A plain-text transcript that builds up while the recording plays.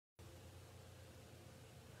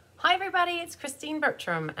everybody, it's Christine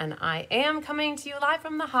Bertram, and I am coming to you live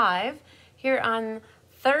from the Hive here on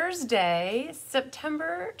Thursday,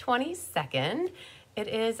 September 22nd. It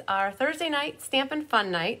is our Thursday night Stampin' Fun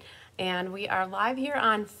night, and we are live here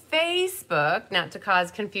on Facebook, not to cause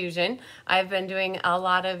confusion. I've been doing a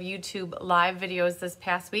lot of YouTube live videos this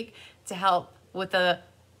past week to help with the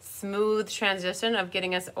smooth transition of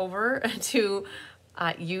getting us over to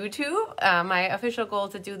YouTube. My official goal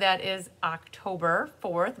to do that is October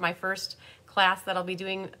 4th. My first class that I'll be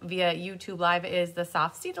doing via YouTube Live is the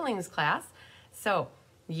Soft Seedlings class. So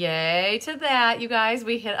yay to that, you guys.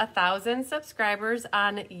 We hit 1,000 subscribers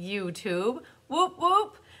on YouTube. Whoop,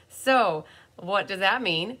 whoop. So what does that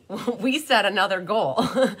mean? We set another goal.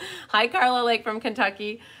 Hi, Carla Lake from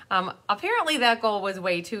Kentucky. Apparently that goal was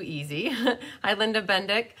way too easy. Hi, Linda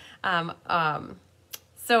Bendick.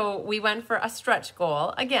 So we went for a stretch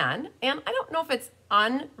goal again, and I don't know if it's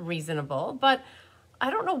unreasonable, but I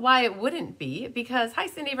don't know why it wouldn't be, because, hi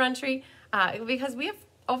Cindy Runtry, because we have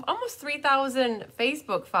almost 3,000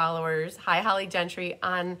 Facebook followers, hi Holly Gentry,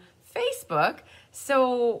 on Facebook,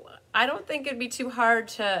 so I don't think it'd be too hard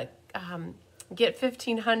to get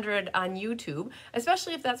 1,500 on YouTube,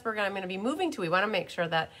 especially if that's where I'm going to be moving to. We want to make sure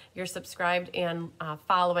that you're subscribed and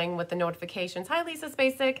following with the notifications. Hi, Lisa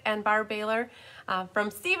Spacek and Barb Baylor from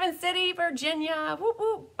Stephen City, Virginia. Whoop,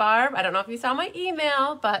 whoop. Barb, I don't know if you saw my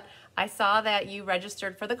email, but I saw that you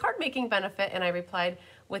registered for the card making benefit, and I replied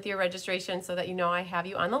with your registration so that you know I have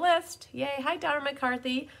you on the list. Yay. Hi, Dara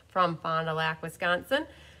McCarthy from Fond du Lac, Wisconsin.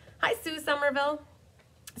 Hi, Sue Somerville.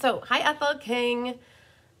 So, hi, Ethel King.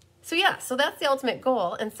 So yeah, so that's the ultimate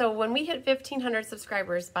goal. And so when we hit 1,500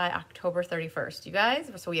 subscribers by October 31st, you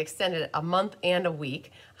guys, so we extended it a month and a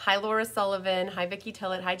week. Hi, Laura Sullivan. Hi, Vicki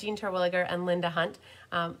Tillett. Hi, Jean Terwilliger and Linda Hunt.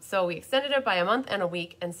 So we extended it by a month and a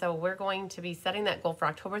week. And so we're going to be setting that goal for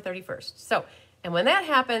October 31st. So, and when that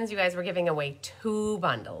happens, you guys, we're giving away 2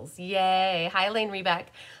 bundles. Yay. Hi, Lane Rebeck.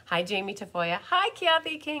 Hi, Jamie Tafoya. Hi,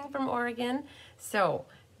 Kathy King from Oregon. So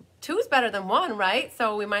 2's better than 1, right?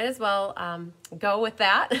 So we might as well go with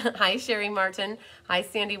that. Hi, Sherry Martin. Hi,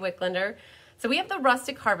 Sandy Wicklander. So we have the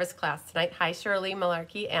Rustic Harvest class tonight. Hi, Shirley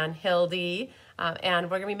Malarkey and Hildy. And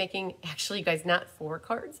we're going to be making, actually, you guys, not 4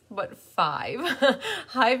 cards, but 5.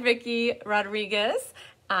 Hi, Vicki Rodriguez.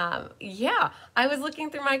 Yeah, I was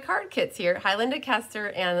looking through my card kits here. Hi, Linda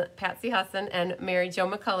Kester and Patsy Husson and Mary Jo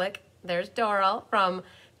McCulloch. There's Doral from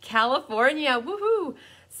California. Woohoo!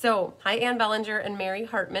 So, hi, Ann Bellinger and Mary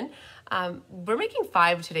Hartman. We're making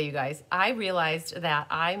 5 today, you guys. I realized that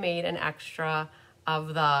I made an extra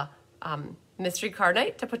of the mystery card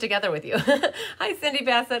night to put together with you. Hi, Cindy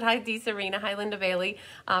Bassett. Hi, Dee Serena. Hi, Linda Bailey.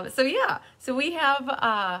 So, yeah. So, we have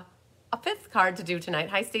a 5th card to do tonight.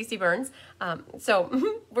 Hi, Stacy Burns. So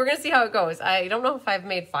we're going to see how it goes. I don't know if I've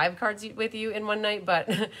made 5 cards with you in one night, but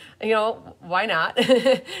you know, why not?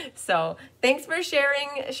 So thanks for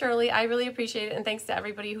sharing, Shirley. I really appreciate it. And thanks to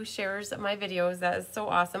everybody who shares my videos. That is so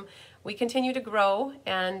awesome. We continue to grow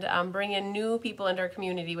and bring in new people into our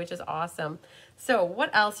community, which is awesome. So what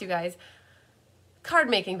else, you guys?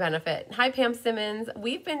 Card making benefit. Hi, Pam Simmons.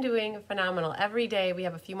 We've been doing phenomenal. Every day we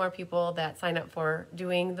have a few more people that sign up for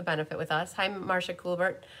doing the benefit with us. Hi, Marcia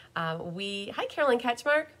Coolbert. Hi, Carolyn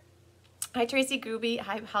Ketchmark. Hi, Tracy Gooby.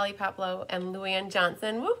 Hi, Holly Poplow and Luann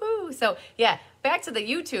Johnson. Woohoo! So yeah, back to the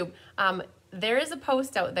YouTube. There is a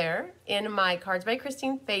post out there in my Cards by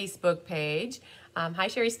Christine Facebook page. Hi,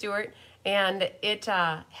 Sherry Stewart. And it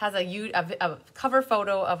has a cover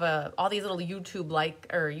photo of all these little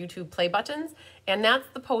YouTube play buttons. And that's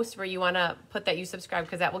the post where you want to put that you subscribe,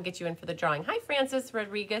 because that will get you in for the drawing. Hi, Francis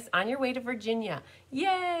Rodriguez, on your way to Virginia.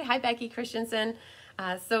 Yay! Hi, Becky Christensen.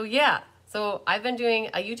 So yeah, so I've been doing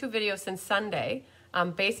a YouTube video since Sunday,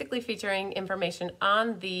 basically featuring information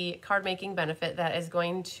on the card making benefit that is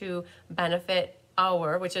going to benefit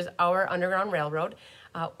which is our Underground Railroad.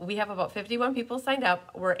 We have about 51 people signed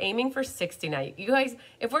up. We're aiming for 60 now. You guys,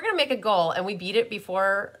 if we're going to make a goal and we beat it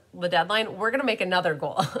before the deadline, we're going to make another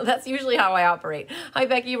goal. That's usually how I operate. Hi,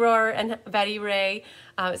 Becky Rohr and Betty Ray.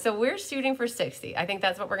 So we're shooting for 60. I think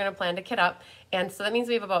that's what we're going to plan to kit up. And so that means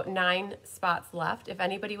we have about 9 spots left if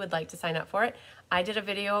anybody would like to sign up for it. I did a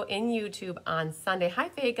video in YouTube on Sunday. Hi,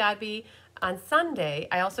 Faye Godby. On Sunday,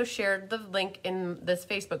 I also shared the link in this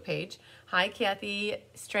Facebook page. Hi, Kathy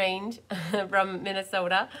Strange from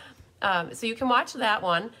Minnesota. So you can watch that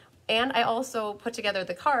one. And I also put together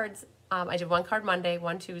the cards. I did 1 card Monday,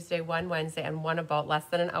 1 Tuesday, 1 Wednesday, and 1 about less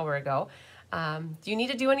than an hour ago. Do you need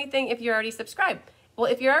to do anything if you're already subscribed?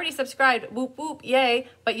 Well, if you're already subscribed, whoop, whoop, yay.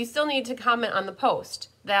 But you still need to comment on the post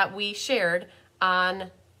that we shared on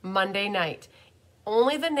Monday night.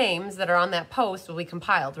 only the names that are on that post will be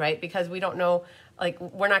compiled, right? Because we don't know, like,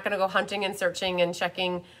 we're not going to go hunting and searching and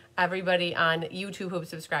checking everybody on YouTube who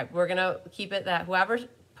subscribed. We're going to keep it that whoever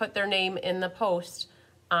put their name in the post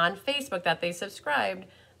on Facebook that they subscribed,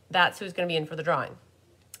 that's who's going to be in for the drawing.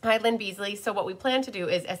 Hi, Lynn Beasley. So what we plan to do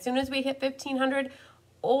is as soon as we hit 1,500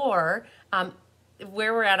 or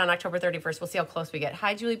where we're at on October 31st, we'll see how close we get.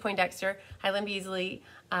 Hi, Julie Poindexter. Hi, Lynn Beasley.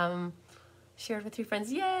 Shared with 3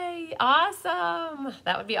 friends. Yay. Awesome.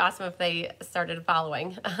 That would be awesome if they started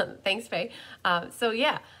following. Thanks, Faye. So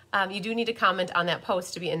yeah, you do need to comment on that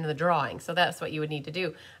post to be in the drawing. So that's what you would need to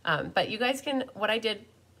do. But you guys can, what I did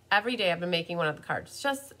every day, I've been making one of the cards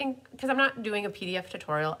just because I'm not doing a PDF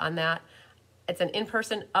tutorial on that. It's an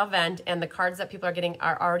in-person event and the cards that people are getting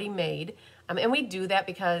are already made. And we do that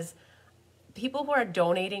because people who are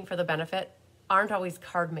donating for the benefit aren't always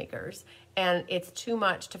card makers, and it's too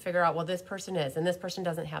much to figure out, well, this person is, and this person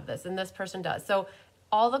doesn't have this, and this person does. So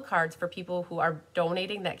all the cards for people who are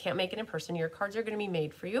donating that can't make it in person, your cards are going to be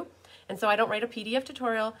made for you. And so I don't write a PDF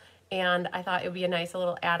tutorial, and I thought it would be a nice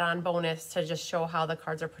little add-on bonus to just show how the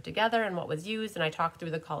cards are put together and what was used, and I talked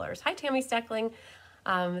through the colors. Hi, Tammy Steckling.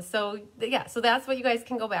 So that's what you guys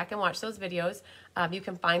can go back and watch those videos. You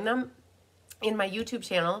can find them in my YouTube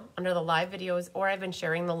channel under the live videos, or I've been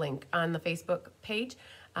sharing the link on the Facebook page.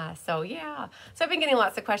 So yeah, so I've been getting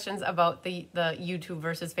lots of questions about the YouTube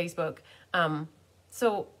versus Facebook.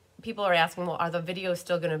 So people are asking, well, are the videos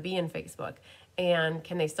still going to be in Facebook, and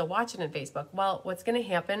can they still watch it in Facebook? Well, what's going to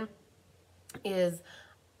happen is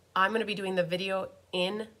I'm going to be doing the video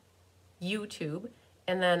in YouTube,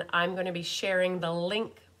 and then I'm going to be sharing the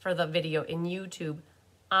link for the video in YouTube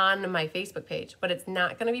on my Facebook page, but it's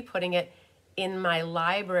not going to be putting it in my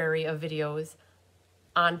library of videos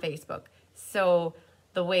on Facebook. So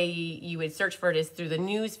the way you would search for it is through the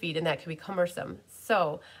news feed, and that can be cumbersome.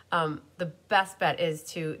 So the best bet is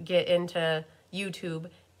to get into YouTube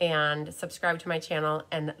and subscribe to my channel,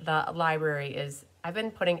 and the library is, I've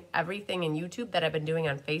been putting everything in YouTube that I've been doing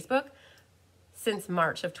on Facebook since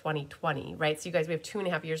March of 2020, right? So you guys, we have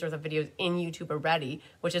 2.5 years worth of videos in YouTube already,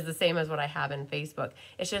 which is the same as what I have in Facebook.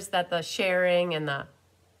 It's just that the sharing and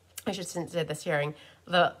I shouldn't say the sharing,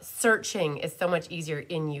 the searching is so much easier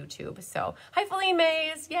in YouTube. So, hi, Feline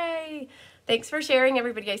Mays, yay. Thanks for sharing,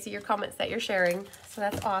 everybody. I see your comments that you're sharing, so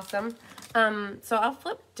that's awesome. So I'll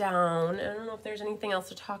flip down. I don't know if there's anything else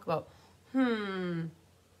to talk about.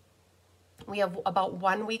 We have about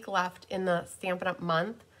 1 week left in the Stampin' Up!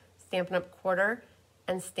 Month, Stampin' Up! Quarter,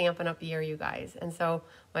 and Stampin' Up! Year, you guys. And so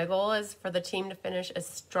my goal is for the team to finish as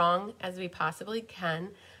strong as we possibly can.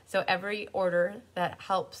 So every order that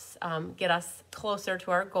helps get us closer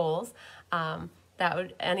to our goals,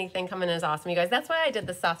 anything coming in is awesome, you guys. That's why I did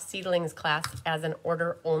the soft seedlings class as an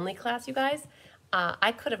order only class, you guys.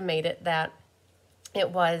 I could have made it that it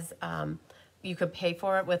was, you could pay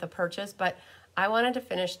for it with a purchase, but I wanted to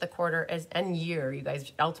finish the quarter and year, you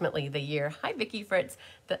guys, ultimately the year. Hi, Vicki Fritz.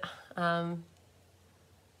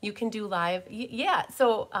 You can do live. Yeah,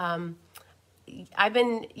 so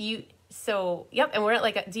yep, and we're at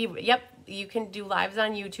like yep, you can do lives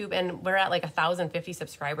on YouTube, and we're at like 1,050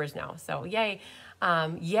 subscribers now. So yay.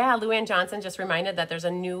 Yeah, Luann Johnson just reminded that there's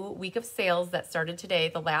a new week of sales that started today,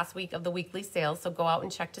 the last week of the weekly sales. So go out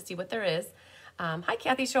and check to see what there is. Hi,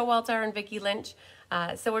 Kathy Showalter and Vicki Lynch.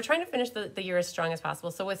 So we're trying to finish the year as strong as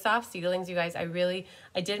possible. So with soft seedlings, you guys, I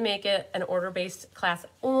did make it an order-based class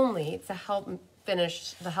only to help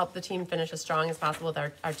the team finish as strong as possible with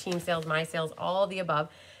our team sales, my sales, all of the above.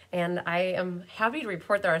 And I am happy to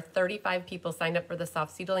report there are 35 people signed up for the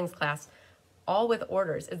soft seedlings class, all with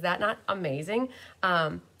orders. Is that not amazing?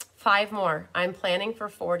 5 more. I'm planning for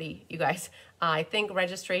 40, you guys. I think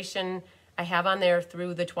registration I have on there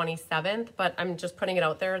through the 27th, but I'm just putting it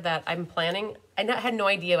out there that I'm planning. I had no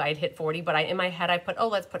idea I'd hit 40, but in my head I put, oh,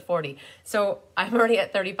 let's put 40. So I'm already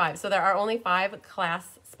at 35. So there are only 5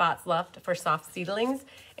 class spots left for soft seedlings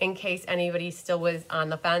in case anybody still was on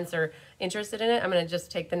the fence or interested in it. I'm going to just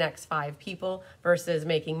take the next 5 people versus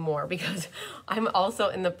making more, because I'm also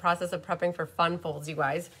in the process of prepping for fun folds, you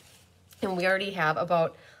guys. And we already have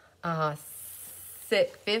about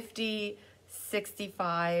 50,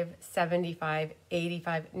 65, 75,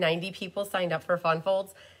 85, 90 people signed up for fun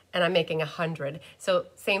folds, and I'm making 100. So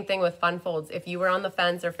same thing with fun folds. If you were on the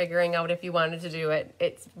fence or figuring out if you wanted to do it,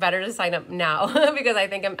 it's better to sign up now because I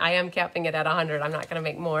think I am capping it at 100. I'm not going to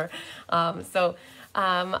make more.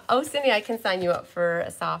 Oh, Cindy, I can sign you up for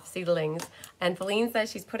soft seedlings. And Feline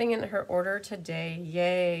says she's putting in her order today.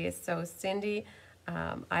 Yay. So Cindy,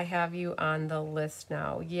 I have you on the list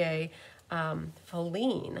now. Yay.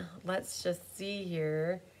 Feline, let's just see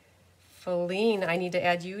here. Feline, I need to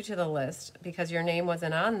add you to the list because your name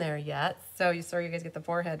wasn't on there yet. So sorry you guys get the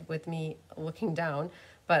forehead with me looking down.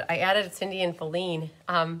 But I added Cindy and Feline.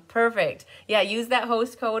 Perfect. Yeah, use that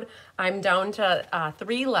host code. I'm down to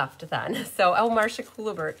 3 left then. So, oh, Marcia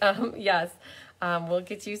Coolibert. Yes, we'll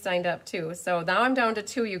get you signed up too. So now I'm down to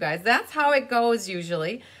 2, you guys. That's how it goes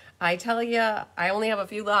usually. I tell you, I only have a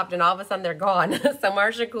few left and all of a sudden they're gone. So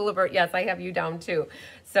Marcia Coolibert, yes, I have you down too.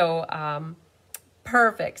 So,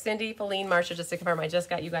 perfect. Cindy, Feline, Marcia, just to confirm, I just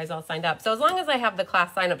got you guys all signed up. So as long as I have the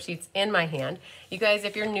class sign-up sheets in my hand, you guys,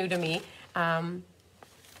 if you're new to me, oh,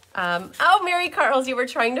 Mary Carls, you were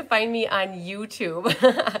trying to find me on YouTube.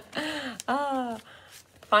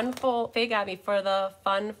 Funfold, Faye got me for the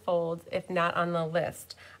fun folds, if not on the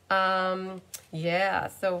list. Yeah,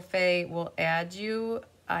 so Faye will add you.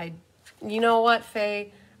 You know what,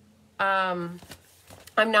 Faye? I'm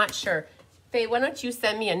not sure. Faye, why don't you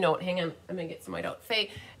send me a note? Hang on, I'm gonna get some white out.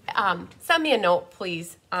 Faye, send me a note,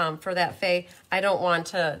 please, for that, Faye. I don't want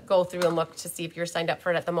to go through and look to see if you're signed up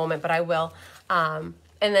for it at the moment, but I will.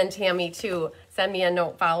 And then Tammy, too, send me a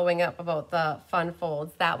note following up about the fun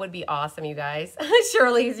folds. That would be awesome, you guys.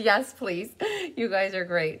 Shirley's, yes, please. You guys are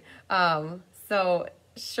great. So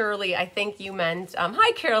Shirley, I think you meant,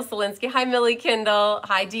 hi, Carol Solinsky. Hi, Millie Kindle.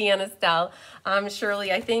 Hi, Deanna Stell.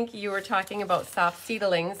 Shirley, I think you were talking about soft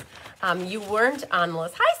seedlings. You weren't on the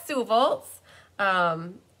list. Hi, Sue Volts.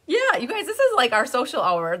 Yeah, you guys, this is like our social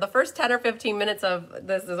hour. The first 10 or 15 minutes of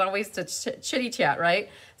this is always to chitty chat, right?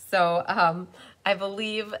 So I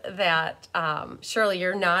believe that, Shirley,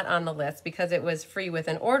 you're not on the list because it was free with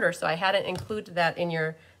an order. So I hadn't included that in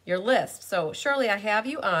your list. So Shirley, I have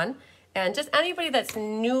you on. And just anybody that's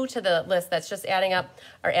new to the list that's just adding up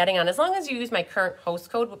or adding on, as long as you use my current host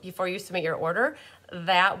code before you submit your order,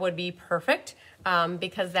 that would be perfect.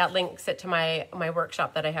 Because that links it to my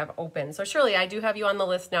workshop that I have open. So Shirley, I do have you on the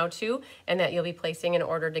list now too, and that you'll be placing an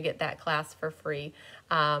order to get that class for free.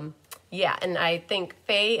 Yeah, and I think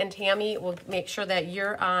Faye and Tammy will make sure that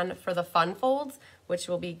you're on for the fun folds, which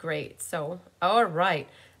will be great. So, all right.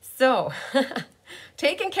 So,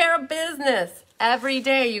 taking care of business every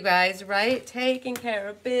day, you guys, right? Taking care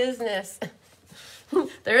of business.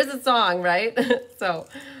 There is a song, right? So,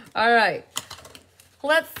 all right.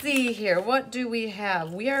 Let's see here. What do we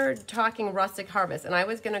have? We are talking Rustic Harvest, and I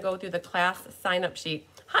was going to go through the class sign-up sheet.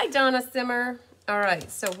 Hi, Donna Simmer. All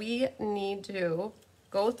right, so we need to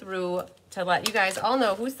go through to let you guys all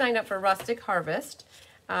know who signed up for Rustic Harvest.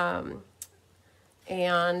 And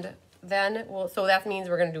then so that means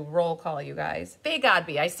we're going to do roll call, you guys. Faye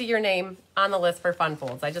Godby, I see your name on the list for Fun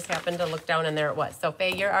Folds. I just happened to look down and there it was. So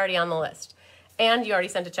Faye, you're already on the list. And you already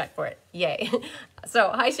sent a check for it. Yay. So,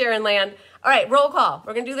 hi, Sharon Land. All right, roll call.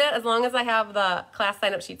 We're going to do that as long as I have the class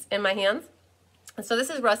sign-up sheets in my hands. And so this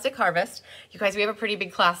is Rustic Harvest. You guys, we have a pretty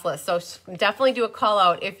big class list, so definitely do a call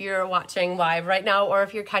out if you're watching live right now or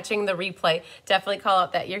if you're catching the replay. Definitely call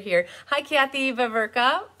out that you're here. Hi, Kathy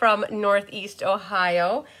Viverka from Northeast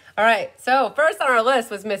Ohio. All right, so first on our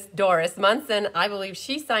list was Miss Doris Munson. I believe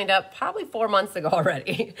she signed up probably 4 months ago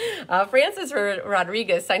already. Frances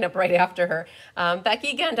Rodriguez signed up right after her.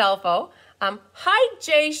 Becky Gandolfo. Hi,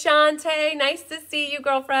 Jay Shante. Nice to see you,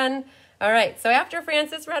 girlfriend. All right, so after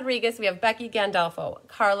Frances Rodriguez, we have Becky Gandolfo,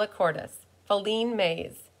 Carla Cordes, Feline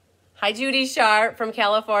Mays. Hi, Judy Sharp from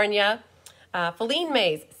California. Feline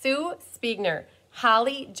Mays, Sue Spiegner,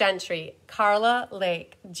 Holly Gentry, Carla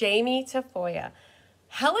Lake, Jamie Tafoya,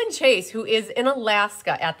 Helen Chase, who is in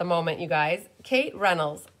Alaska at the moment, you guys, Kate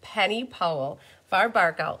Reynolds, Penny Powell, Far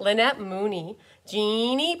Barkow, Lynette Mooney,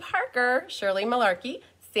 Jeannie Parker, Shirley Malarkey,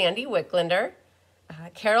 Sandy Wicklander,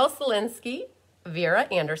 Carol Solinsky, Vera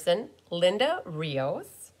Anderson, Linda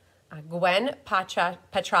Rios, Gwen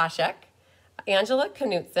Petrashek, Angela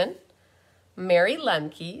Knutson, Mary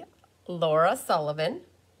Lemke, Laura Sullivan,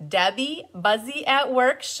 Debbie Buzzy at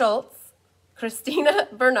Work Schultz, Christina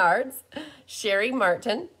Bernards, Sherry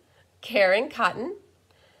Martin, Karen Cotton,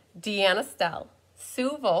 Deanna Stell,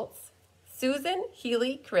 Sue Volts, Susan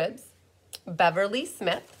Healy Cribbs, Beverly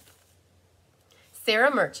Smith,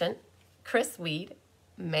 Sarah Merchant, Chris Weed,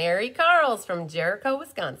 Mary Carls from Jericho,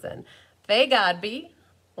 Wisconsin, Faye Godby,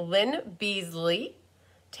 Lynn Beasley,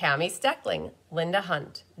 Tammy Steckling, Linda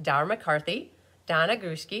Hunt, Dar McCarthy, Donna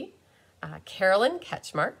Grushke, Carolyn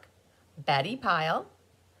Ketchmark, Betty Pyle,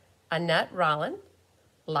 Annette Rollin,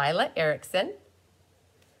 Lila Erickson,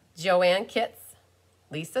 Joanne Kitts,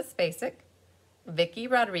 Lisa Spacek, Vicki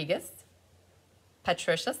Rodriguez,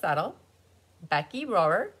 Patricia Settle, Becky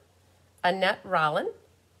Rohrer, Annette Rollin,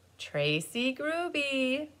 Tracy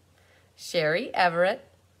Gruby, Sherry Everett,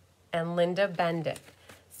 and Linda Bendick.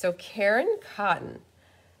 So Karen Cotton,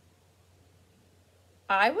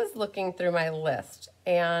 I was looking through my list,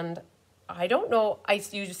 and I don't know,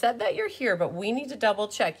 you said that you're here, but we need to double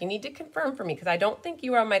check. You need to confirm for me, because I don't think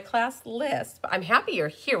you were on my class list, but I'm happy you're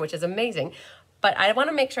here, which is amazing. But I want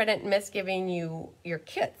to make sure I didn't miss giving you your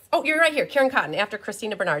kits. Oh, you're right here, Karen Cotton, after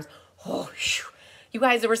Christina Bernard's. Oh, whew. You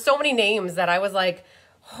guys, there were so many names that I was like,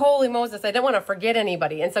 holy Moses, I didn't want to forget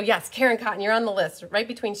anybody. And so yes, Karen Cotton, you're on the list, right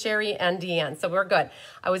between Sherry and Deanne. So we're good.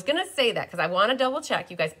 I was going to say that because I want to double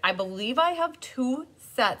check. You guys, I believe I have 2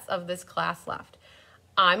 sets of this class left.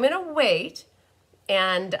 I'm going to wait.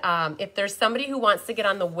 And if there's somebody who wants to get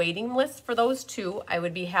on the waiting list for those 2, I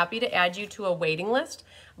would be happy to add you to a waiting list.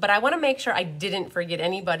 But I want to make sure I didn't forget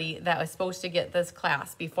anybody that was supposed to get this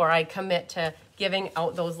class before I commit to giving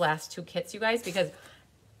out those last 2 kits, you guys, because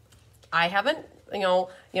I haven't,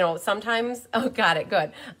 sometimes, oh, got it,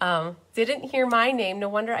 good. Didn't hear my name, no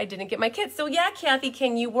wonder I didn't get my kits. So yeah, Kathy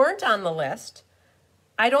King, you weren't on the list.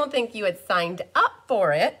 I don't think you had signed up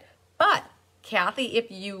for it, but Kathy, if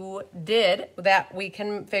you did, that we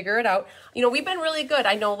can figure it out. We've been really good.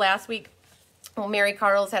 I know last week, Mary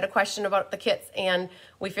Carls had a question about the kits, and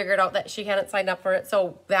we figured out that she hadn't signed up for it,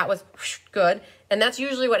 so that was good. And that's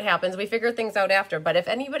usually what happens. We figure things out after. But if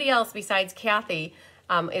anybody else besides Kathy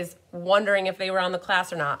is wondering if they were on the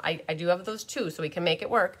class or not, I do have those 2, so we can make it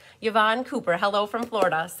work. Yvonne Cooper, hello from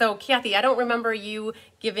Florida. So Kathy, I don't remember you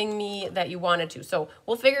giving me that you wanted to, so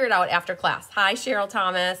we'll figure it out after class. Hi, Cheryl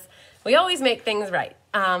Thomas. We always make things right.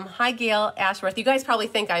 Hi, Gail Ashworth. You guys probably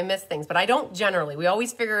think I miss things, but I don't generally. We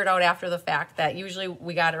always figure it out after the fact that usually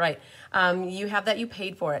we got it right. You have that you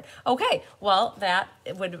paid for it. Okay, well, that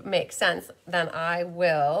would make sense. Then I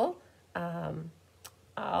will,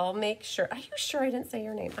 I'll make sure. Are you sure I didn't say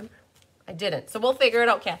your name? I didn't. So we'll figure it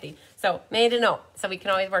out, Kathy. So made a note, so we can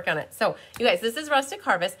always work on it. So you guys, this is Rustic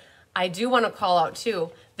Harvest. I do want to call out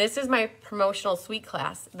too, this is my promotional suite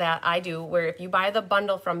class that I do, where if you buy the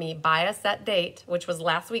bundle from me by a set date, which was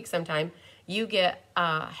last week sometime, you get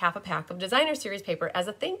half a pack of designer series paper as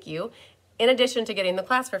a thank you, in addition to getting the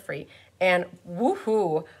class for free. And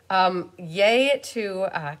woohoo, yay to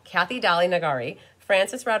Kathy Dolly Nagari,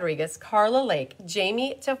 Francis Rodriguez, Carla Lake,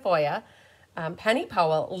 Jamie Tafoya, Penny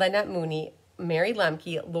Powell, Lynette Mooney, Mary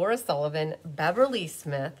Lemke, Laura Sullivan, Beverly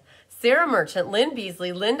Smith, Sarah Merchant, Lynn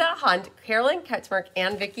Beasley, Linda Hunt, Carolyn Ketchmark,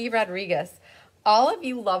 and Vicki Rodriguez. All of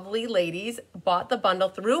you lovely ladies bought the bundle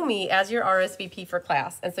through me as your RSVP for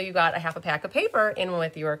class. And so you got a half a pack of paper in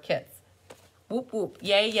with your kits. Whoop, whoop,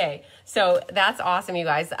 yay, yay. So that's awesome, you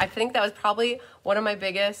guys. I think that was probably one of my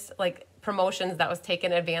biggest promotions that was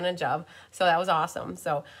taken advantage of. So that was awesome.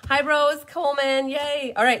 So hi, Rose Coleman,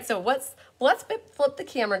 yay. All right, so let's flip the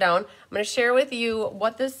camera down. I'm gonna share with you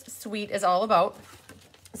what this suite is all about.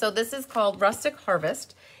 So this is called Rustic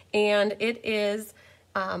Harvest, and it is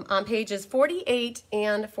on pages 48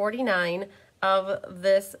 and 49 of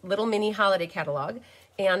this little mini holiday catalog.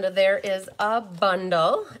 And there is a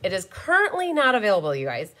bundle. It is currently not available, you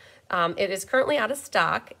guys. It is currently out of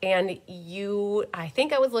stock, and I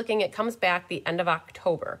think I was looking, it comes back the end of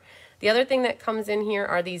October. The other thing that comes in here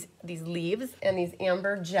are these leaves and these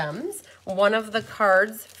amber gems. One of the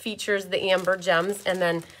cards features the amber gems, and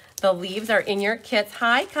then the leaves are in your kits.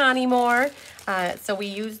 Hi, Connie Moore. So we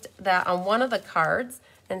used that on one of the cards,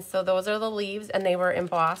 and so those are the leaves, and they were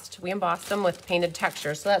embossed. We embossed them with painted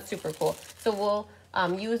texture, so that's super cool. So we'll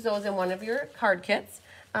use those in one of your card kits.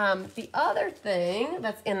 The other thing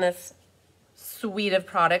that's in this suite of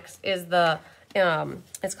products is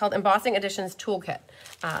it's called Embossing Editions Toolkit.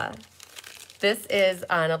 This is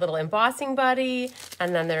on a little embossing buddy,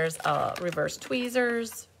 and then there's reverse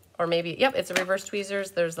tweezers, or maybe, yep, it's a reverse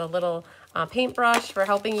tweezers. There's a little paintbrush for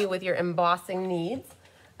helping you with your embossing needs.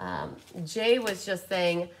 Jay was just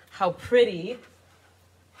saying how pretty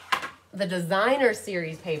the designer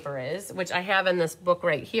series paper is, which I have in this book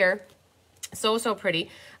right here. So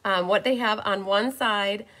pretty. What they have on one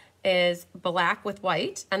side is black with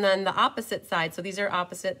white, and then the opposite side, so these are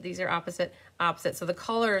opposite, opposite. So the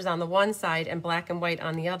color is on the one side and black and white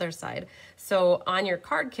on the other side. So on your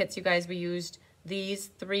card kits, you guys, we used these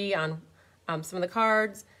 3 on some of the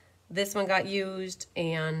cards. This one got used,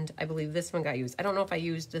 and I believe this one got used. I don't know if I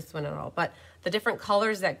used this one at all, but the different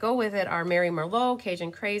colors that go with it are Mary Merlot,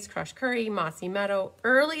 Cajun Craze, Crushed Curry, Mossy Meadow,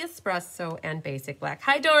 Early Espresso, and Basic Black.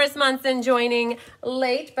 Hi, Doris Munson joining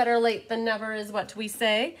late. Better late than never is what we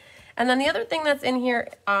say. And then the other thing that's in here,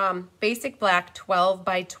 Basic Black 12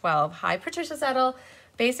 by 12. Hi, Patricia Settle.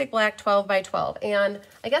 Basic Black 12 by 12. And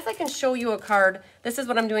I guess I can show you a card. This is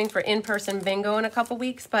what I'm doing for in-person bingo in a couple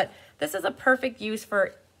weeks, but this is a perfect use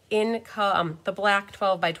for the black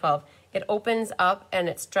 12 by 12. It opens up and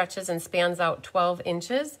it stretches and spans out 12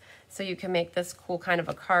 inches. So you can make this cool kind of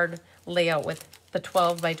a card layout with the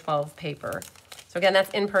 12 by 12 paper. So again, that's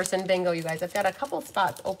in-person bingo, you guys. I've got a couple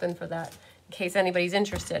spots open for that in case anybody's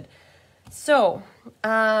interested. So,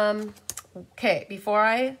 okay, before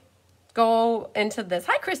I go into this,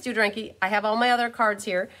 hi Chris Dudrenke, I have all my other cards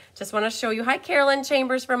here. Just want to show you, hi Carolyn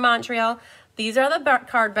Chambers from Montreal. These are the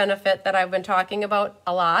card benefit that I've been talking about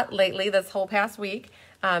a lot lately this whole past week.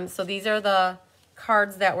 So these are the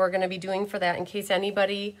cards that we're going to be doing for that in case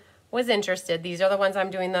anybody was interested. These are the ones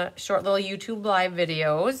I'm doing the short little YouTube live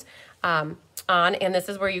videos on, and this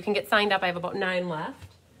is where you can get signed up. I have about 9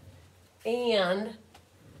 left. And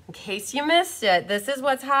in case you missed it, this is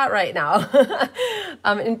what's hot right now.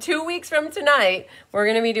 In 2 weeks from tonight, we're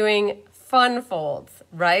going to be doing fun folds,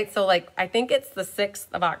 right? So like, I think it's the 6th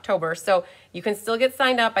of October. So you can still get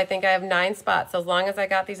signed up. I think I have 9 spots. So as long as I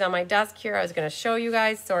got these on my desk here, I was going to show you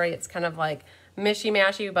guys. Sorry, it's kind of like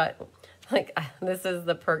mishy-mashy, but like this is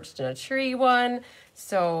the perched in a tree one.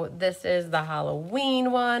 So this is the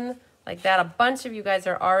Halloween one. Like that, a bunch of you guys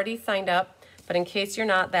are already signed up. But in case you're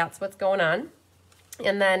not, that's what's going on.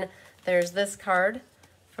 And then there's this card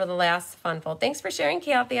for the last fun fold. Thanks for sharing,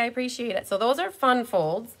 Kathy. I appreciate it. So those are fun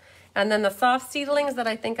folds. And then the soft seedlings that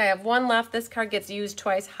I think I have 1 left. This card gets used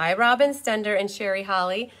twice. Hi, Robin Stender and Sherry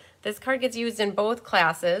Holly. This card gets used in both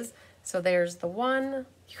classes. So there's the one.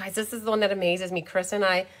 You guys, this is the one that amazes me. Chris and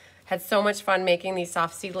I had so much fun making these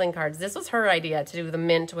soft seedling cards. This was her idea to do the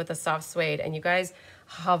mint with the soft suede. And you guys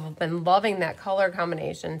have been loving that color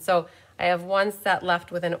combination. So I have 1 set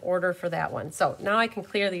left with an order for that one. So now I can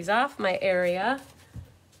clear these off my area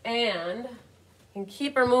and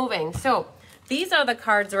keep her moving. So these are the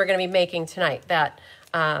cards we're going to be making tonight that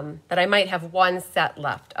I might have 1 set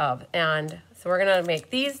left of. And so we're going to make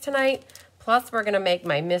these tonight. Plus we're going to make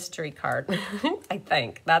my mystery card. I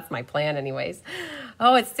think that's my plan anyways.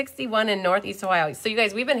 Oh, it's 61 in Northeast Ohio. So you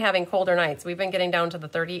guys, we've been having colder nights. We've been getting down to the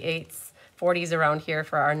 38s, 40s around here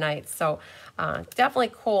for our nights. So definitely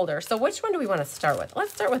colder. So which one do we want to start with?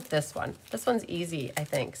 Let's start with this one. This one's easy, I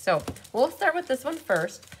think. So we'll start with this one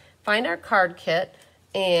first. Find our card kit.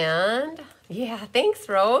 And yeah, thanks,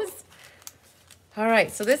 Rose. All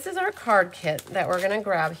right, so this is our card kit that we're going to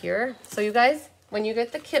grab here. So you guys, when you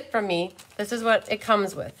get the kit from me, this is what it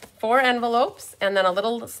comes with. 4 envelopes and then a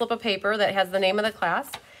little slip of paper that has the name of the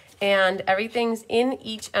class. And everything's in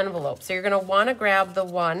each envelope. So you're going to want to grab the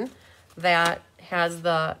one that has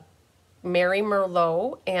the Mary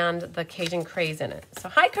Merlot and the Cajun Craze in it. So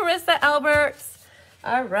hi, Carissa Alberts.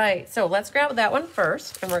 All right, so let's grab that one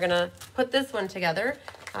first, and we're going to put this one together,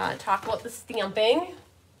 talk about the stamping.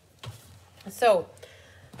 So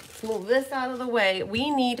let's move this out of the way. We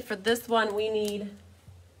need, for this one, we need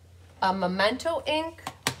a Memento ink.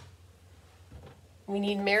 We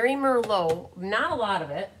need Mary Merlot, not a lot of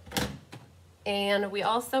it. And we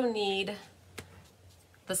also need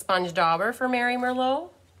the sponge dauber for Mary Merlot.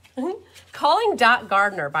 Calling Dot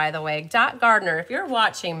Gardner, by the way. Dot Gardner, if you're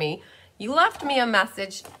watching me, you left me a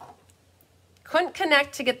message. Couldn't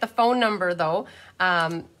connect to get the phone number though.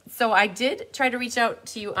 So I did try to reach out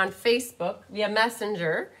to you on Facebook via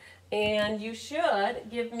Messenger, and you should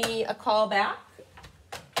give me a call back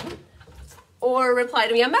or reply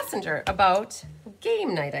to me on Messenger about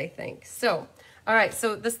game night, I think. So, all right,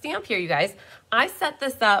 so the stamp here, you guys, I set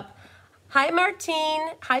this up. Hi,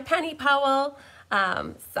 Martine. Hi, Penny Powell.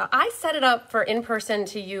 So I set it up for in-person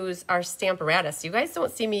to use our Stamparatus. You guys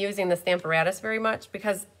don't see me using the Stamparatus very much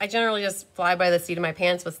because I generally just fly by the seat of my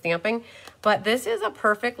pants with stamping. But this is a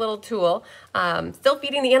perfect little tool. Still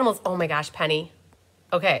feeding the animals. Oh my gosh, Penny.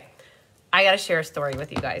 Okay, I got to share a story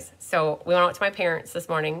with you guys. So we went out to my parents this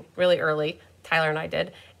morning really early. Tyler and I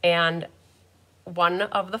did. And one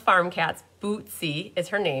of the farm cats, Bootsy is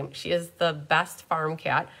her name. She is the best farm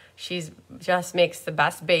cat. She's just makes the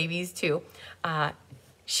best babies too.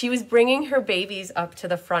 She was bringing her babies up to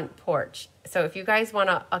the front porch. So if you guys want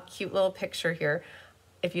a cute little picture here,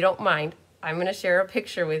 if you don't mind, I'm going to share a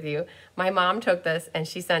picture with you. My mom took this and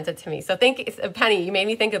she sent it to me. So Penny, you made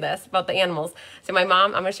me think of this about the animals. So my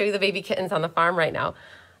mom, I'm going to show you the baby kittens on the farm right now.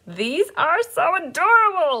 These are so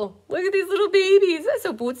adorable. Look at these little babies.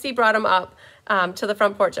 So Bootsy brought them up to the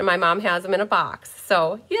front porch and my mom has them in a box.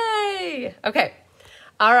 So yay. Okay.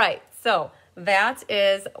 All right. So that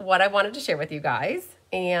is what I wanted to share with you guys.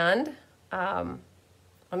 And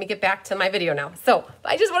let me get back to my video now. So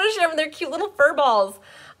I just want to share them. They're cute little fur balls.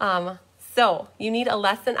 So you need a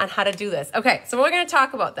lesson on how to do this. Okay. So we're going to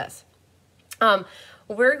talk about this.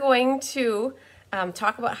 We're going to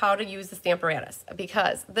talk about how to use the Stamparatus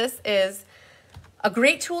because this is a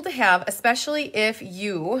great tool to have, especially if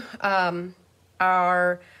you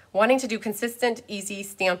are wanting to do consistent, easy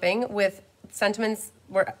stamping with sentiments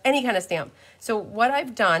or any kind of stamp. So what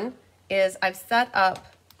I've done is I've set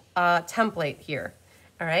up a template here,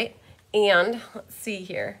 all right? And let's see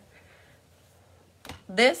here.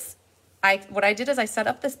 What I did is I set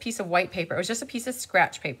up this piece of white paper. It was just a piece of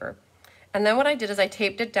scratch paper. And then what I did is I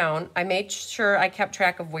taped it down. I made sure I kept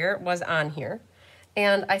track of where it was on here.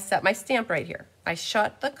 And I set my stamp right here. I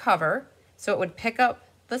shut the cover so it would pick up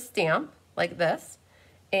the stamp like this.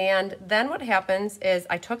 And then what happens is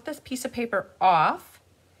I took this piece of paper off.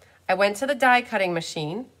 I went to the die cutting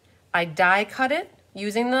machine. I die cut it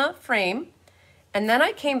using the frame. And then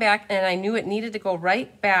I came back and I knew it needed to go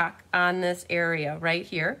right back on this area right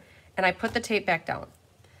here. And I put the tape back down.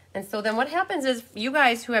 And so then what happens is you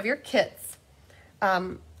guys who have your kits,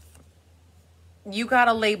 you got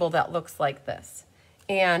a label that looks like this.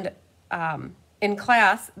 And in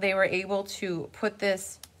class, they were able to put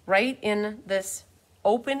this right in this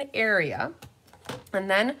open area. And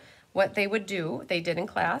then what they would do, they did in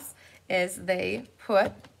class, is they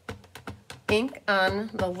put ink on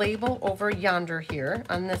the label over yonder here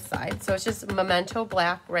on this side. So it's just Memento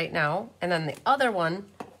black right now. And then the other one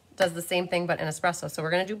does the same thing but in espresso. So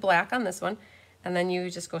we're going to do black on this one. And then you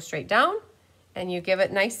just go straight down and you give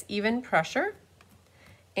it nice even pressure.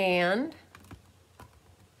 And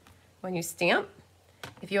when you stamp,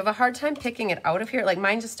 if you have a hard time picking it out of here, like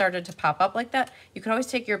mine just started to pop up like that, you can always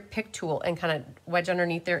take your pick tool and kind of wedge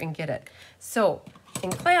underneath there and get it. So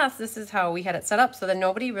in class, this is how we had it set up so that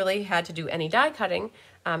nobody really had to do any die cutting.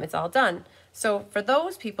 It's all done. So for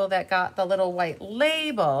those people that got the little white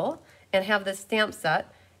label and have this stamp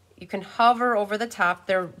set, you can hover over the top.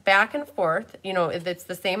 They're back and forth. You know, if it's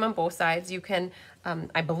the same on both sides, you can,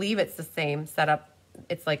 I believe it's the same setup.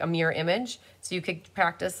 It's like a mirror image. So you could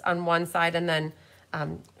practice on one side and then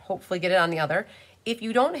hopefully get it on the other. If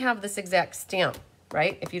you don't have this exact stamp,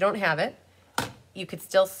 right? If you don't have it, you could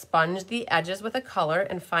still sponge the edges with a color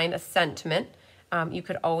and find a sentiment. You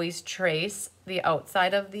could always trace the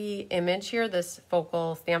outside of the image here, this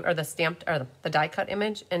focal stamp or the stamped or the die cut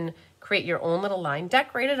image, and create your own little line.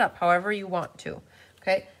 Decorate it up however you want to.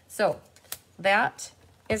 Okay, so that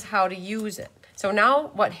is how to use it. So now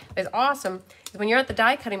what is awesome is when you're at the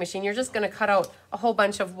die cutting machine, you're just going to cut out a whole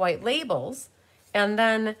bunch of white labels. And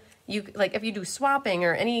then you, like if you do swapping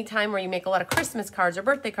or any time where you make a lot of Christmas cards or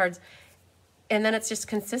birthday cards, and then it's just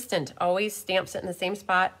consistent, always stamps it in the same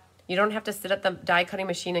spot. You don't have to sit at the die cutting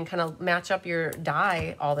machine and kind of match up your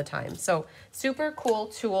die all the time. So super cool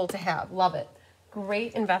tool to have. Love it.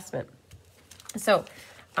 Great investment. So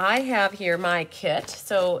I have here my kit.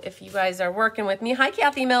 So if you guys are working with me, hi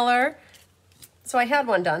Kathy Miller. So I had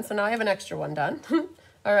one done, so now I have an extra one done.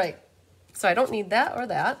 All right, so I don't need that or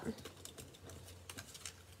that.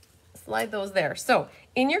 Slide those there. So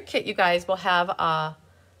in your kit, you guys will have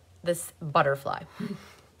this butterfly.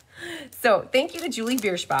 So thank you to Julie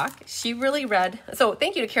Bierschbach. She really read. So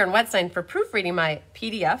thank you to Karen Wetstein for proofreading my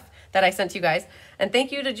PDF that I sent to you guys. And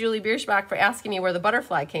thank you to Julie Bierschbach for asking me where the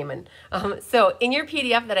butterfly came in. So in your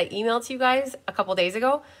PDF that I emailed to you guys a couple days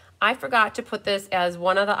ago, I forgot to put this as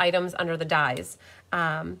one of the items under the dies.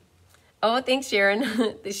 Oh, thanks, Sharon.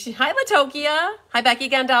 Hi, Latokia. Hi, Becky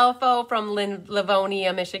Gandolfo from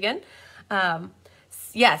Livonia, Michigan.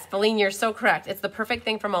 Yes, Feline, you're so correct. It's the perfect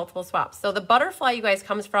thing for multiple swaps. So the butterfly, you guys,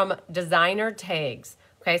 comes from designer tags.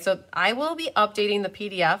 Okay, so I will be updating the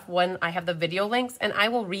PDF when I have the video links, and I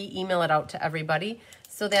will re-email it out to everybody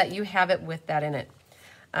so that you have it with that in it.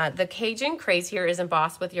 The Cajun Craze here is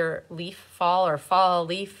embossed with your leaf fall or fall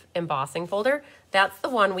leaf embossing folder. That's the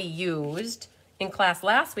one we used in class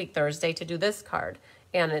last week, Thursday, to do this card.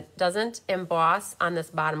 And it doesn't emboss on this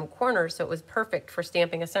bottom corner, so it was perfect for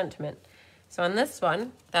stamping a sentiment. So on this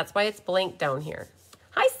one, that's why it's blank down here.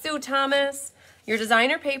 Hi, Sue Thomas. Your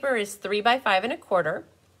designer paper is 3 by 5 1/4.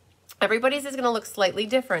 Everybody's is going to look slightly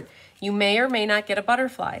different. You may or may not get a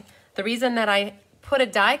butterfly. The reason that I put a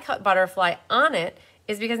die cut butterfly on it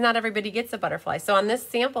is because not everybody gets a butterfly. So on this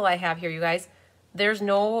sample I have here, you guys, there's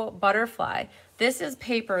no butterfly. This is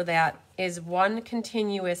paper that is one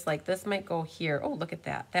continuous, like this might go here. Oh, look at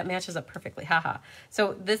that. That matches up perfectly. Haha.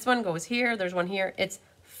 So this one goes here. There's one here. It's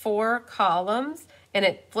 4 columns and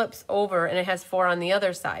it flips over and it has 4 on the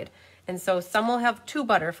other side. And so some will have 2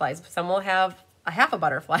 butterflies. Some will have a half a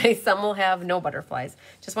butterfly. Some will have no butterflies.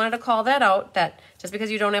 Just wanted to call that out, that just because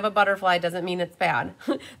you don't have a butterfly doesn't mean it's bad.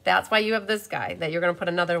 That's why you have this guy that you're going to put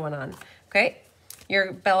another one on. Okay.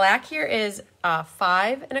 Your black here is 5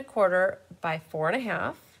 1/4 by 4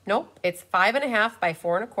 1/2. Nope, it's 5 1/2 by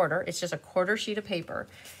 4 1/4. It's just a quarter sheet of paper.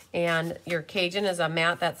 And your Cajun is a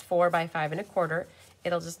mat that's 4 by 5 1/4.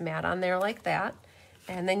 It'll just mat on there like that.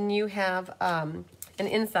 And then you have an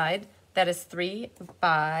inside that is 3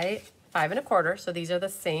 by 5 1/4. So these are the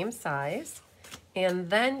same size. And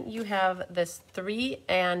then you have this 3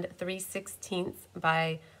 3/16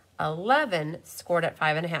 by 11 scored at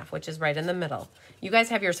 5.5, which is right in the middle. You guys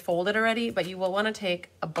have yours folded already, but you will want to take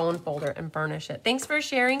a bone folder and burnish it. Thanks for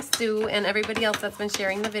sharing, Sue, and everybody else that's been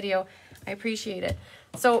sharing the video. I appreciate it.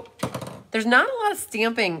 So there's not a lot of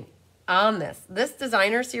stamping on this. This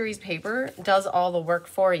designer series paper does all the work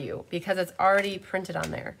for you because it's already printed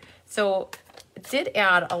on there. So it did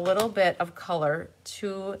add a little bit of color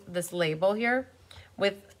to this label here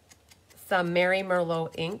with some Mary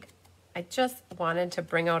Merlot ink. I just wanted to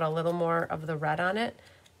bring out a little more of the red on it.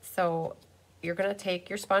 So you're gonna take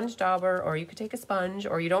your sponge dauber, or you could take a sponge,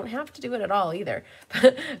 or you don't have to do it at all either.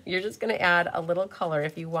 You're just gonna add a little color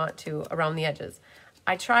if you want to around the edges.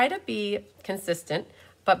 I try to be consistent,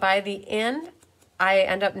 but by the end, I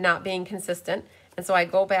end up not being consistent. And so I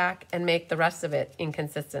go back and make the rest of it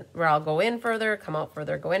inconsistent, where I'll go in further, come out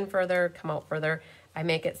further, go in further, come out further. I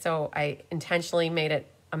make it so I intentionally made it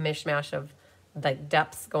a mishmash of the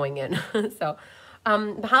depths going in. So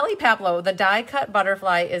Holly Paplow, the die cut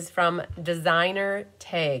butterfly is from Designer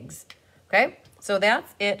Tags. Okay, so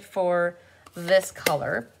that's it for this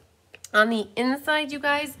color. On the inside, you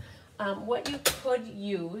guys, what you could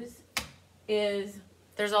use is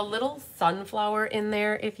there's a little sunflower in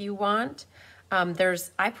there if you want.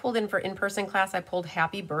 I pulled in for in-person class, I pulled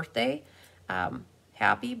Happy Birthday.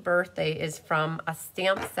 Happy Birthday is from a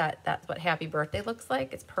stamp set. That's what Happy Birthday looks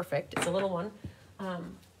like. It's perfect. It's a little one.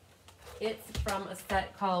 It's from a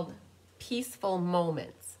set called Peaceful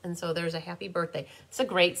Moments. And so there's a Happy Birthday. It's a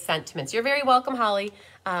great sentiments. You're very welcome, Holly.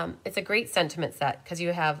 It's a great sentiment set because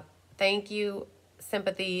you have thank you,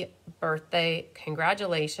 sympathy, birthday,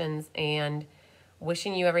 congratulations, and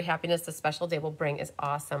wishing you every happiness a special day will bring is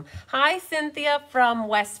awesome. Hi, Cynthia from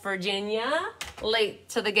West Virginia. Late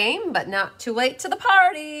to the game, but not too late to the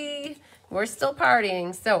party. We're still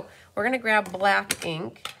partying. So we're gonna grab black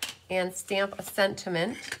ink and stamp a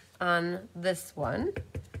sentiment on this one.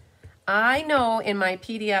 I know in my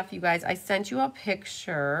PDF, you guys, I sent you a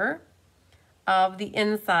picture of the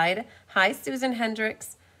inside. Hi, Susan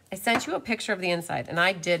Hendricks. I sent you a picture of the inside, and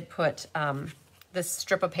I did put this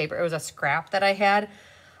strip of paper. It was a scrap that I had.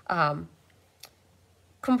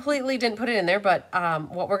 Completely didn't put it in there, but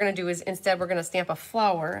what we're going to do is instead we're going to stamp a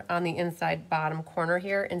flower on the inside bottom corner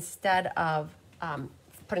here instead of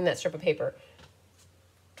putting that strip of paper.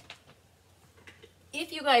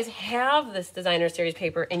 If you guys have this designer series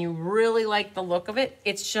paper and you really like the look of it,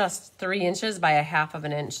 it's just 3 inches by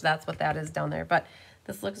 1/2 inch. That's what that is down there. But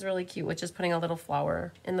this looks really cute, which is putting a little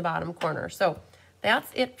flower in the bottom corner. So that's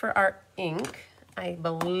it for our ink, I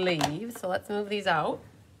believe. So let's move these out.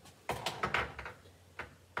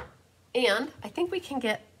 And I think we can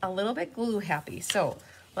get a little bit glue happy. So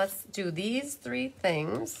let's do these 3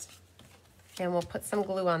 things and we'll put some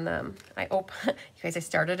glue on them. You guys, I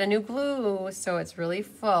started a new glue, so it's really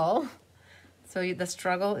full. So the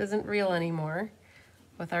struggle isn't real anymore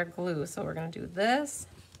with our glue. So we're gonna do this.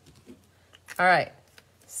 All right,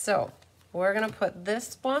 so we're gonna put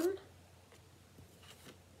this one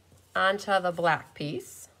onto the black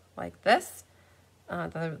piece like this.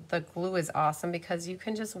 The glue is awesome because you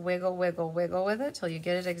can just wiggle, wiggle, wiggle with it till you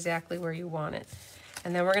get it exactly where you want it.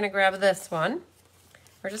 And then we're gonna grab this one.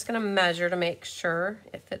 We're just gonna measure to make sure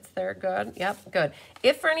it fits there good. Yep, good.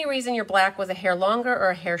 If for any reason your black was a hair longer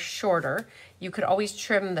or a hair shorter, you could always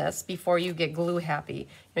trim this before you get glue happy. You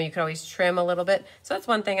know, you could always trim a little bit. So that's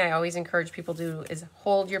one thing I always encourage people to do is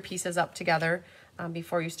hold your pieces up together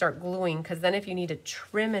before you start gluing, because then if you need to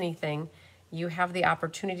trim anything, you have the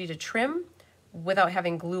opportunity to trim without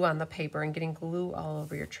having glue on the paper and getting glue all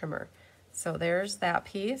over your trimmer. So there's that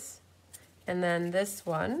piece. And then this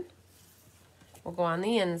one will go on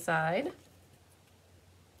the inside,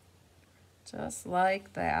 just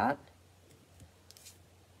like that.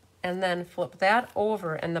 And then flip that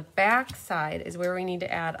over, and the back side is where we need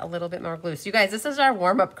to add a little bit more glue. So you guys, this is our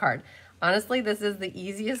warm-up card. Honestly, this is the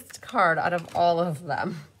easiest card out of all of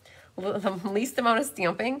them. The least amount of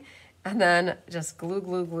stamping, and then just glue,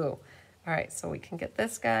 glue, glue. All right, so we can get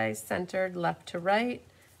this guy centered left to right,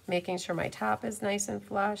 making sure my top is nice and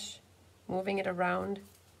flush, moving it around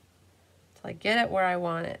till I get it where I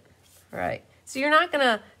want it. All right, so you're not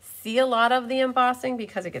gonna see a lot of the embossing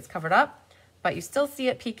because it gets covered up, but you still see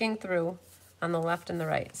it peeking through on the left and the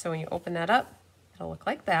right. So when you open that up, it'll look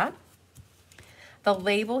like that. The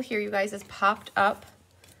label here, you guys, is popped up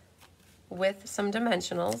with some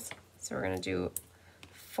dimensionals. So we're gonna do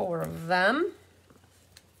 4 of them.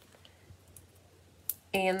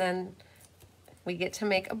 And then we get to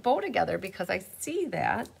make a bow together because I see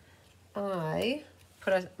that I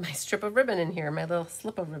put my strip of ribbon in here, my little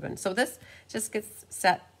slip of ribbon. So this just gets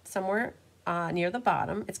set somewhere near the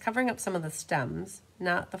bottom. It's covering up some of the stems,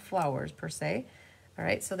 not the flowers per se. All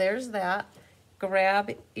right, so there's that.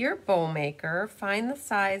 Grab your bow maker, find the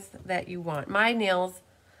size that you want. My nails,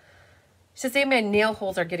 I should say my nail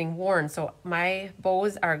holes are getting worn, so my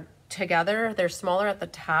bows are together. They're smaller at the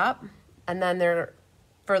top, and then they're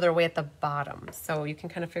further away at the bottom. So you can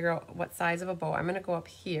kind of figure out what size of a bow. I'm gonna go up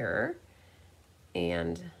here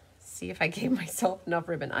and see if I gave myself enough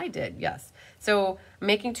ribbon. I did, yes. So I'm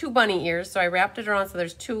making 2 bunny ears, so I wrapped it around so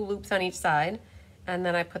there's 2 loops on each side, and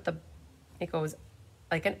then I put it goes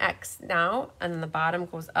like an X now, and then the bottom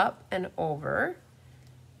goes up and over,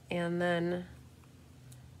 and then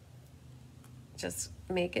just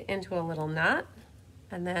make it into a little knot,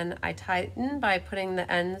 and then I tighten by putting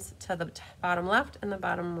the ends to the bottom left and the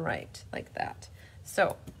bottom right, like that.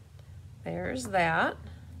 So there's that.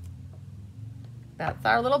 That's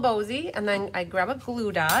our little bowsy, and then I grab a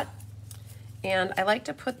glue dot, and I like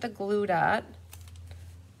to put the glue dot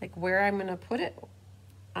like where I'm gonna put it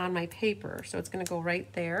on my paper. So it's gonna go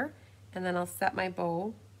right there, and then I'll set my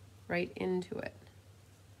bow right into it.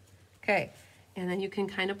 Okay, and then you can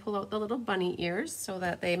kind of pull out the little bunny ears so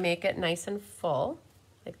that they make it nice and full,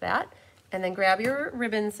 like that. And then grab your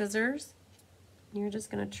ribbon scissors, and you're just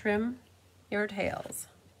gonna trim your tails,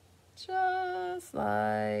 just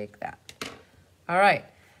like that. All right,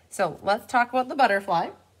 so let's talk about the butterfly.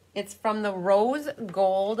 It's from the rose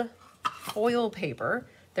gold foil paper.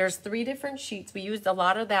 There's 3 different sheets. We used a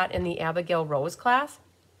lot of that in the Abigail Rose class.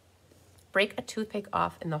 Break a toothpick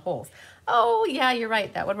off in the holes. Oh yeah, you're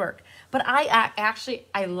right, that would work. But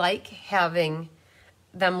I like having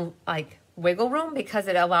them like wiggle room because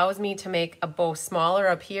it allows me to make a bow smaller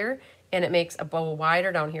up here and it makes a bow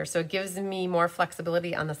wider down here. So it gives me more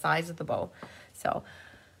flexibility on the size of the bow. So,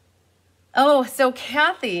 so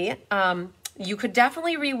Kathy, you could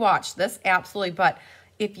definitely rewatch this, absolutely. But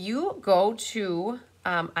if you go to,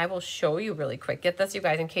 I will show you really quick. Get this, you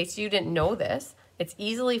guys, in case you didn't know this. It's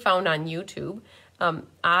easily found on YouTube.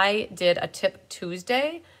 I did a Tip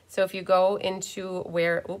Tuesday. So if you go into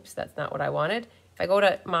where, oops, that's not what I wanted. If I go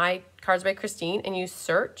to my Cards by Christine and you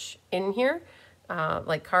search in here,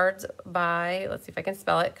 like cards by, let's see if I can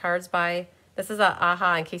spell it, cards by, this is a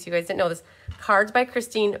aha in case you guys didn't know this, Cards by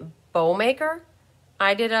Christine Bow Maker.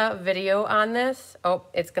 I did a video on this. Oh,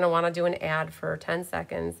 it's gonna wanna do an ad for 10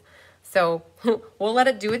 seconds. So we'll let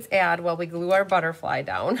it do its ad while we glue our butterfly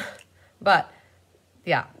down. But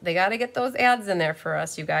yeah, they got to get those ads in there for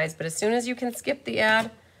us, you guys. But as soon as you can skip the ad,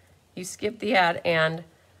 you skip the ad. And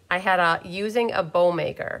I had using a bow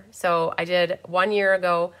maker. So I did 1 year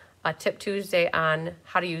ago a Tip Tuesday on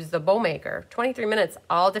how to use the bow maker. 23 minutes,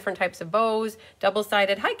 all different types of bows,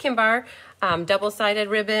 double-sided, hi Kimbar, double-sided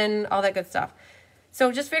ribbon, all that good stuff.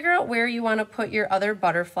 So just figure out where you want to put your other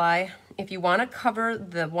butterfly. If you want to cover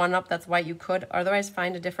the one up that's white, you could. Otherwise,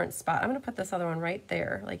 find a different spot. I'm going to put this other one right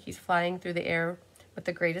there, like he's flying through the air with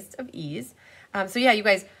the greatest of ease. So yeah, you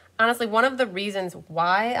guys, honestly, one of the reasons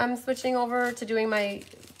why I'm switching over to doing my,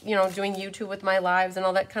 doing YouTube with my lives and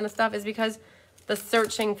all that kind of stuff is because the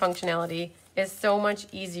searching functionality is so much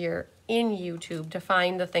easier in YouTube to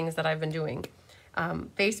find the things that I've been doing.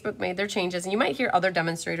 Facebook made their changes, and you might hear other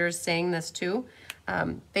demonstrators saying this too.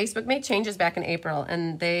 Facebook made changes back in April,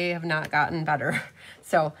 and they have not gotten better.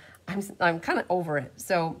 So I'm kind of over it.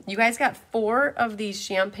 So you guys got 4 of these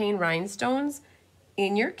champagne rhinestones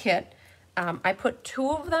in your kit. I put 2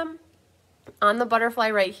 of them on the butterfly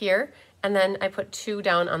right here, and then I put 2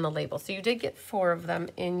 down on the label. So you did get 4 of them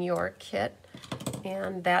in your kit,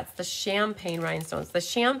 and that's the champagne rhinestones. The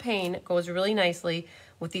champagne goes really nicely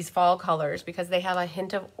with these fall colors because they have a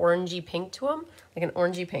hint of orangey pink to them, like an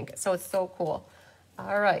orangey pink. So it's so cool.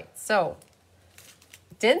 All right, so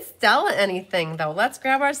didn't Stella anything though. Let's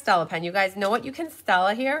grab our Stella pen. You guys know what you can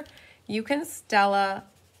Stella here? You can Stella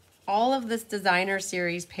all of this designer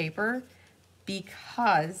series paper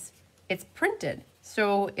because it's printed,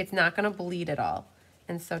 so it's not gonna bleed at all.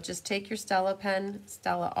 And so just take your Stella pen,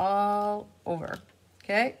 Stella all over,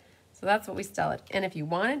 okay? So that's what we Stella. And if you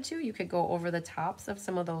wanted to, you could go over the tops of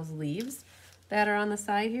some of those leaves that are on the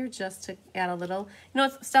side here just to add a little,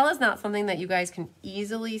 Stella's not something that you guys can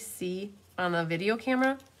easily see on a video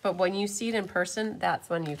camera, but when you see it in person, that's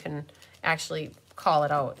when you can actually call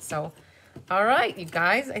it out. So, all right, you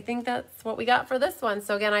guys, I think that's what we got for this one.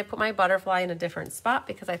 So again, I put my butterfly in a different spot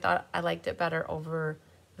because I thought I liked it better over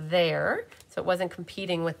there. So it wasn't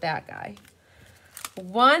competing with that guy.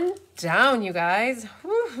 1 down, you guys.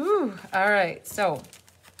 Woohoo. All right, so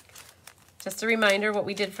just a reminder, what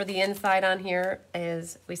we did for the inside on here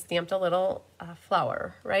is we stamped a little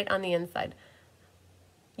flower right on the inside.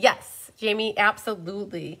 Yes, Jamie,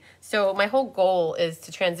 absolutely. So my whole goal is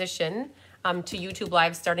to transition to YouTube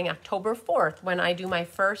Live starting October 4th when I do my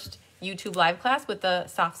first YouTube Live class with the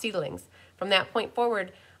soft seedlings. From that point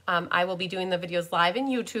forward, I will be doing the videos live in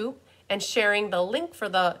YouTube and sharing the link for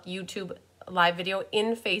the YouTube live video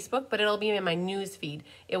in Facebook, but it'll be in my news feed.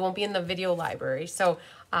 It won't be in the video library. So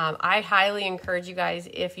I highly encourage you guys,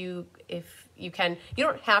 if you can, you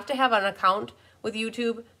don't have to have an account with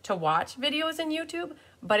YouTube to watch videos in YouTube,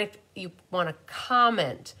 but if you want to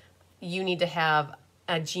comment, you need to have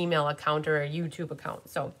a Gmail account or a YouTube account.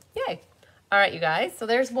 So yay. All right, you guys. So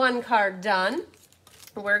there's one card done.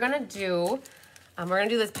 We're gonna do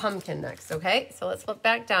this pumpkin next, okay? So let's flip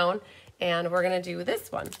back down and we're gonna do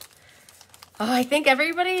this one. Oh, I think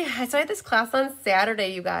everybody, I started this class on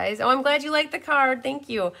Saturday, you guys. Oh, I'm glad you liked the card. Thank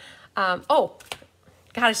you. Oh,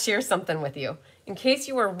 gotta share something with you. In case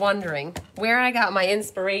you were wondering where I got my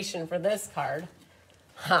inspiration for this card.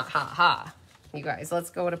 Ha, ha, ha. You guys, let's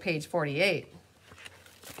go to page 48.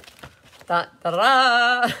 Da, da,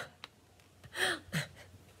 da.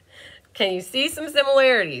 Can you see some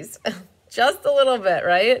similarities? Just a little bit,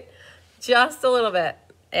 right? Just a little bit.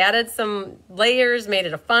 Added some layers, made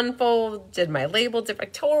it a fun fold, did my label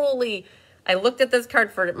different. I looked at this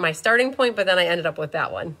card for my starting point, but then I ended up with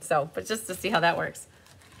that one. So, but just to see how that works.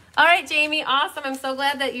 All right, Jamie, awesome. I'm so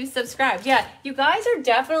glad that you subscribed. Yeah, you guys are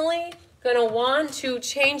definitely gonna want to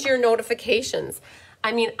change your notifications.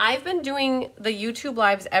 I mean, I've been doing the YouTube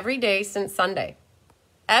lives every day since Sunday.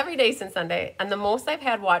 Every day since Sunday, and the most I've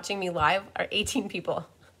had watching me live are 18 people.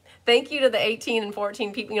 Thank you to the 18 and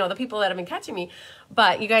 14 people, you know, the people that have been catching me.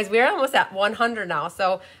 But you guys, we're almost at 100 now.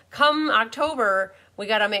 So come October, we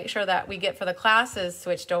got to make sure that we get for the classes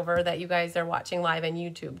switched over, that you guys are watching live on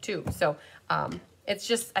YouTube too. So it's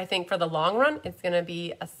just, I think for the long run, it's going to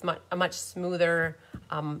be a much smoother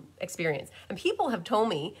experience. And people have told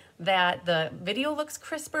me that the video looks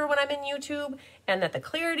crisper when I'm in YouTube and that the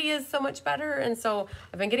clarity is so much better. And so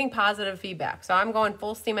I've been getting positive feedback. So I'm going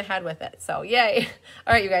full steam ahead with it. So yay.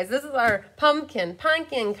 All right, you guys, this is our pumpkin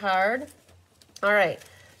card. All right,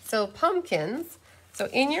 so pumpkins. So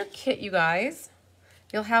in your kit, you guys,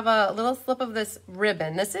 you'll have a little slip of this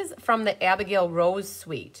ribbon. This is from the Abigail Rose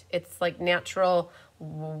Suite. It's like natural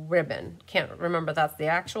ribbon. Can't remember if that's the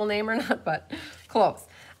actual name or not, but close.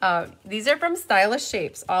 These are from Stylish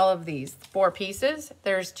Shapes, all of these. 4 pieces.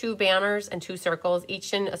 There's 2 banners and 2 circles,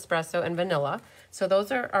 each in espresso and vanilla. So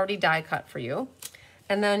those are already die cut for you.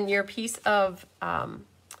 And then your piece of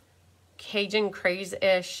Cajun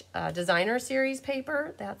Craze-ish designer series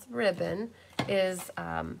paper, that's ribbon, is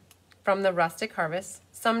from the Rustic Harvest.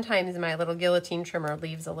 Sometimes my little guillotine trimmer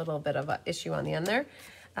leaves a little bit of an issue on the end there.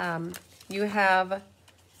 You have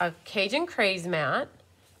a Cajun Craze mat,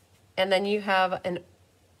 and then you have an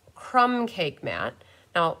crumb cake mat.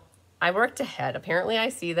 Now, I worked ahead. Apparently, I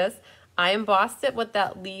see this. I embossed it with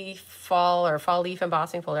that fall leaf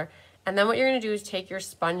embossing folder. And then what you're going to do is take your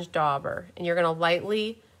sponge dauber, and you're going to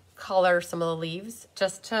lightly color some of the leaves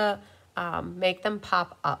just to make them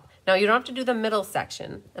pop up. Now, you don't have to do the middle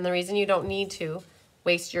section, and the reason you don't need to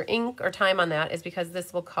waste your ink or time on that is because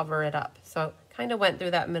this will cover it up. So kind of went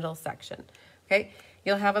through that middle section, okay?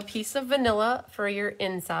 You'll have a piece of vanilla for your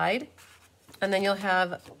inside, and then you'll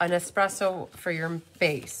have an espresso for your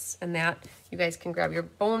base, and that you guys can grab your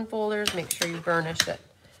bone folders, make sure you burnish it.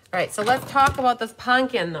 All right, so let's talk about this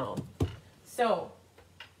pumpkin though. So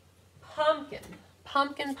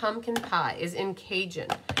pumpkin pie is in Cajun.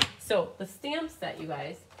 So the stamp set, you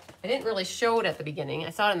guys, I didn't really show it at the beginning. I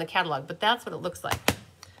saw it in the catalog, but that's what it looks like.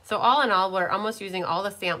 So all in all, we're almost using all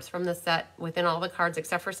the stamps from the set within all the cards,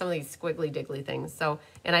 except for some of these squiggly diggly things. So,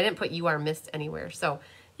 and I didn't put "You Are Missed" anywhere. So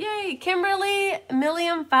yay, Kimberly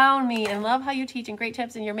Milliam found me and love how you teach and great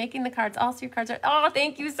tips, and you're making the cards. Also, your cards are, oh,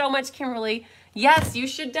 thank you so much, Kimberly. Yes, you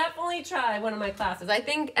should definitely try one of my classes. I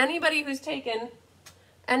think anybody who's taken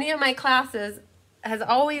any of my classes has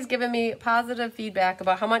always given me positive feedback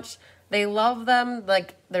about how much they love them.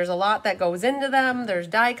 Like, there's a lot that goes into them. There's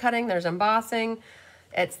die cutting, there's embossing.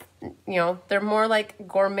 It's, you know, they're more like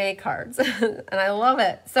gourmet cards, and I love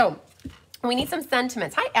it. So we need some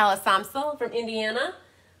sentiments. Hi, Alice Samsel from Indiana.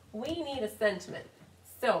 We need a sentiment.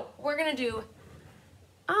 So we're going to do,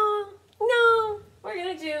 we're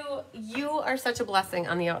going to do, you are such a blessing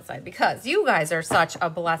on the outside, because you guys are such a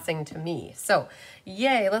blessing to me. So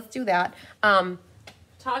yay, let's do that.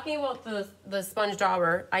 Talking about the sponge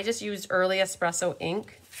dauber, I just used early espresso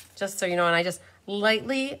ink, just so you know, and I just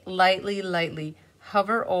lightly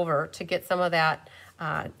hover over to get some of that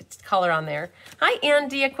color on there. Hi, Ann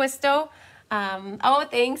Diaquisto. Oh,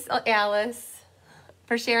 thanks, Alice,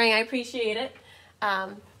 for sharing. I appreciate it.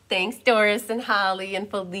 Thanks, Doris and Holly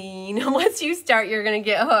and Feline. Once you start, you're going to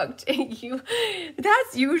get hooked.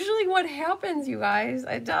 That's usually what happens, you guys.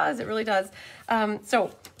 It does. It really does.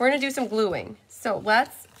 So we're going to do some gluing. So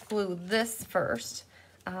let's glue this first.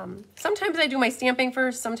 Sometimes I do my stamping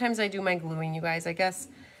first. Sometimes I do my gluing, you guys. I guess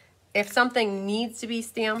if something needs to be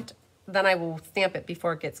stamped, then I will stamp it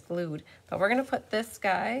before it gets glued. But we're going to put this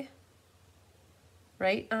guy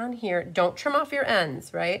right on here. Don't trim off your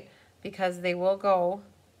ends, right? Because they will go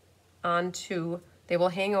onto, they will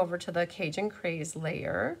hang over to the Cajun Craze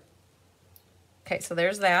layer. Okay, so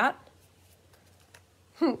there's that.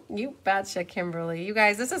 You betcha, Kimberly. You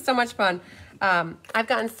guys, this is so much fun. I've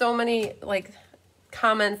gotten so many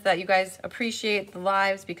comments that you guys appreciate the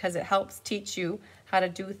lives because it helps teach you how to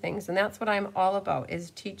do things. And that's what I'm all about, is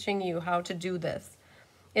teaching you how to do this.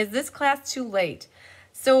 Is this class too late?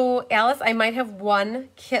 So Alice, I might have one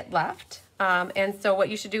kit left. And so what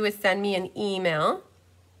you should do is send me an email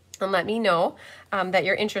and let me know that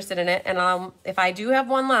you're interested in it. And if I do have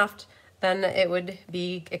one left, then it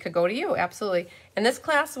could go to you, absolutely. And this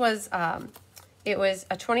class was, it was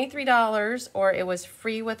a $23 or it was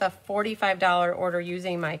free with a $45 order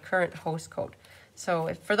using my current host code.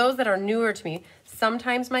 So for those that are newer to me,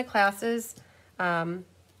 sometimes my classes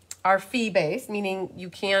are fee-based, meaning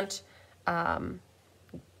you can't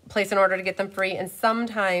place an order to get them free, and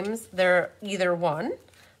sometimes they're either one,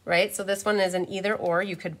 right? So this one is an either or.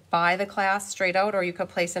 You could buy the class straight out or you could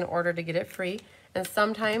place an order to get it free. And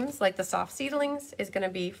sometimes, like the soft seedlings, is going to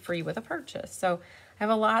be free with a purchase. So I have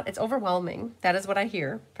a lot. It's overwhelming. That is what I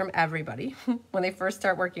hear from everybody when they first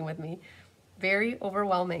start working with me. Very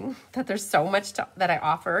overwhelming that there's so much that I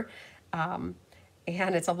offer. And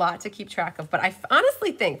it's a lot to keep track of. But I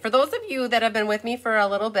honestly think for those of you that have been with me for a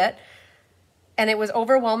little bit, and it was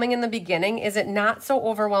overwhelming in the beginning, is it not so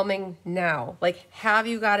overwhelming now? Like, have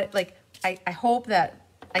you got it? Like, I hope that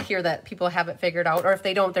I hear that people have it figured out, or if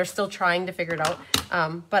they don't, they're still trying to figure it out.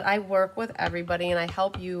 But I work with everybody and I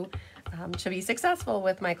help you to be successful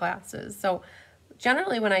with my classes. So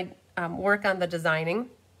generally when I work on the designing,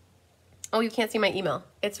 oh, you can't see my email.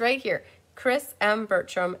 It's right here,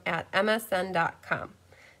 chrismbertram@msn.com.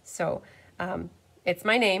 So it's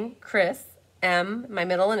my name, Chris M, my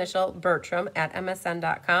middle initial,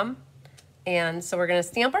 Bertram@msn.com. And so we're going to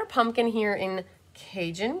stamp our pumpkin here in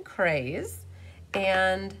Cajun Craze.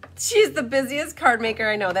 And she's the busiest card maker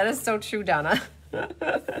I know. That is so true, Donna.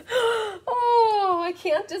 Oh, I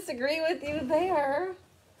can't disagree with you there.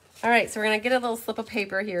 All right, so we're going to get a little slip of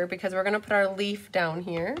paper here because we're going to put our leaf down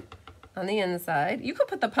here on the inside. You could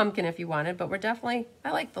put the pumpkin if you wanted, but I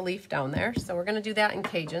like the leaf down there. So we're going to do that in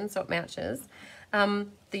Cajun so it matches. The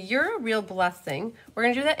You're a Real Blessing, we're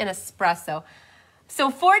going to do that in espresso. So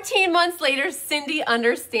 14 months later, Cindy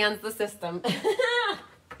understands the system.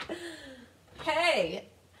 Hey,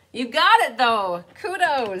 you got it though.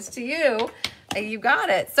 Kudos to you. You got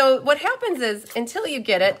it. So what happens is until you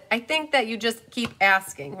get it, I think that you just keep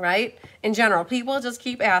asking, right? In general, people just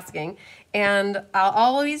keep asking. And I'll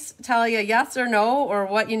always tell you yes or no or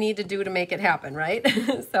what you need to do to make it happen, right?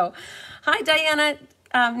 So, hi, Diana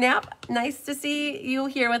Knapp. Nice to see you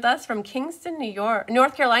here with us from Kingston,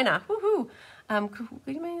 North Carolina. Woohoo. Could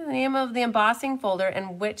you give the name of the embossing folder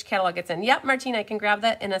and which catalog it's in? Yep, Martina, I can grab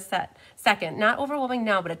that in a second. Not overwhelming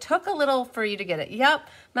now, but it took a little for you to get it. Yep,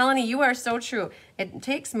 Melanie, you are so true. It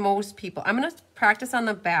takes most people. I'm going to practice on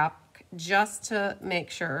the back just to make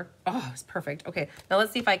sure. Oh, it's perfect. Okay, now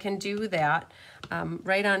let's see if I can do that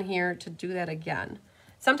right on here to do that again.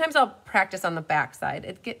 Sometimes I'll practice on the back side.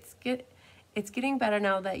 It's getting better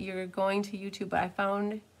now that you're going to YouTube, but I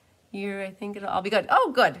found I think it'll all be good.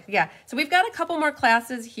 Oh, good. Yeah. So we've got a couple more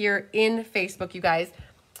classes here in Facebook, you guys.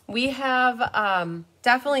 We have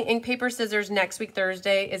definitely ink, paper, scissors next week,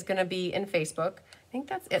 Thursday, is going to be in Facebook. I think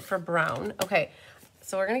that's it for brown. Okay.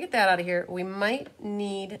 So we're going to get that out of here. We might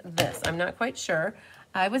need this. I'm not quite sure.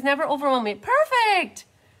 I was never overwhelming. Perfect.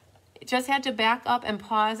 Just had to back up and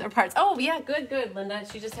pause our parts. Oh, yeah. Good, good, Linda.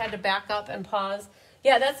 She just had to back up and pause.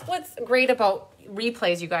 Yeah, that's what's great about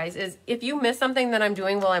replays, you guys, is if you miss something that I'm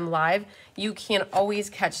doing while I'm live, you can always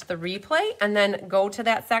catch the replay and then go to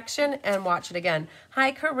that section and watch it again.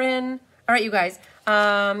 Hi, Corinne. All right, you guys.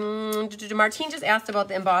 Martine just asked about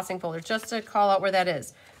the embossing folder, just to call out where that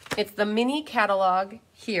is. It's the mini catalog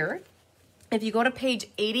here. If you go to page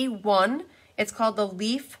 81, it's called the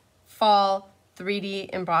Leaf Fall 3D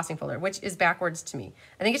embossing folder, which is backwards to me.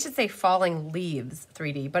 I think it should say Falling Leaves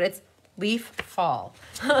 3D, but it's Leaf Fall.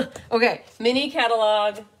 Okay, mini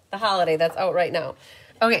catalog, the holiday that's out right now.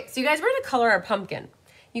 Okay, so you guys, we're going to color our pumpkin.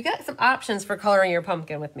 You got some options for coloring your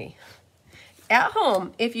pumpkin with me. At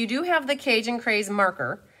home, if you do have the Cajun Craze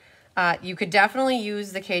marker, You could definitely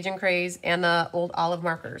use the Cajun Craze and the old olive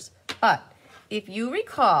markers. But if you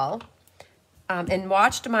recall and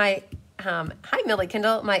watched my, hi Millie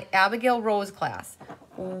Kindle, my Abigail Rose class,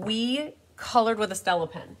 we colored with a Stella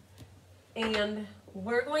pen. And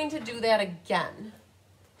we're going to do that again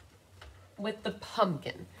with the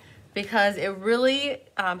pumpkin because it really,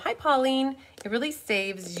 hi Pauline, it really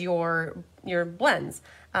saves your blends.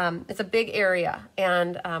 It's a big area.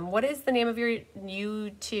 And what is the name of your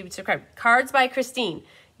YouTube subscribe? Cards by Christine.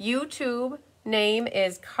 YouTube name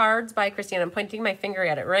is Cards by Christine. I'm pointing my finger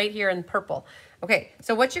at it right here in purple. Okay,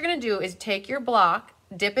 so what you're gonna do is take your block,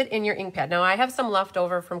 dip it in your ink pad. Now I have some left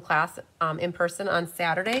over from class in person on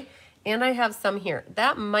Saturday, and I have some here.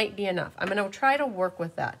 That might be enough. I'm gonna try to work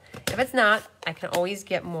with that. If it's not, I can always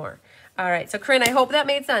get more. All right, so Corinne, I hope that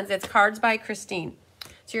made sense. It's Cards by Christine.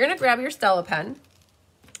 So you're gonna grab your Stella pen,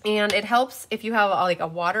 and it helps if you have like a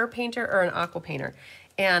water painter or an aqua painter.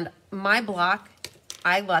 And my block,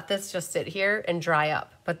 I let this just sit here and dry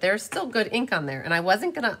up, but there's still good ink on there, and I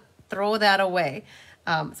wasn't gonna throw that away.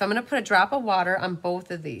 So I'm gonna put a drop of water on both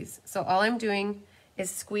of these. So all I'm doing is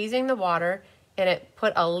squeezing the water, and it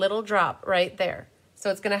put a little drop right there. So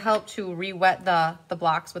it's gonna help to re-wet the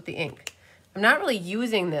blocks with the ink. I'm not really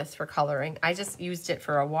using this for coloring. I just used it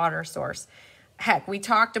for a water source. Heck, we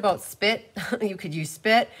talked about spit. You could use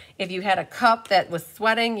spit. If you had a cup that was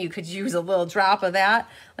sweating, you could use a little drop of that.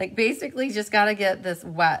 Like basically just gotta get this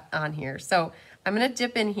wet on here. So I'm gonna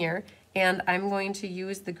dip in here, and I'm going to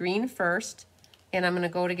use the green first, and I'm gonna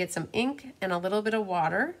go to get some ink and a little bit of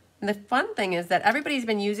water. And the fun thing is that everybody's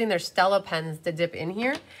been using their Stella pens to dip in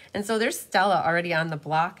here, and so there's Stella already on the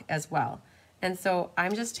block as well. And so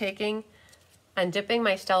I'm just taking and dipping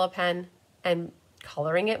my Stella pen and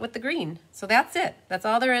coloring it with the green. So that's it. That's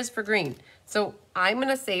all there is for green. So I'm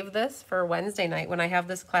gonna save this for Wednesday night when I have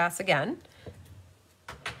this class again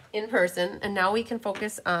in person, and now we can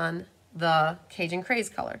focus on the Cajun Craze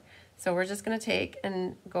color. So we're just gonna take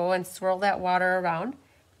and go and swirl that water around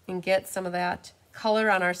and get some of that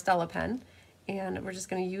color on our Stella pen, and we're just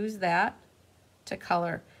gonna use that to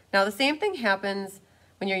color. Now the same thing happens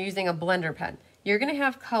when you're using a blender pen. You're gonna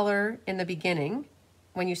have color in the beginning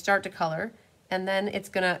when you start to color, and then it's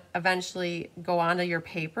gonna eventually go onto your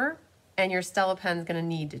paper, and your Stella pen's gonna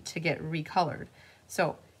need to get recolored.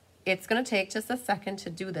 So it's gonna take just a second to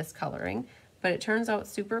do this coloring, but it turns out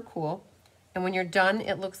super cool. And when you're done,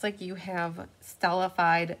 it looks like you have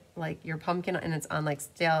Stella-fied like your pumpkin, and it's on like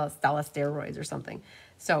Stella steroids or something.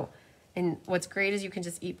 So, and what's great is you can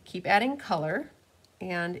just keep adding color.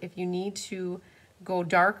 And if you need to go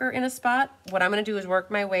darker in a spot, what I'm gonna do is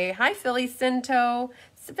work my way. Hi, Philly Cinto.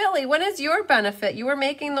 Philly, when is your benefit? You were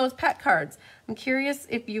making those pet cards. I'm curious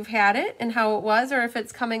if you've had it and how it was, or if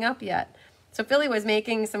it's coming up yet. So Philly was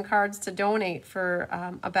making some cards to donate for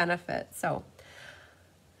a benefit. So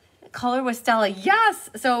color with Stella, yes.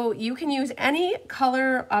 So you can use any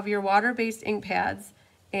color of your water-based ink pads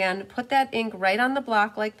and put that ink right on the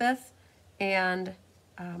block like this. And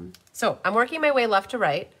so I'm working my way left to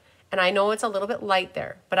right, and I know it's a little bit light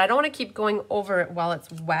there, but I don't want to keep going over it while it's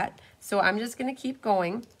wet. So I'm just going to keep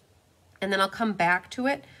going, and then I'll come back to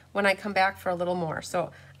it when I come back for a little more.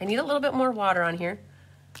 So I need a little bit more water on here.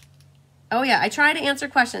 Oh yeah, I try to answer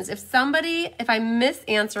questions. If I miss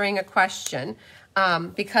answering a question,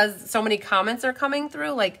 because so many comments are coming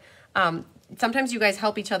through, like sometimes you guys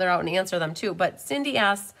help each other out and answer them too. But Cindy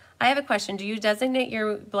asks, I have a question. Do you designate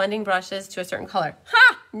your blending brushes to a certain color?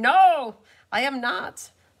 Ha! No, I am not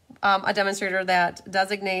a demonstrator that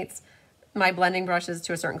designates my blending brushes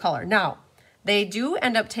to a certain color. Now, they do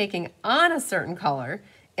end up taking on a certain color,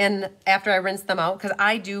 and after I rinse them out, because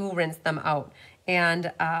I do rinse them out,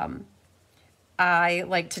 and I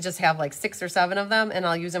like to just have like 6 or 7 of them, and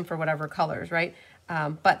I'll use them for whatever colors, right?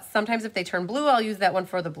 But sometimes if they turn blue, I'll use that one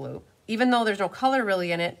for the blue. Even though there's no color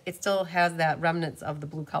really in it, it still has that remnants of the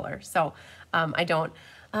blue color. So I don't.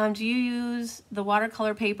 Do you use the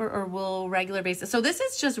watercolor paper or will regular basis? So this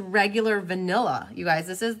is just regular vanilla, you guys.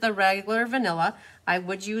 This is the regular vanilla. I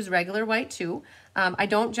would use regular white too. I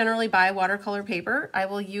don't generally buy watercolor paper. I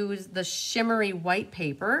will use the shimmery white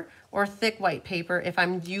paper or thick white paper if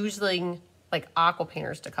I'm using like aqua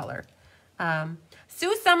painters to color.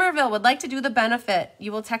 Sue Somerville would like to do the benefit.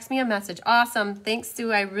 You will text me a message. Awesome. Thanks,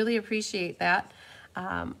 Sue. I really appreciate that.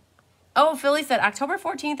 Oh, Philly said October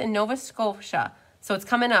 14th in Nova Scotia. So it's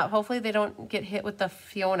coming up. Hopefully they don't get hit with the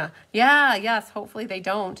Fiona. Yeah, yes, hopefully they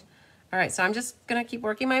don't. All right, so I'm just going to keep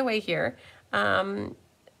working my way here.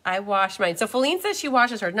 I wash mine. So Feline says she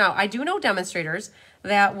washes hers. Now, I do know demonstrators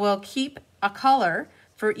that will keep a color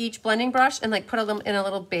for each blending brush and like put them in a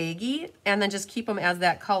little baggie and then just keep them as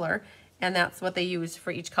that color. and that's what they use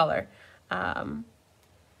for each color.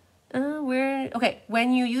 Okay,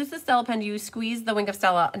 when you use the Stella pen, do you squeeze the wing of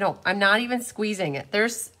Stella? No, I'm not even squeezing it.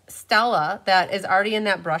 There's Stella that is already in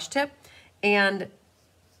that brush tip, and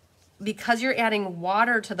because you're adding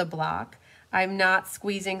water to the block, I'm not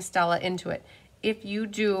squeezing Stella into it. If you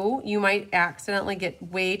do, you might accidentally get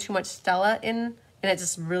way too much Stella in, and it's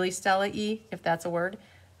just really Stella-y, if that's a word.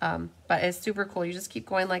 But it's super cool. You just keep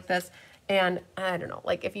going like this, and I don't know,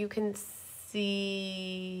 like if you can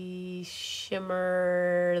see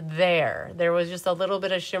shimmer there. There was just a little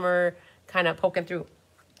bit of shimmer kind of poking through.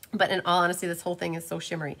 But in all honesty, this whole thing is so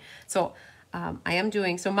shimmery. So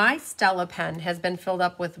so my Stella pen has been filled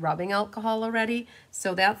up with rubbing alcohol already.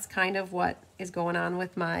 So that's kind of what is going on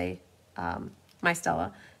with my, my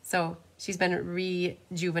Stella. So she's been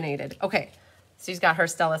rejuvenated. Okay, so she's got her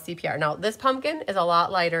Stella CPR. Now this pumpkin is a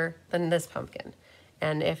lot lighter than this pumpkin.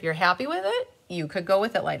 And if you're happy with it, you could go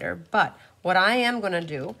with it lighter. But what I am going to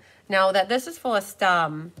do, now that this is full of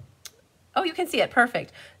oh, you can see it,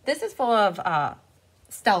 perfect. This is full of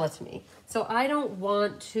Stella to me. So I don't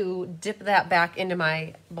want to dip that back into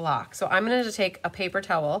my block. So I'm going to take a paper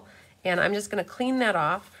towel, and I'm just going to clean that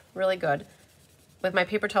off really good with my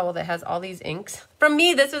paper towel that has all these inks. From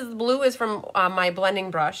me, this is blue is from my blending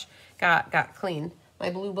brush. Got cleaned, my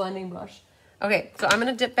blue blending brush. Okay, so I'm going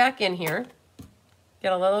to dip back in here,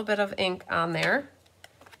 get a little bit of ink on there.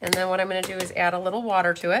 And then what I'm going to do is add a little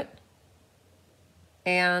water to it.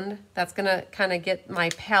 And that's going to kind of get my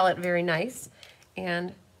palette very nice.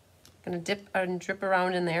 And I'm going to dip and drip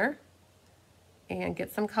around in there and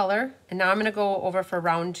get some color. And now I'm going to go over for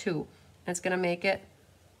round 2. And it's going to make it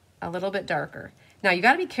a little bit darker. Now you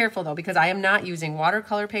got to be careful though, because I am not using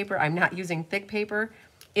watercolor paper. I'm not using thick paper.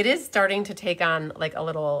 It is starting to take on like a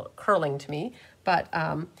little curling to me, but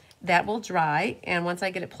that will dry, and once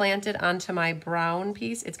I get it planted onto my brown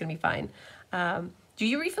piece, it's going to be fine. Do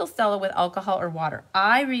you refill Stella with alcohol or water?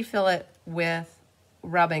 I refill it with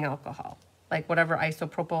rubbing alcohol, like whatever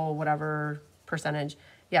isopropyl, whatever percentage.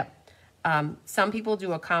 Yep. Some people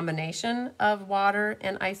do a combination of water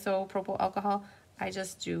and isopropyl alcohol. I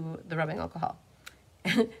just do the rubbing alcohol.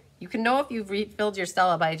 You can know if you've refilled your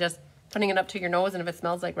Stella by just putting it up to your nose, and if it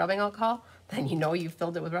smells like rubbing alcohol, then you know you've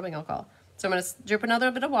filled it with rubbing alcohol. So I'm going to drip another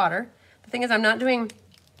bit of water. The thing is, I'm not doing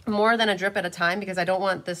more than a drip at a time because I don't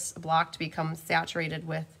want this block to become saturated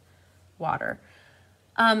with water.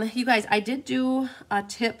 You guys, I did do a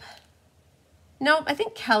tip. No, I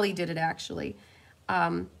think Kelly did it actually.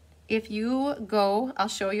 If you go, I'll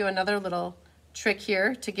show you another little trick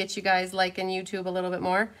here to get you guys liking YouTube a little bit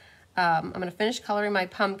more. I'm going to finish coloring my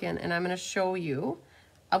pumpkin, and I'm going to show you.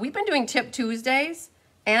 We've been doing Tip Tuesdays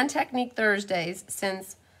and Technique Thursdays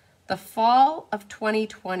since the fall of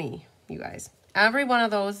 2020, you guys. Every one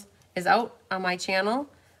of those is out on my channel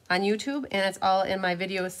on YouTube, and it's all in my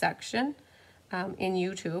video section in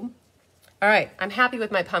YouTube. All right, I'm happy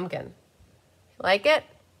with my pumpkin. Like it?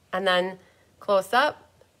 And then close up,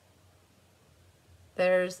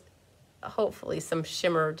 there's hopefully some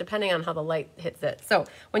shimmer depending on how the light hits it. So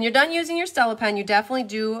when you're done using your Stella pen, you definitely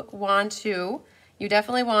want to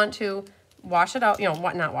wash it out,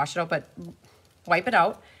 not wash it out, but wipe it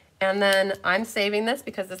out. And then I'm saving this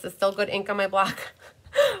because this is still good ink on my block.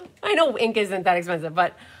 I know ink isn't that expensive,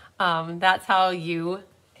 but that's how you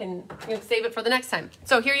can save it for the next time.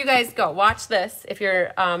 So here you guys go. Watch this if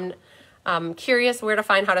you're curious where to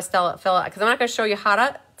find how to fill it, because I'm not going to show you how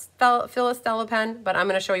to fill a Stella pen, but I'm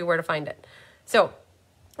going to show you where to find it. So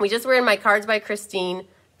we just were in my Cards by Christine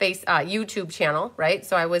YouTube channel, right?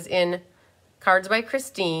 So I was in Cards by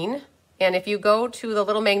Christine. And if you go to the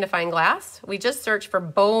little magnifying glass, we just search for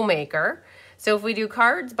bow maker. So if we do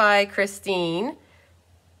Cards by Christine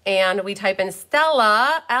and we type in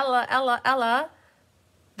Stella, Ella,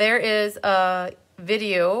 there is a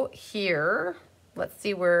video here. Let's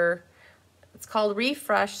see where, it's called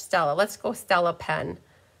Refresh Stella. Let's go Stella pen.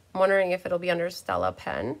 I'm wondering if it'll be under Stella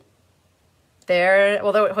pen. There,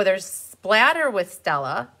 well, there's splatter with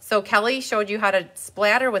Stella. So Kelly showed you how to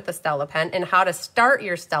splatter with the Stella pen and how to start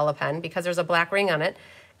your Stella pen because there's a black ring on it.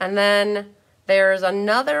 And then there's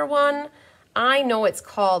another one. I know it's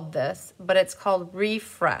called this, but it's called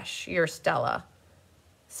Refresh Your Stella.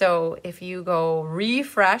 So if you go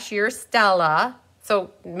Refresh Your Stella,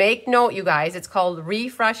 so make note, you guys, it's called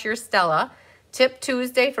Refresh Your Stella. Tip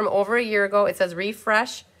Tuesday from over a year ago, it says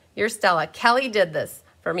Refresh Your Stella. Kelly did this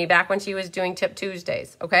for me back when she was doing Tip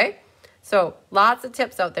Tuesdays, okay? So lots of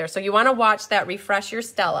tips out there. So you want to watch that Refresh Your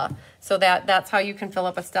Stella, so that's how you can fill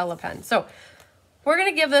up a Stella pen. So we're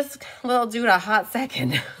going to give this little dude a hot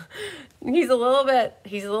second. He's a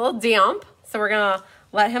little damp, so we're going to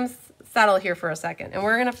let him settle here for a second. And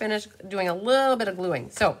we're gonna finish doing a little bit of gluing.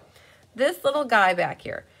 So this little guy back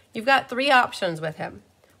here, you've got 3 options with him.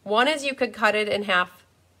 One is you could cut it in half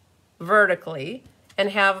vertically and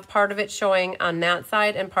have part of it showing on that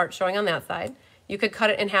side and part showing on that side. You could cut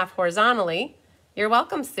it in half horizontally. You're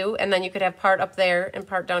welcome, Sue. And then you could have part up there and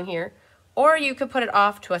part down here. Or you could put it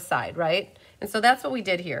off to a side, right? And so that's what we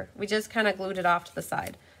did here. We just kind of glued it off to the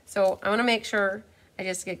side. So I want to make sure I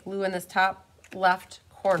just get glue in this top left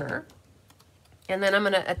corner. And then I'm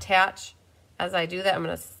going to attach, as I do that, I'm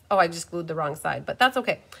going to, oh, I just glued the wrong side, but that's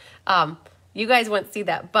okay. You guys won't see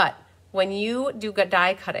that, but when you do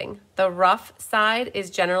die cutting, the rough side is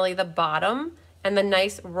generally the bottom and the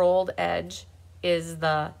nice rolled edge is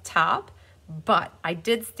the top. But I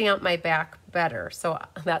did stamp my back better, so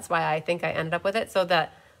that's why I think I ended up with it, so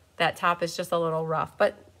that that top is just a little rough,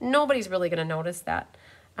 but nobody's really going to notice that.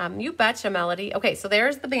 You betcha, Melody. Okay, so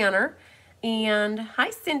there's the banner. And hi,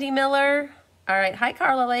 Cindy Miller. All right, hi,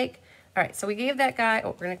 Carla Lake. All right, so we gave that guy,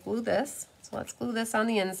 oh, we're going to glue this. So let's glue this on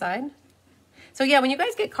the inside. So yeah, when you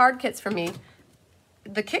guys get card kits from me,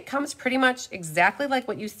 the kit comes pretty much exactly like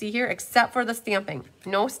what you see here, except for the stamping.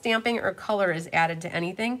 No stamping or color is added to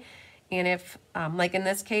anything. And if, like in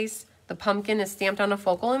this case, the pumpkin is stamped on a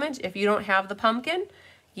focal image, if you don't have the pumpkin,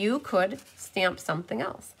 you could stamp something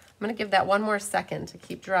else. I'm going to give that one more second to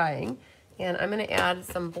keep drying. And I'm going to add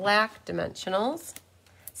some black dimensionals.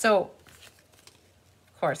 So,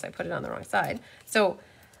 of course, I put it on the wrong side. So,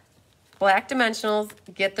 black dimensionals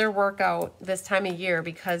get their work out this time of year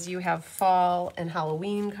because you have fall and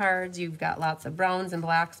Halloween cards. You've got lots of browns and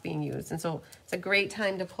blacks being used. And so, it's a great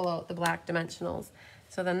time to pull out the black dimensionals.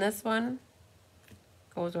 So then this one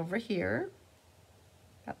goes over here.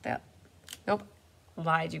 Got that? Nope.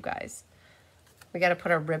 Lied, you guys. We got to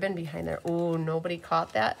put a ribbon behind there. Oh, nobody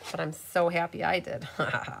caught that, but I'm so happy I did.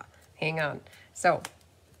 Hang on. So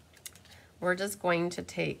we're just going to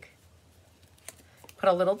put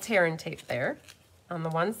a little tear and tape there on the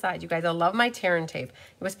one side. You guys, I love my tear and tape.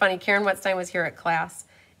 It was funny. Karen Wetstein was here at class,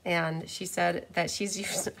 and she said that she's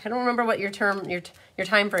used, I don't remember what your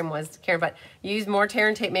time frame was, Karen, but you use more tear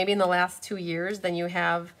and tape maybe in the last 2 years than you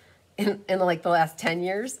have in like the last 10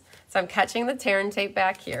 years. So I'm catching the tear and tape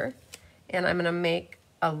back here, and I'm gonna make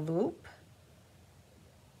a loop,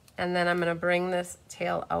 and then I'm gonna bring this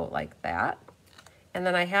tail out like that. And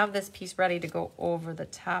then I have this piece ready to go over the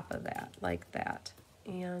top of that, like that.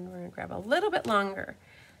 And we're gonna grab a little bit longer.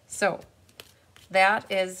 So that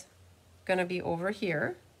is gonna be over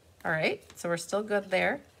here. All right, so we're still good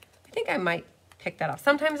there. I think I might pick that off.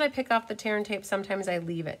 Sometimes I pick off the tear and tape, sometimes I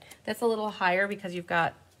leave it. That's a little higher because you've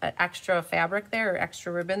got an extra fabric there or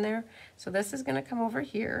extra ribbon there. So this is gonna come over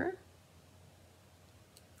here.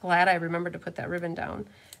 Glad I remembered to put that ribbon down,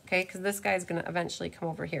 okay, because this guy's gonna eventually come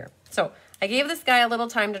over here. So I gave this guy a little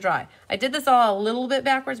time to dry. I did this all a little bit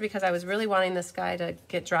backwards because I was really wanting this guy to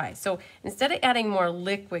get dry. So instead of adding more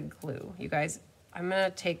liquid glue, you guys, I'm gonna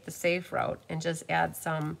take the safe route and just add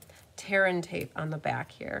some tear and tape on the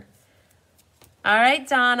back here. All right,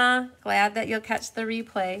 Donna, glad that you'll catch the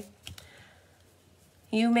replay.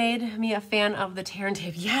 You made me a fan of the tear and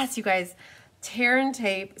tape. Yes, you guys, tear and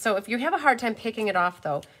tape. So if you have a hard time picking it off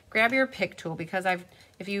though, grab your pick tool, because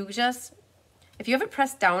if you have it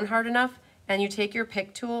pressed down hard enough and you take your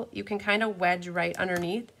pick tool, you can kind of wedge right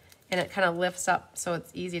underneath and it kind of lifts up so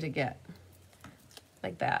it's easy to get.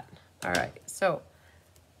 Like that. All right, so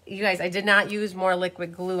you guys, I did not use more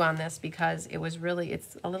liquid glue on this because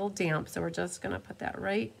it's a little damp, so we're just gonna put that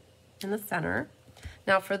right in the center.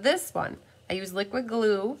 Now for this one, I use liquid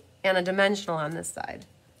glue and a dimensional on this side.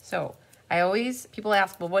 So people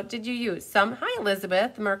ask, well, what did you use? Hi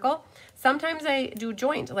Elizabeth Merkel. Sometimes I do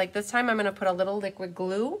joint, like this time I'm gonna put a little liquid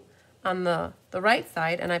glue on the right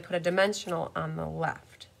side and I put a dimensional on the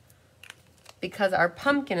left because our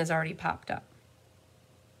pumpkin is already popped up.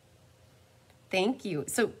 Thank you.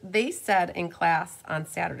 So they said in class on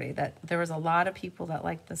Saturday that there was a lot of people that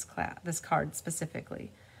liked this card specifically.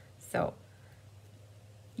 So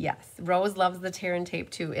yes, Rose loves the tear and tape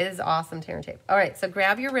too. It is awesome tear and tape. All right, so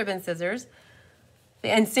grab your ribbon scissors.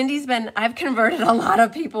 And I've converted a lot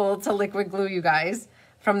of people to liquid glue, you guys,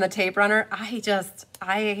 from the tape runner. I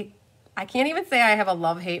can't even say I have a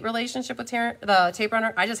love-hate relationship with the tape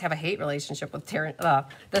runner. I just have a hate relationship with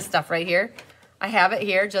this stuff right here. I have it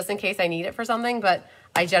here just in case I need it for something, but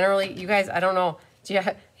I generally, you guys, I don't know,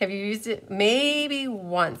 have you used it? Maybe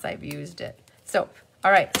once I've used it. So,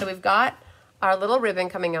 all right, so we've got our little ribbon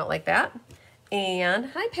coming out like that. And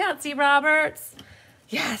hi, Patsy Roberts.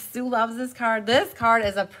 Yes, Sue loves this card. This card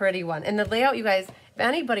is a pretty one. And the layout, you guys, if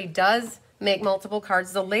anybody does make multiple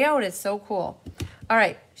cards, the layout is so cool. All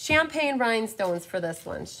right, champagne rhinestones for this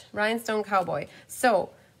one. Rhinestone cowboy.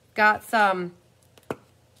 So, got some,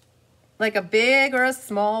 like a big or a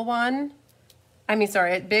small one. I mean,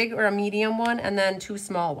 sorry, a big or a medium one, and then 2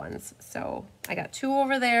 small ones. So, I got 2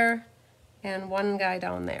 over there and 1 guy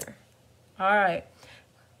down there. All right.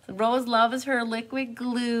 Rose loves her liquid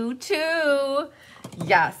glue too.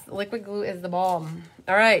 Yes, liquid glue is the bomb.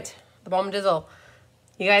 All right, the bomb dizzle.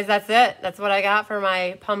 You guys, that's it. That's what I got for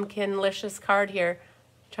my pumpkin-licious card here.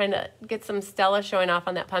 Trying to get some Stella showing off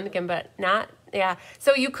on that pumpkin, but not, yeah.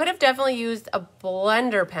 So you could have definitely used a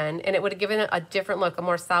blender pen, and it would have given it a different look, a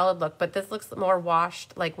more solid look, but this looks more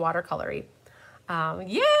washed, like watercolory.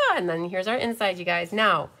 Yeah, and then here's our inside, you guys.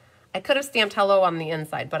 Now, I could have stamped hello on the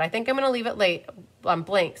inside, but I think I'm going to leave it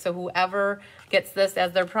blank, so whoever gets this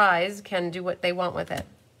as their prize can do what they want with it.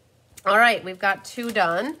 All right, we've got 2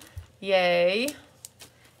 done. Yay.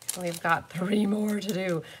 We've got 3 more to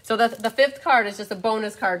do. So the 5th card is just a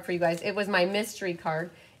bonus card for you guys. It was my mystery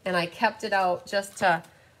card, and I kept it out just to,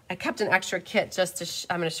 I kept an extra kit just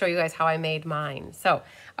to, I'm going to show you guys how I made mine. So,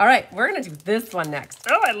 all right, we're going to do this one next.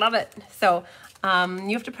 Oh, I love it. So,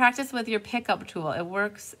 you have to practice with your pickup tool. It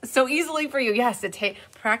works so easily for you. Yes,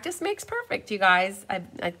 practice makes perfect, you guys.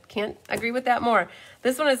 I can't agree with that more.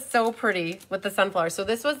 This one is so pretty with the sunflower. So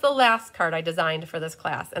this was the last card I designed for this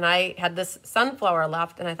class, and I had this sunflower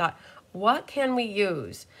left, and I thought, what can we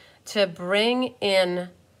use to bring in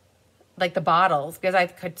like the bottles, because I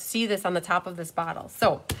could see this on the top of this bottle.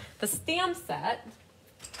 So the stamp set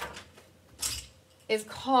is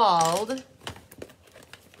called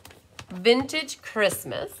Vintage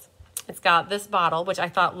Christmas. It's got this bottle, which I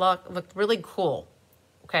thought looked really cool.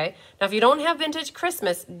 Okay, now if you don't have Vintage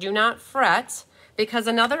Christmas, do not fret, because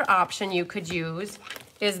another option you could use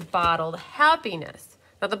is Bottled Happiness.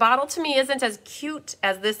 Now the bottle to me isn't as cute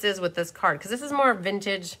as this is with this card, because this is more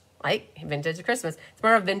vintage, like Vintage Christmas. It's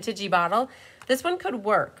more a vintagey bottle. This one could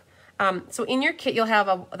work. So in your kit, you'll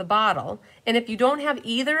have the bottle, and if you don't have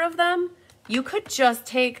either of them, you could just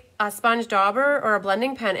take a sponge dauber or a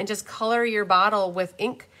blending pen and just color your bottle with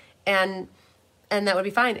ink, and that would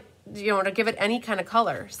be fine. You know, to give it any kind of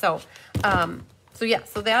color. So, yeah,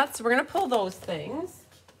 so we're gonna pull those things.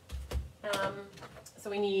 So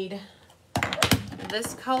we need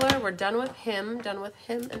this color. We're done with him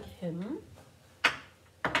and him.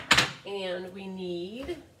 And we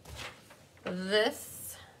need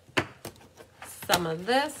this, some of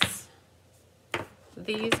this,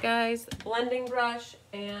 these guys, blending brush,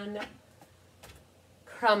 and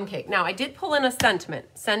crumb cake. Now, I did pull in a sentiment.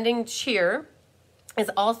 Sending cheer is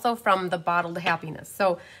also from the Bottled Happiness.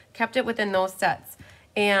 So, kept it within those sets.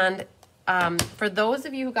 And for those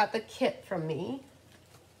of you who got the kit from me,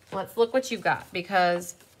 let's look what you got,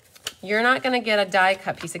 because you're not going to get a die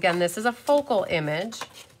cut piece. Again, this is a focal image.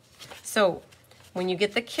 So, when you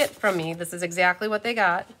get the kit from me, this is exactly what they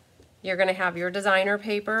got. You're going to have your designer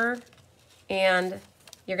paper, and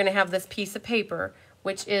you're going to have this piece of paper,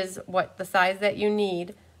 which is what the size that you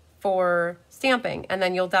need for stamping, and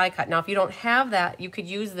then you'll die cut. Now, if you don't have that, you could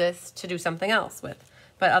use this to do something else with.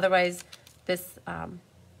 But otherwise, this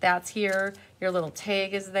that's here. Your little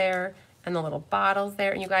tag is there, and the little bottle's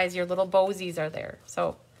there, and you guys, your little bowsies are there.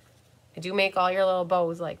 So I do make all your little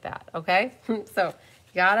bows like that, okay? So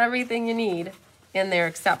you got everything you need in there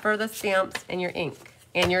except for the stamps and your ink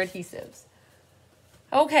and your adhesives.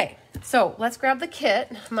 Okay, so let's grab the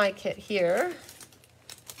kit, my kit here.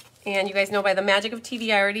 And you guys know by the magic of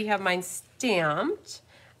TV, I already have mine stamped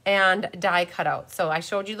and die cut out. So I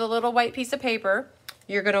showed you the little white piece of paper.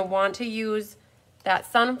 You're gonna want to use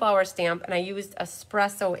that sunflower stamp, and I used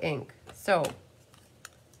espresso ink. So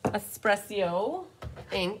espresso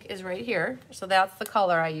ink is right here. So that's the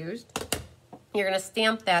color I used. You're gonna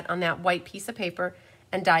stamp that on that white piece of paper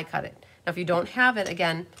and die cut it. Now, if you don't have it,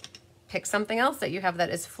 again, pick something else that you have that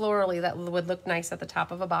is florally that would look nice at the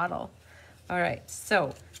top of a bottle. All right,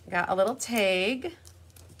 so I got a little tag.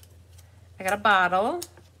 I got a bottle.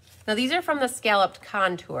 Now, these are from the Scalloped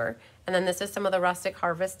Contour, and then this is some of the Rustic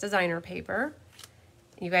Harvest designer paper.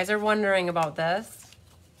 You guys are wondering about this.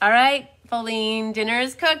 All right, Pauline, dinner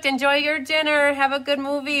is cooked. Enjoy your dinner. Have a good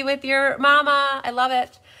movie with your mama. I love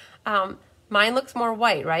it. Mine looks more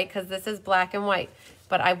white, right? Because this is black and white.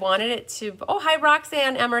 But I wanted it to, oh, hi,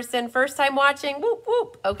 Roxanne Emerson. First time watching, whoop,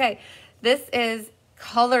 whoop. Okay, this is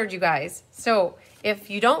colored, you guys. So if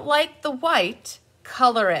you don't like the white,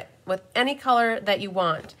 color it with any color that you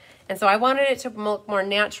want. And so I wanted it to look more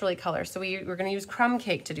naturally colored. So we're gonna use crumb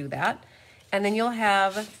cake to do that. And then you'll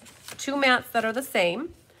have 2 mats that are the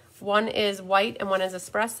same. One is white and one is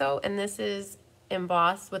espresso. And this is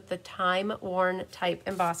embossed with the time-worn type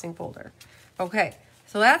embossing folder. Okay,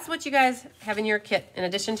 So that's what you guys have in your kit in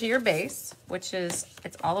addition to your base, which is,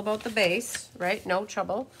 it's all about the base, right? No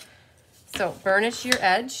trouble. So burnish your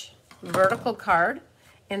edge, vertical card.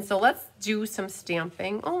 And so let's do some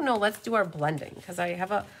stamping. Oh no, let's do our blending because I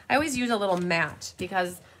always use a little mat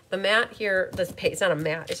because the mat here, it's not a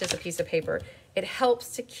mat, it's just a piece of paper. It helps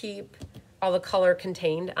to keep all the color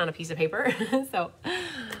contained on a piece of paper. So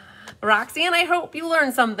Roxanne, I hope you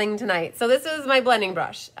learned something tonight. So this is my blending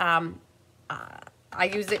brush. I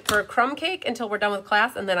use it for crumb cake until we're done with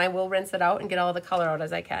class, and then I will rinse it out and get all the color out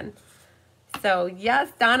as I can. So yes,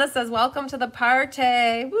 Donna says, welcome to the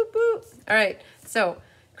party. Whoop, whoop. All right, so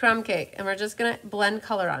crumb cake, and we're just gonna blend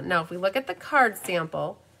color on. Now, if we look at the card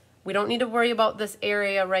sample, we don't need to worry about this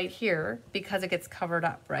area right here because it gets covered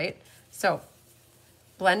up, right? So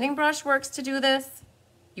blending brush works to do this.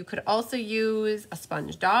 You could also use a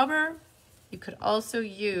sponge dauber. You could also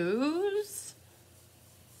use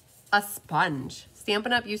a sponge.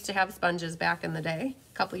 Stampin' Up! Used to have sponges back in the day.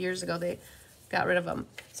 A couple years ago, they got rid of them.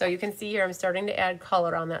 So you can see here, I'm starting to add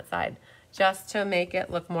color on that side just to make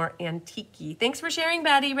it look more antique-y. Thanks for sharing,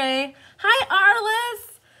 Betty Ray. Hi,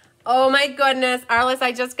 Arliss. Oh my goodness, Arliss,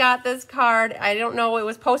 I just got this card. I don't know, it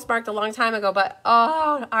was postmarked a long time ago, but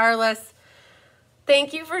oh, Arliss,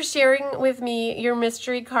 thank you for sharing with me your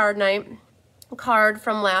mystery card night card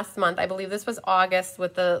from last month. I believe this was August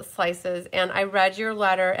with the slices, and I read your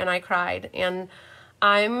letter and I cried, and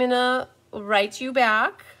I'm gonna write you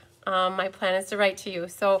back. My plan is to write to you.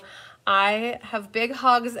 So I have big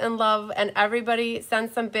hugs and love, and everybody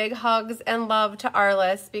send some big hugs and love to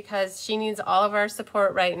Arliss because she needs all of our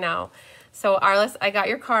support right now. So Arliss, I got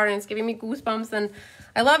your card and it's giving me goosebumps, and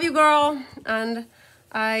I love you, girl, and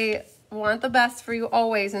I want the best for you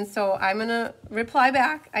always. And so I'm gonna reply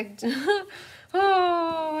back.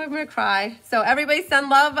 Oh, I'm gonna cry. So everybody send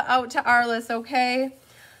love out to Arliss, okay?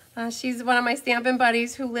 She's one of my Stampin'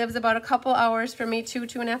 buddies who lives about a couple hours from me,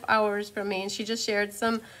 2.5 hours from me, and she just shared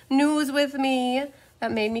some news with me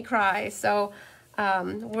that made me cry. So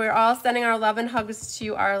we're all sending our love and hugs to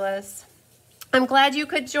you, Arliss. I'm glad you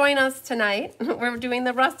could join us tonight. We're doing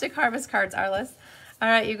the Rustic Harvest cards, Arliss. All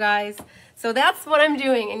right, you guys. So that's what I'm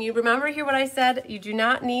doing. And you remember here what I said? You do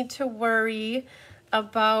not need to worry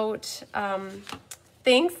about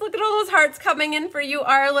things. Look at all those hearts coming in for you,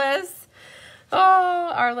 Arliss.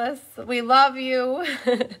 Oh, Arliss, we love you.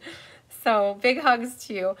 So big hugs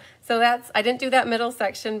to you. So I didn't do that middle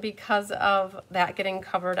section because of that getting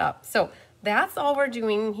covered up. So that's all we're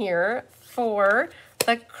doing here for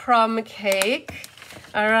the crumb cake.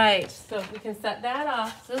 All right, so we can set that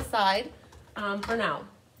off to the side for now.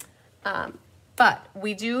 But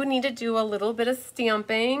we do need to do a little bit of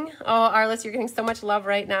stamping. Oh, Arliss, you're getting so much love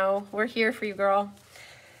right now. We're here for you, girl.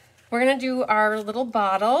 We're gonna do our little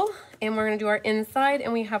bottle, and we're gonna do our inside,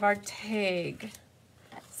 and we have our tag.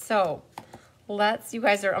 So you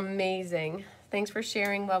guys are amazing. Thanks for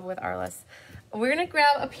sharing love with Arliss. We're gonna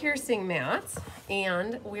grab a piercing mat,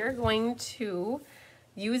 and we're going to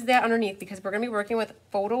use that underneath because we're gonna be working with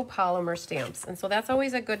photopolymer stamps. And so that's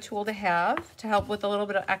always a good tool to have to help with a little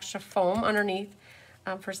bit of extra foam underneath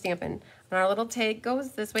for stamping. And our little tag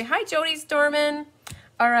goes this way. Hi, Jody Storman.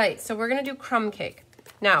 All right, so we're gonna do crumb cake.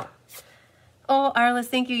 Now, oh, Arliss,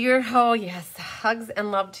 thank you. Oh yes, hugs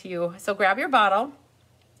and love to you. So grab your bottle,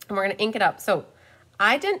 and we're gonna ink it up. So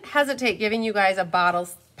I didn't hesitate giving you guys a bottle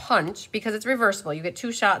punch because it's reversible. You get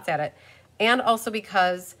 2 shots at it. And also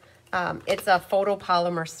because it's a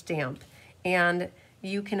photopolymer stamp. And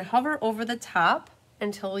you can hover over the top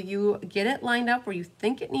until you get it lined up where you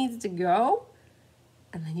think it needs to go.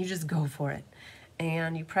 And then you just go for it.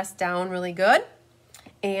 And you press down really good.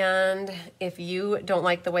 And if you don't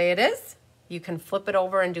like the way it is, you can flip it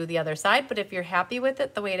over and do the other side. But if you're happy with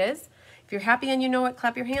it the way it is, if you're happy and you know it,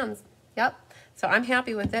 clap your hands. Yep. So I'm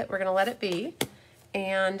happy with it. We're going to let it be.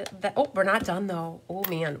 And oh, we're not done though. Oh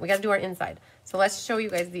man, we got to do our inside. So let's show you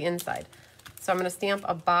guys the inside. So I'm going to stamp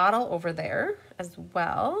a bottle over there as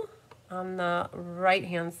well on the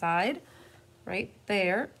right-hand side. Right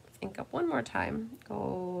there. Ink up one more time.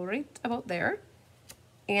 Go right about there.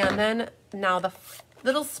 And then now the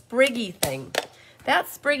little spriggy thing. That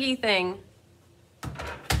spriggy thing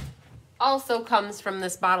also comes from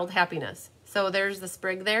this bottled happiness. So there's the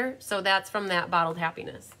sprig there. So that's from that bottled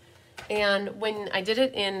happiness. And when I did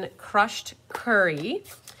it in crushed curry,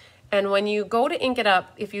 and when you go to ink it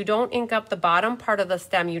up, if you don't ink up the bottom part of the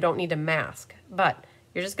stem, you don't need to mask. But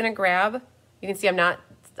you're just gonna grab, you can see I'm not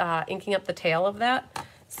inking up the tail of that.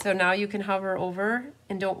 So now you can hover over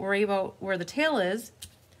and don't worry about where the tail is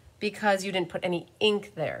because you didn't put any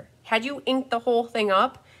ink there. Had you inked the whole thing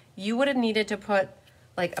up, you would have needed to put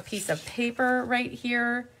like a piece of paper right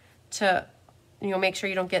here to make sure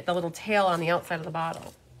you don't get the little tail on the outside of the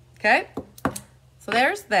bottle. Okay? So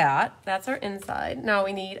there's that. That's our inside. Now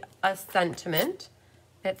we need a sentiment.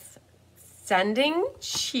 It's sending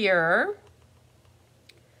cheer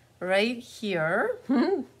right here.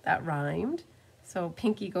 That rhymed. So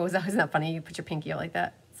pinky goes out. Isn't that funny? You put your pinky out like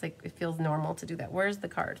that. It's like it feels normal to do that. Where's the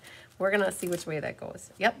card? We're going to see which way that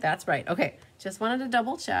goes. Yep, that's right. Okay, just wanted to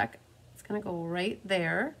double check. It's going to go right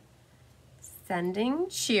there. Sending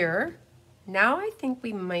cheer. Now I think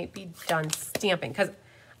we might be done stamping because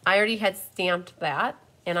I already had stamped that,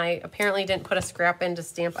 and I apparently didn't put a scrap in to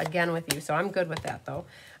stamp again with you, so I'm good with that though. All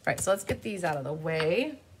right, so let's get these out of the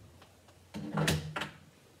way.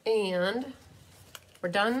 And we're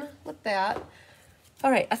done with that. All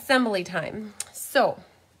right, assembly time. So,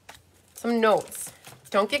 some notes.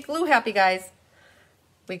 Don't get glue happy, guys.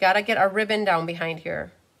 We gotta get our ribbon down behind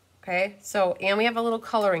here, okay? So, and we have a little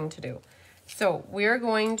coloring to do. So, we're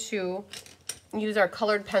going to use our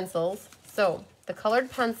colored pencils. So, the colored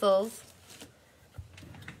pencils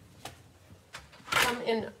come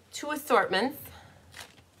in 2 assortments.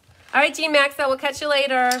 All right, Jean Max, I will catch you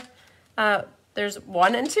later. There's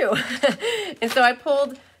 1 and 2. And so I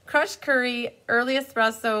pulled crushed curry, early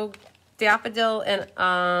espresso, daffodil, and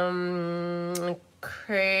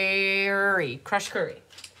crushed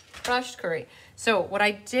curry. So what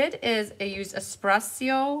I did is I used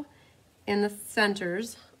espresso in the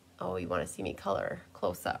centers. Oh, you want to see me color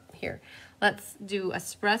close up here. Let's do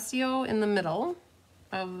espresso in the middle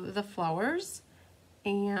of the flowers,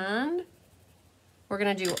 and we're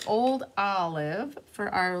gonna do old olive for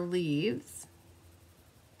our leaves.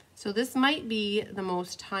 So this might be the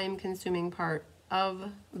most time-consuming part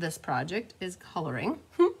of this project, is coloring.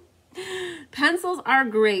 Pencils are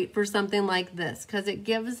great for something like this because it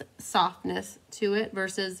gives softness to it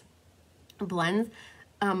versus blends.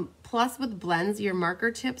 Plus with blends, your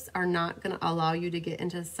marker tips are not going to allow you to get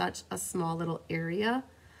into such a small little area.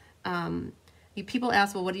 People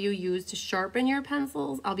ask, well, what do you use to sharpen your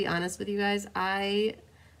pencils? I'll be honest with you guys. I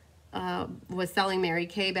was selling Mary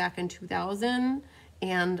Kay back in 2000,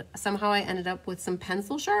 and somehow I ended up with some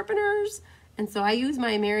pencil sharpeners. And so I use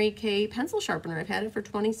my Mary Kay pencil sharpener. I've had it for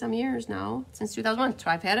 20 some years now, since 2001. So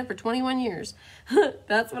I've had it for 21 years.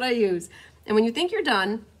 That's what I use. And when you think you're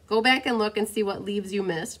done, go back and look and see what leaves you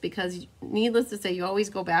missed, because needless to say, you always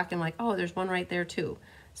go back and like, oh, there's one right there too.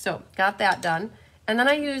 So got that done. And then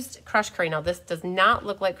I used crushed curry. Now this does not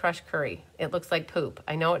look like crushed curry. It looks like poop.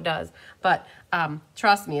 I know it does, but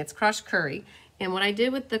trust me, it's crushed curry. And what I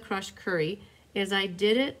did with the crushed curry is I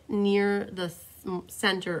did it near the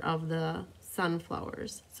center of the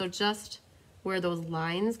sunflowers. So just where those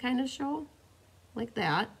lines kind of show, like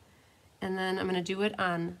that. And then I'm gonna do it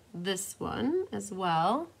on this one as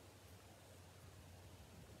well.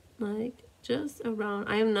 Like just around.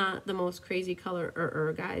 I am not the most crazy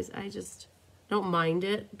color guys. I just don't mind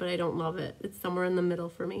it, but I don't love it. It's somewhere in the middle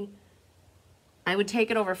for me. I would take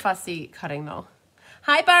it over fussy cutting though.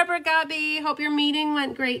 Hi Barbara Gabby, hope your meeting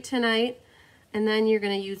went great tonight. And then you're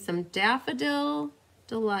gonna use some Daffodil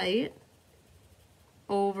Delight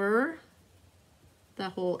over the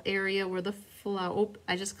whole area where the flower, oh,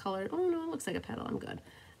 I just colored, oh no, it looks like a petal, I'm good.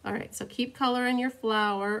 All right, so keep coloring your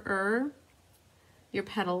flower or your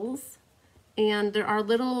petals. And there are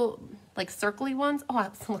little like circly ones. Oh,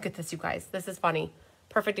 look at this, you guys. This is funny.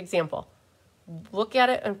 Perfect example. Look at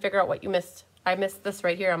it and figure out what you missed. I missed this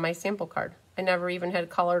right here on my sample card. I never even had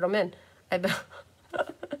colored them in.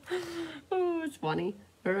 Oh, it's funny.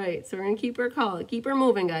 All right, so we're gonna keep her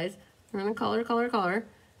moving, guys. We're gonna color.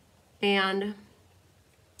 And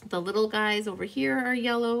the little guys over here are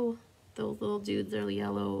yellow. Those little dudes are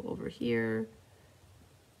yellow over here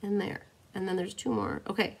and there. And then there's 2 more.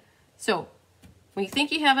 Okay, so when you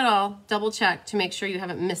think you have it all, double check to make sure you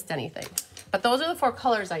haven't missed anything. But those are the 4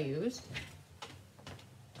 colors I used.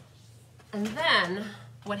 And then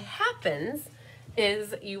what happens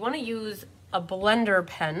is you want to use a blender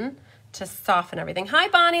pen to soften everything. Hi,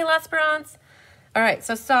 Bonnie L'Esperance. All right,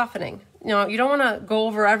 so softening. You know, you don't want to go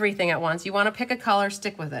over everything at once. You want to pick a color,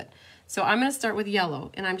 stick with it. So I'm going to start with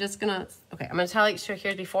yellow, and I'm just going to, okay, I'm going to tell you, so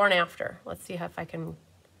here's before and after. Let's see if I can,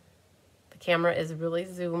 the camera is really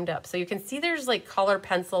zoomed up. So you can see there's like color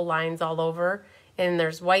pencil lines all over, and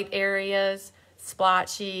there's white areas,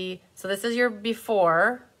 splotchy. So this is your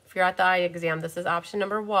before. If you're at the eye exam, this is option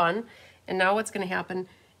number 1. And now what's going to happen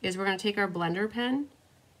is we're going to take our blender pen,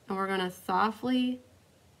 and we're going to softly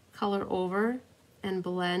color over and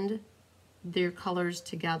blend their colors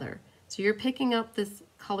together. So you're picking up this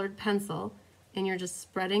colored pencil and you're just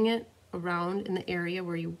spreading it around in the area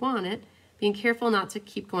where you want it, being careful not to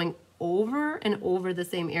keep going over and over the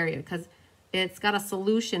same area because it's got a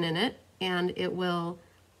solution in it and it will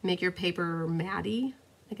make your paper matty,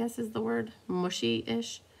 I guess is the word,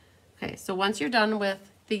 mushy-ish. Okay, so once you're done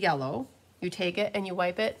with the yellow, you take it and you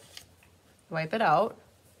wipe it out,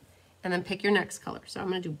 and then pick your next color. So I'm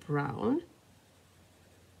gonna do brown.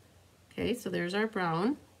 Okay, so there's our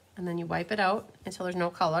brown, and then you wipe it out until there's no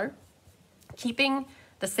color, keeping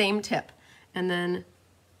the same tip. And then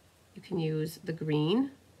you can use the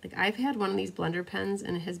green. Like I've had one of these blender pens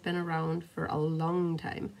and it has been around for a long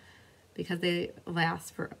time because they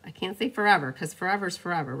last for, I can't say forever because forever is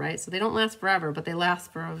forever, right? So they don't last forever, but they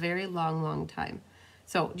last for a very long, long time.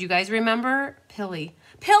 So do you guys remember pilly?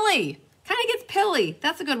 Pilly! Kind of gets pilly.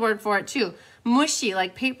 That's a good word for it too. Mushy,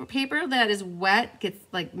 like paper that is wet gets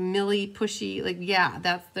like milly, pushy. Like,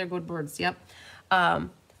 yeah, they're good words. Yep. Eye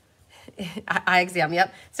exam.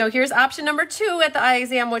 Yep. So here's option number 2 at the eye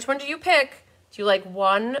exam. Which one do you pick? Do you like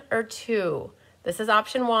 1 or 2? This is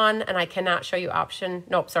option 1, and I cannot show you option.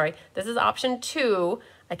 Nope, sorry. This is option 2.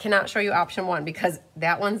 I cannot show you option 1 because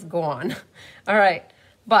that one's gone. All right.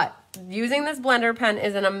 But using this blender pen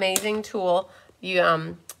is an amazing tool.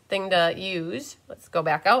 Thing to use. Let's go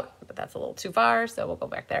back out, but that's a little too far, so we'll go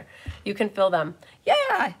back there. You can fill them.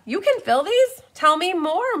 Yeah, you can fill these? Tell me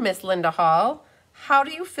more, Miss Linda Hall. How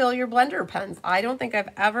do you fill your blender pens? I don't think I've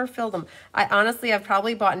ever filled them. I've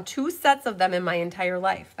probably bought 2 sets of them in my entire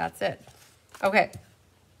life. That's it. Okay,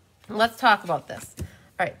 let's talk about this. All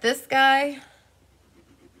right, this guy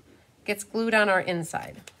gets glued on our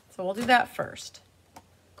inside. So we'll do that first.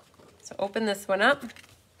 So open this one up.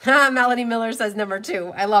 Melody Miller says number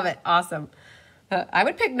 2. I love it. Awesome. I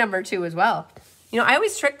would pick number 2 as well. You know, I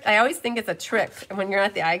always think it's a trick when you're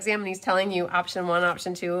at the eye exam and he's telling you option 1,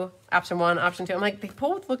 option 2, option 1, option 2. I'm like, they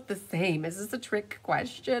both look the same. Is this a trick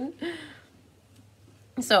question?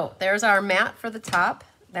 So there's our mat for the top.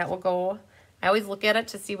 That will go, I always look at it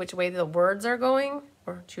to see which way the words are going,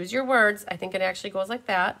 or choose your words. I think it actually goes like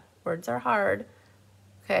that. Words are hard.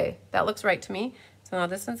 Okay, that looks right to me. So now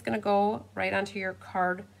this one's gonna go right onto your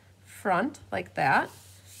card front like that.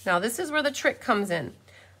 Now this is where the trick comes in.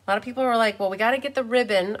 A lot of people are like, well, we gotta get the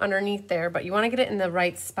ribbon underneath there, but you wanna get it in the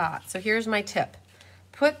right spot. So here's my tip.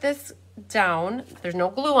 Put this down, there's no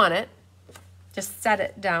glue on it, just set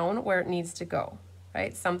it down where it needs to go,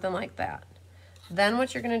 right? Something like that. Then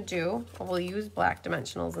what you're gonna do, we'll use black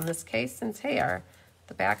dimensionals in this case since, hey,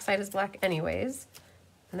 the back side is black anyways,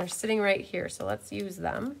 and they're sitting right here, so let's use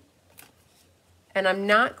them. And I'm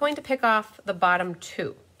not going to pick off the bottom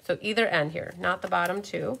 2. So either end here, not the bottom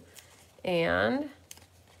 2. And what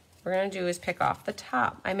we're gonna do is pick off the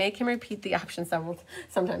top. I make him repeat the option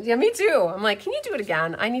sometimes. Yeah, me too. I'm like, can you do it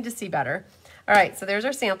again? I need to see better. All right, so there's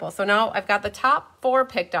our sample. So now I've got the top 4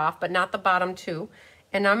 picked off, but not the bottom 2.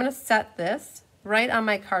 And now I'm gonna set this right on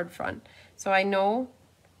my card front. So I know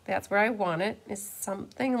that's where I want it, is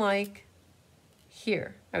something like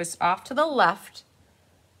here. I was off to the left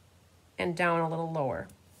and down a little lower.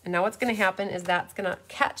 And now what's gonna happen is that's gonna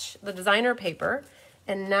catch the designer paper,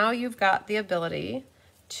 and now you've got the ability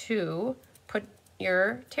to put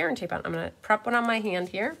your tear and tape on. I'm gonna prep one on my hand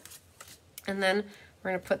here, and then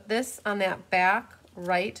we're gonna put this on that back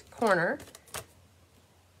right corner.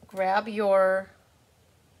 Grab your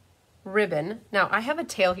ribbon. Now I have a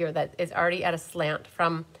tail here that is already at a slant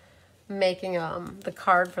from making the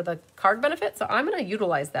card for the card benefit, so I'm gonna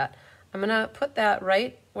utilize that. I'm gonna put that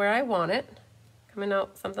right where I want it, coming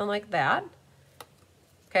out something like that.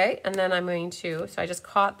 Okay, and then I'm going to, so I just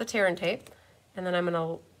caught the tear and tape, and then I'm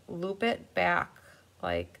gonna loop it back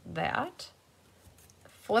like that,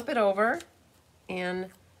 flip it over, and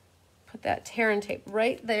put that tear and tape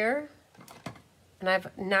right there. And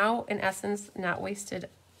I've now, in essence, not wasted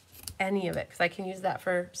any of it because I can use that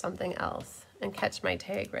for something else and catch my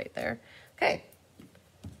tag right there. Okay,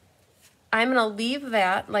 I'm gonna leave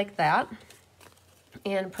that like that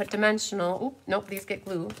and put dimensional, oop, nope, these get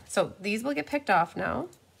glue. So these will get picked off now.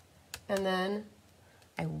 And then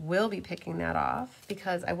I will be picking that off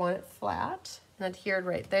because I want it flat and adhered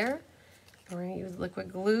right there. And we're gonna use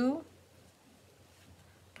liquid glue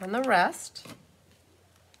on the rest.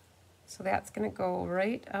 So that's gonna go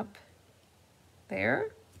right up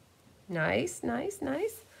there. Nice, nice,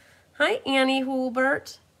 nice. Hi, Annie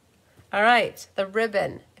Hulbert. All right, the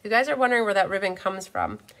ribbon. If you guys are wondering where that ribbon comes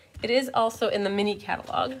from, it is also in the mini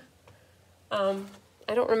catalog. I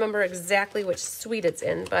don't remember exactly which suite it's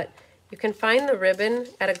in, but you can find the ribbon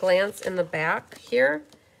at a glance in the back here.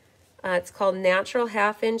 It's called Natural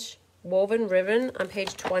Half-Inch Woven Ribbon on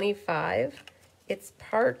page 25. It's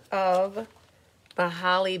part of the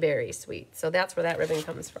Holly Berry suite, so that's where that ribbon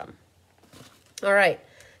comes from. All right,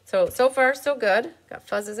 so far so good. Got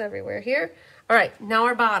fuzzes everywhere here. All right, now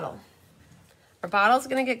our bottle. Our bottle's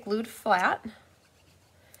gonna get glued flat.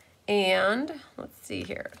 And let's see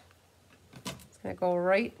here. It's gonna go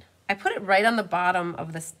right, I put it right on the bottom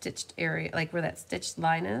of the stitched area, like where that stitched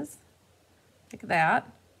line is, like that.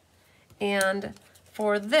 And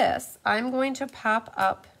for this, I'm going to pop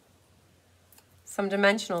up some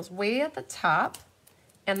dimensionals way at the top,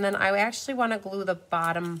 and then I actually wanna glue the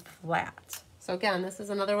bottom flat. So again, this is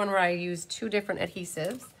another one where I use 2 different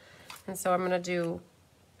adhesives. And so I'm gonna do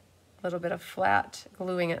a little bit of flat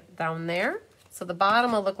gluing it down there. So the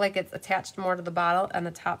bottom will look like it's attached more to the bottle and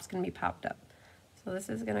the top's gonna be popped up. So this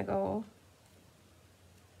is gonna go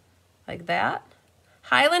like that.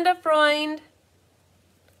 Highlander Freund.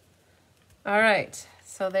 All right,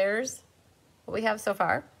 so there's what we have so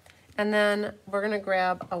far. And then we're gonna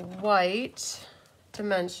grab a white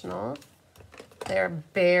dimensional. They're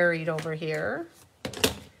buried over here.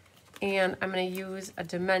 And I'm gonna use a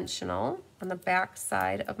dimensional on the back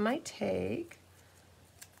side of my tag.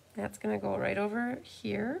 That's gonna go right over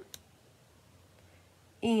here.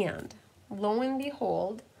 And lo and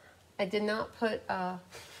behold, I did not put a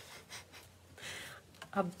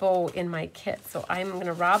bow in my kit. So I'm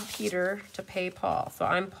gonna rob Peter to pay Paul. So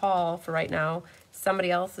I'm Paul for right now. Somebody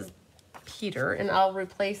else is Peter, and I'll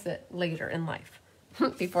replace it later in life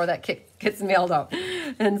before that kit gets mailed out.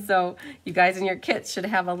 And so you guys in your kits should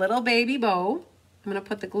have a little baby bow. I'm gonna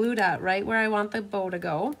put the glue dot right where I want the bow to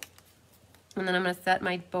go. And then I'm gonna set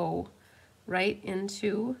my bow right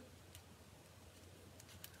into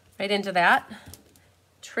that.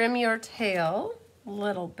 Trim your tail a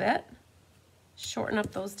little bit. Shorten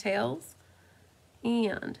up those tails.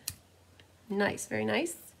 And nice, very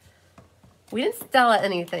nice. We didn't Stella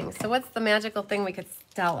anything, so what's the magical thing we could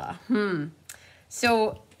Stella?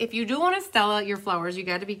 So if you do want to Stella your flowers, you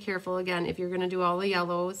got to be careful. Again, if you're going to do all the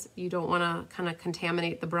yellows, you don't want to kind of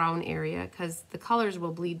contaminate the brown area because the colors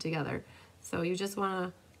will bleed together. So you just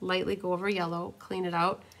want to lightly go over yellow, clean it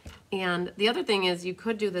out. And the other thing is you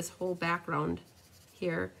could do this whole background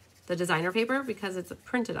here, the designer paper, because it's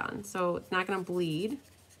printed on, so it's not going to bleed.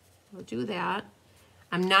 We'll do that.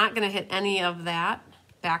 I'm not going to hit any of that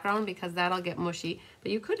background because that'll get mushy,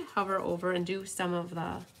 but you could hover over and do some of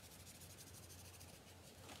the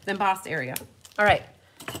embossed area. All right,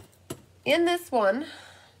 in this one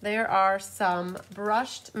there are some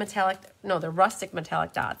brushed metallic, no, they're rustic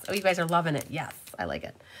metallic dots. Oh, you guys are loving it. Yes, I like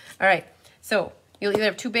it. All right, so you'll either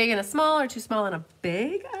have too big and a small or too small and a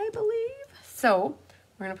big, I believe. So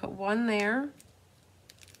we're gonna put one there,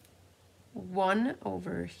 one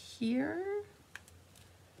over here.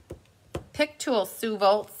 Pick tool, Sue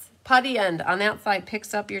Volts. Putty end on that side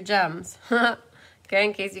picks up your gems. Okay,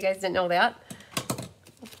 in case you guys didn't know that.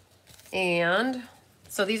 And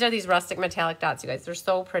so these are these rustic metallic dots, you guys. They're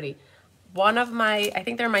so pretty. One of my, I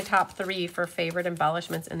think they're my top 3 for favorite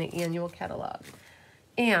embellishments in the annual catalog.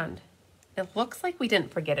 And it looks like we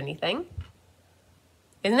didn't forget anything.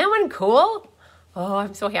 Isn't that one cool? Oh,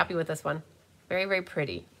 I'm so happy with this one. Very, very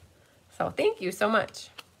pretty. So thank you so much.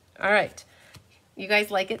 All right. You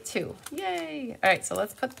guys like it too. Yay. All right, so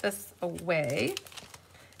let's put this away.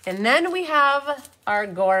 And then we have our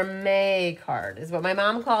gourmet card, is what my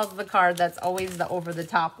mom calls the card that's always the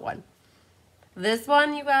over-the-top one. This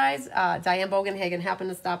one, you guys, Diane Bogenhagen happened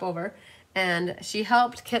to stop over, and she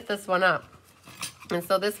helped kit this one up. And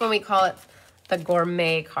so this one, we call it the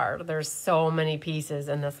gourmet card. There's so many pieces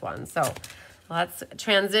in this one. So let's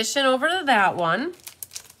transition over to that one.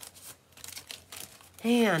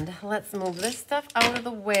 And let's move this stuff out of the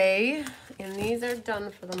way. And these are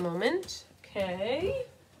done for the moment. Okay.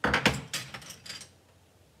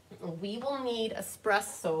 We will need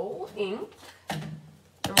espresso ink. And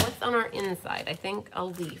what's on our inside? I think a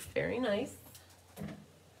leaf. Very nice.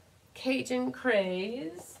 Cajun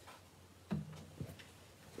craze.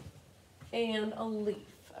 And a leaf.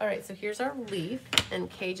 All right, so here's our leaf. And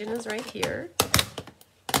Cajun is right here.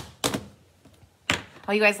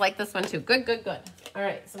 Oh, you guys like this one too. Good, good, good. All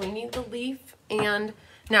right, so we need the leaf. And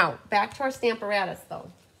now back to our Stamparatus though.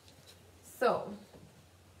 So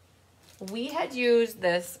we had used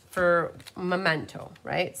this for memento,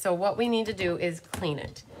 right? So what we need to do is clean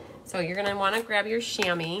it. So you're gonna wanna grab your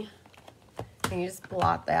chamois and you just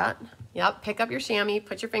blot that. Yep, pick up your chamois,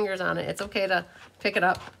 put your fingers on it. It's okay to pick it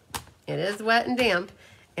up. It is wet and damp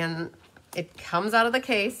and it comes out of the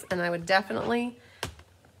case, and I would definitely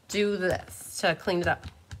do this to clean it up.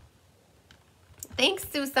 Thanks,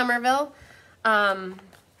 Sue Somerville.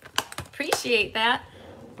 Appreciate that.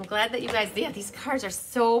 I'm glad that you guys, yeah, these cards are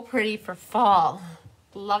so pretty for fall.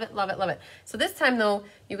 Love it, love it, love it. So this time though,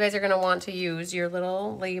 you guys are gonna want to use your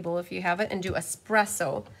little label if you have it and do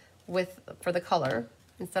espresso for the color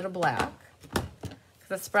instead of black. Because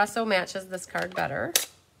espresso matches this card better.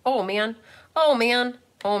 Oh man, oh man,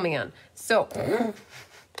 oh man. So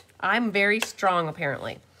I'm very strong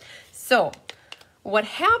apparently. So what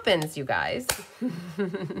happens, you guys,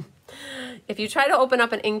 if you try to open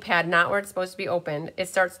up an ink pad not where it's supposed to be opened, it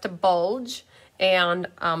starts to bulge and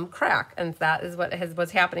crack, and that is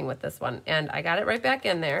what's happening with this one. And I got it right back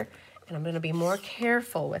in there, and I'm going to be more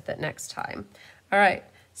careful with it next time. All right,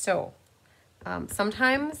 so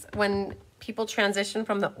sometimes when people transition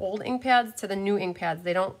from the old ink pads to the new ink pads,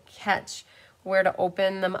 they don't catch where to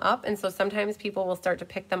open them up, and so sometimes people will start to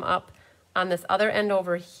pick them up on this other end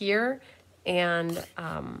over here, and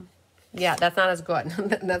yeah, that's not as good.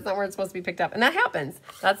 That's not where it's supposed to be picked up. And that happens.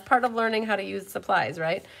 That's part of learning how to use supplies,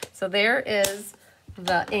 right? So there is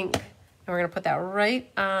the ink. And we're going to put that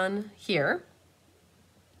right on here.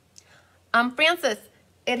 Francis,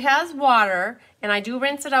 it has water, and I do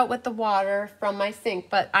rinse it out with the water from my sink,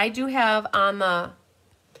 but I do have on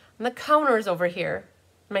the counters over here,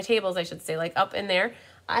 my tables, I should say, like up in there,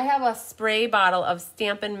 I have a spray bottle of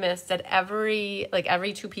Stampin' Mist at every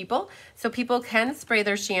 2 people. So people can spray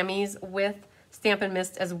their chamois with Stampin'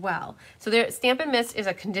 Mist as well. So Stampin' Mist is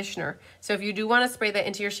a conditioner. So if you do want to spray that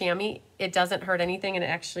into your chamois, it doesn't hurt anything, and it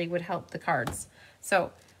actually would help the cards.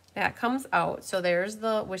 So that comes out. So there's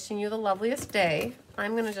the wishing you the loveliest day.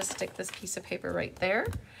 I'm going to just stick this piece of paper right there.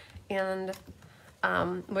 And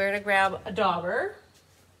we're going to grab a dauber.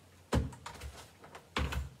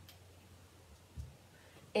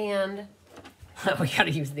 And we got to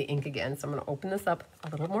use the ink again. So I'm going to open this up a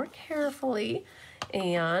little more carefully.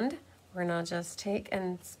 And we're going to just take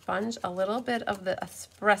and sponge a little bit of the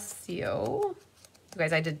espresso. You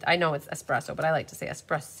guys, I know it's espresso, but I like to say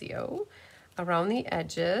espresso around the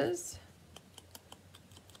edges,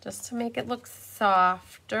 just to make it look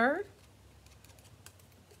softer.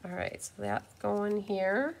 All right, so that's going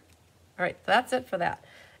here. All right, that's it for that.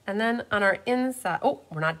 And then on our inside, oh,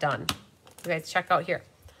 we're not done. You guys, check out here.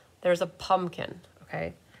 There's a pumpkin,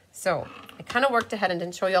 okay? So I kind of worked ahead and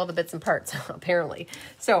didn't show you all the bits and parts, apparently.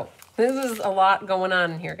 So this is a lot going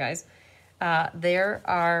on in here, guys. There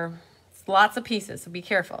are lots of pieces, so be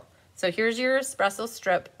careful. So here's your espresso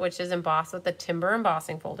strip, which is embossed with the timber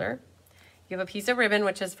embossing folder. You have a piece of ribbon,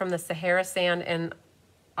 which is from the Sahara Sand and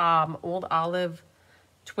Old Olive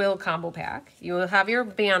Twill combo pack. You will have your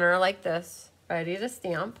banner like this, ready to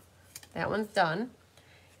stamp. That one's done.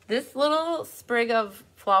 This little sprig of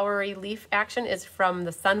flowery leaf action is from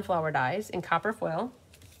the sunflower dies in copper foil.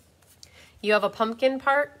 You have a pumpkin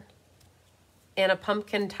part and a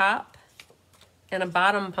pumpkin top and a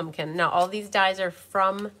bottom pumpkin. Now all these dies are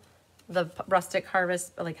from the Rustic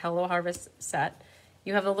Harvest, like Hello Harvest set.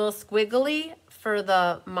 You have a little squiggly for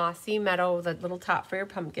the mossy meadow, the little top for your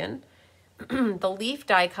pumpkin. The leaf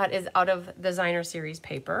die cut is out of Designer Series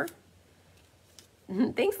paper.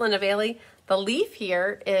 Thanks, Linda Bailey. The leaf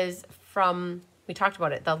here is from, we talked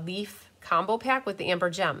about it, the leaf combo pack with the amber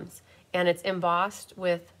gems. And it's embossed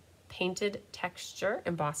with painted texture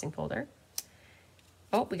embossing folder.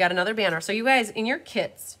 Oh, we got another banner. So you guys, in your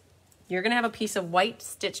kits, you're going to have a piece of white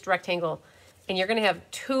stitched rectangle, and you're going to have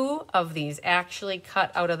 2 of these actually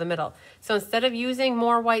cut out of the middle. So instead of using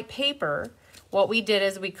more white paper, what we did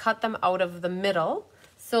is we cut them out of the middle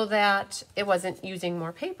so that it wasn't using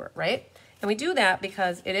more paper, right? And we do that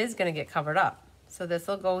because it is going to get covered up. So this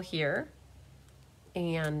will go here,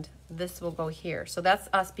 and this will go here. So that's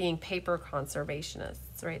us being paper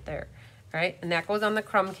conservationists right there, right? And that goes on the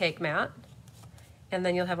crumb cake mat. And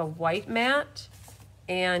then you'll have a white mat,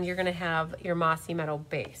 and you're going to have your mossy meadow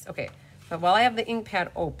base. Okay, but while I have the ink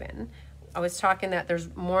pad open, I was talking that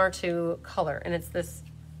there's more to color, and it's this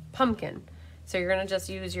pumpkin. So you're going to just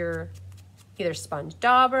use your either sponge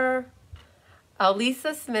dauber.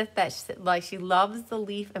 Lisa Smith, she loves the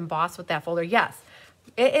leaf embossed with that folder. Yes,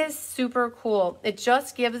 it is super cool. It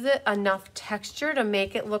just gives it enough texture to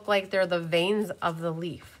make it look like they're the veins of the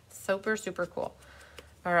leaf. Super, super cool.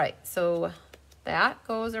 All right, so that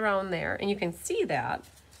goes around there, and you can see that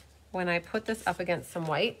when I put this up against some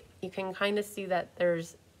white, you can kind of see that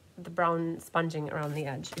there's the brown sponging around the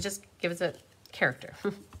edge. It just gives it character.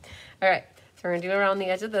 All right, so we're gonna do around the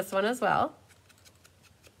edge of this one as well.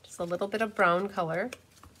 Just a little bit of brown color.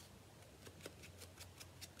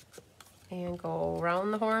 And go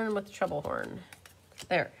around the horn with the treble horn.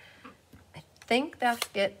 There. I think that's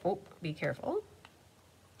it. Oh, be careful.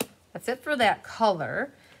 That's it for that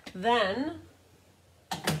color. Then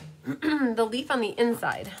the leaf on the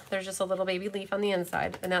inside. There's just a little baby leaf on the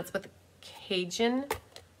inside, and that's with Cajun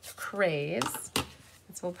Craze.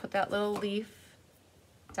 And so we'll put that little leaf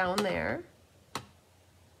down there.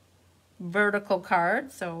 Vertical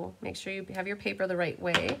card, so make sure you have your paper the right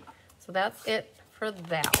way. So that's it for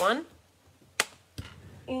that one.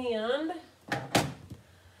 And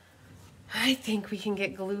I think we can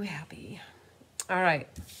get glue happy. All right,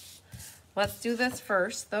 let's do this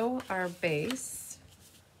first though, our base.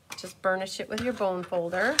 Just burnish it with your bone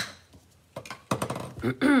folder.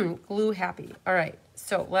 Glue happy. All right,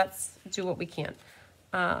 so let's do what we can.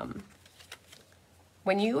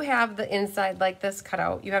 When you have the inside like this cut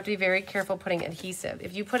out, you have to be very careful putting adhesive.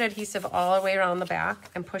 If you put adhesive all the way around the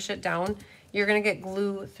back and push it down, you're gonna get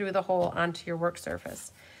glue through the hole onto your work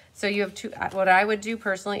surface. So you have to, what I would do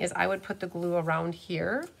personally is I would put the glue around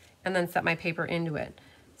here and then set my paper into it.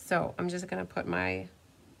 So I'm just gonna put my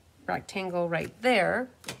rectangle right there.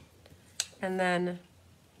 And then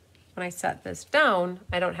when I set this down,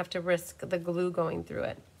 I don't have to risk the glue going through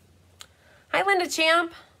it. Hi, Linda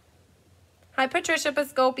Champ. Hi, Patricia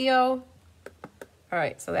Piscopio. All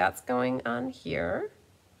right, so that's going on here.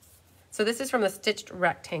 So this is from the stitched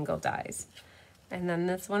rectangle dies. And then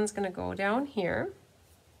this one's gonna go down here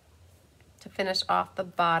to finish off the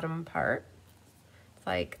bottom part. It's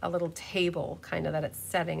like a little table kind of that it's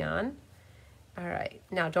setting on. All right,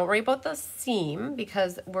 now don't worry about the seam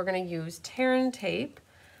because we're gonna use tear and tape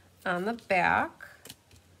on the back.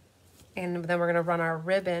 And then we're gonna run our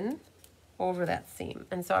ribbon over that seam.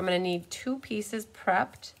 And so I'm gonna need 2 pieces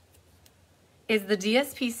prepped. Is the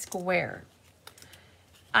DSP square?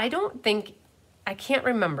 I can't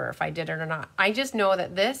remember if I did it or not. I just know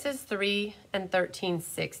that this is 3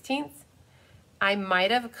 13/16. I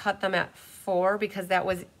might have cut them at 4 because that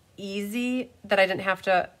was easy, that I didn't have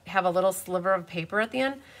to have a little sliver of paper at the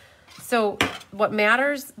end. So what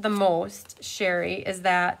matters the most, Sherry, is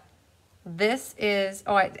that this is,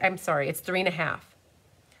 I'm sorry, it's 3 1/2.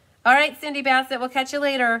 All right, Cindy Bassett, we'll catch you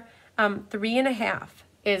later. 3 1/2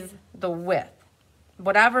 is the width.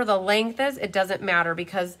 Whatever the length is, it doesn't matter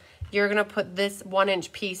because you're gonna put this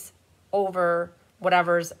 1-inch piece over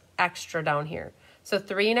whatever's extra down here. So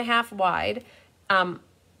 3 1/2 wide.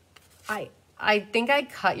 I think I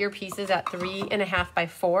cut your pieces at 3 1/2 by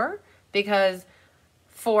 4 because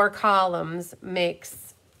 4 columns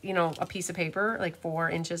makes, you know, a piece of paper, like 4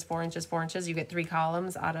 inches, 4 inches, 4 inches. You get 3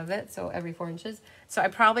 columns out of it, so every 4 inches. So I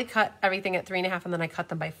probably cut everything at 3 1/2 and then I cut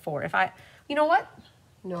them by 4. You know what?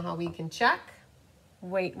 You know how we can check?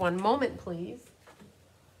 Wait 1 moment, please.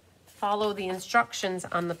 Follow the instructions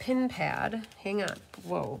on the pin pad. Hang on,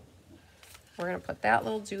 whoa. We're gonna put that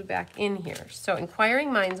little dude back in here. So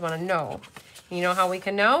inquiring minds wanna know. You know how we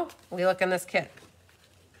can know? We look in this kit.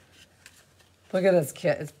 Look at this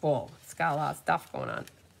kit, it's full. It's got a lot of stuff going on.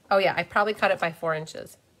 Oh yeah, I probably cut it by 4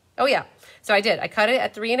 inches. Oh yeah, so I did. I cut it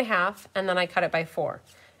at 3 1/2 and then I cut it by 4.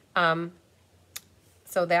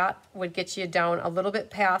 So that would get you down a little bit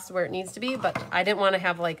past where it needs to be, but I didn't want to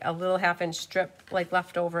have like a little 1/2-inch strip like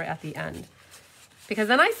left over at the end. Because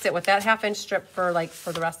then I sit with that 1/2-inch strip for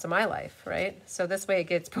the rest of my life, right? So this way it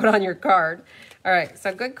gets put on your card. All right,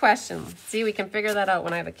 so good question. See, we can figure that out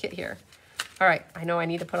when I have a kit here. All right, I know I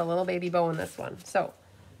need to put a little baby bow in this one. So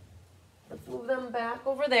let's move them back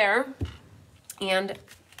over there. And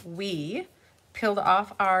we peeled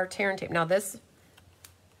off our tear and tape. Now this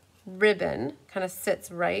ribbon kind of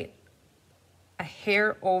sits right a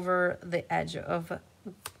hair over the edge of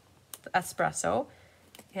the espresso.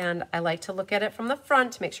 And I like to look at it from the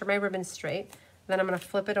front to make sure my ribbon's straight. Then I'm gonna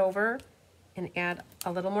flip it over and add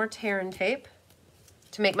a little more tear and tape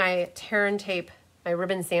to make my tear and tape my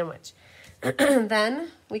ribbon sandwich.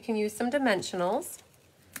 Then we can use some dimensionals.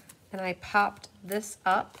 And I popped this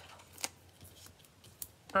up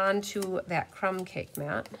onto that crumb cake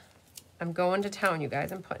mat. I'm going to town, you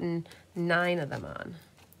guys. I'm putting 9 of them on.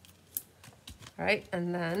 All right,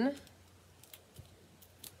 and then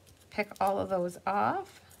pick all of those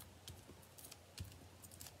off.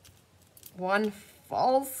 One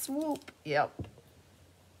fall swoop, yep.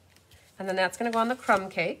 And then that's gonna go on the crumb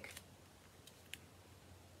cake.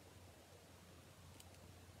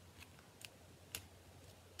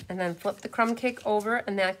 And then flip the crumb cake over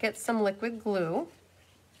and that gets some liquid glue.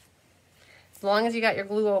 As long as you got your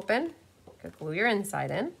glue open, you can glue your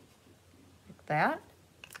inside in, like that.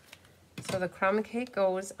 So the crumb cake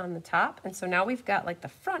goes on the top. And so now we've got like the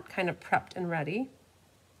front kind of prepped and ready.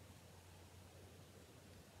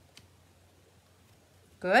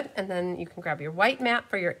 Good, and then you can grab your white mat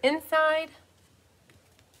for your inside.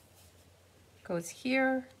 Goes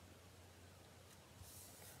here.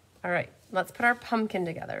 All right, let's put our pumpkin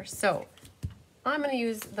together. So I'm gonna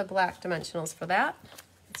use the black dimensionals for that.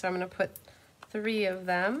 So I'm gonna put 3 of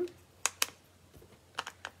them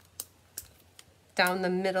down the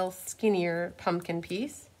middle skinnier pumpkin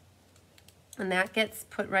piece. And that gets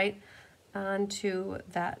put right onto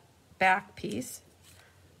that back piece.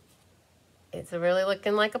 It's really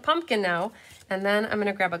looking like a pumpkin now. And then I'm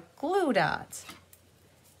gonna grab a glue dot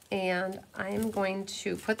and I'm going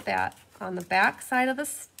to put that on the back side of the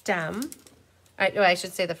stem. I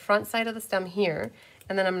should say the front side of the stem here.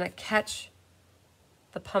 And then I'm gonna catch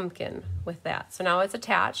the pumpkin with that. So now it's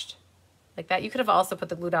attached like that. You could have also put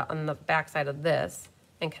the glue dot on the back side of this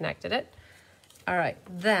and connected it. All right,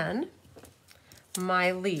 then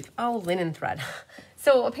my leaf. Oh, linen thread.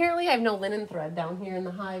 So apparently I have no linen thread down here in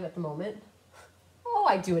the hive at the moment. Oh,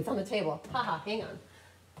 I do, it's on the table. Haha, hang on.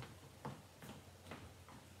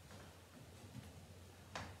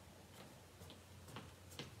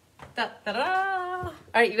 Da-da-da. All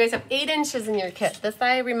right, you guys have 8 inches in your kit. This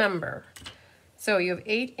I remember. So you have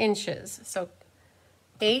 8 inches. So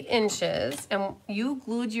 8 inches, and you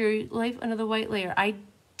glued your leaf under the white layer. I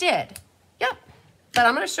did. Yep. But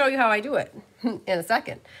I'm going to show you how I do it in a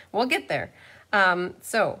second. We'll get there. Oh,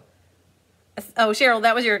 Cheryl,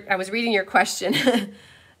 that was I was reading your question.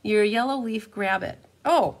 Your yellow leaf, grab it.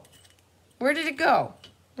 Oh, where did it go?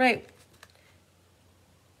 Right.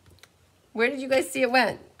 Where did you guys see it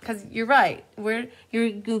went? Because you're right.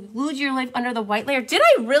 You glued your leaf under the white layer. Did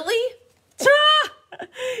I really?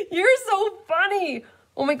 You're so funny.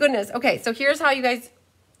 Oh my goodness. Okay, so here's how you guys,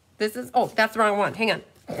 oh, that's the wrong one. Hang on.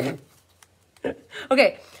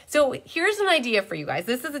 Okay, so here's an idea for you guys.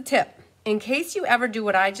 This is a tip. In case you ever do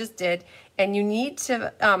what I just did and you need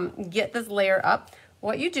to get this layer up,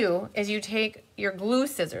 what you do is you take your glue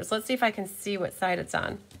scissors. Let's see if I can see what side it's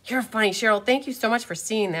on. You're funny, Cheryl. Thank you so much for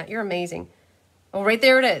seeing that. You're amazing. Oh, right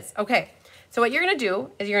there it is. Okay, so what you're going to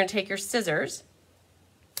do is you're going to take your scissors.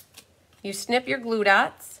 You snip your glue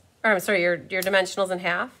dots, or I'm sorry, your dimensionals in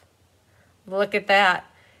half. Look at that.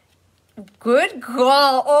 Good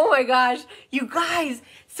call. Oh my gosh. You guys,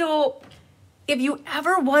 so if you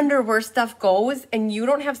ever wonder where stuff goes and you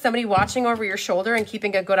don't have somebody watching over your shoulder and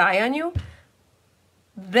keeping a good eye on you,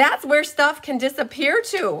 that's where stuff can disappear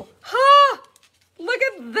to. Huh? Look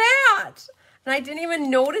at that. And I didn't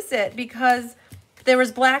even notice it because there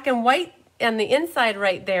was black and white on the inside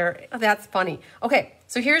right there. Oh, that's funny. Okay,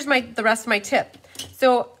 so here's the rest of my tip.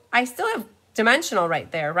 So I still have dimensional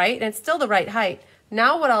right there, right? And it's still the right height.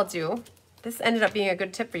 Now what I'll do, this ended up being a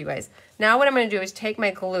good tip for you guys. Now what I'm going to do is take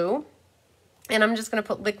my glue and I'm just going to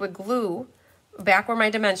put liquid glue back where my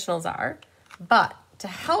dimensionals are. But to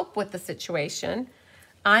help with the situation,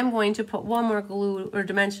 I'm going to put one more glue or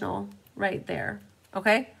dimensional right there.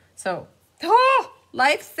 Okay? So, oh,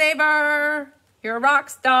 lifesaver. You're a rock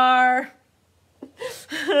star.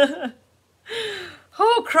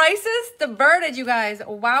 Oh, crisis diverted, you guys.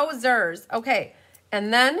 Wowzers. Okay,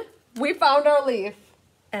 and then we found our leaf,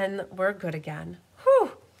 and we're good again.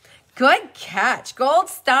 Whew. Good catch. Gold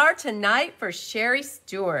star tonight for Sherry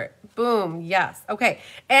Stewart. Boom, yes. Okay,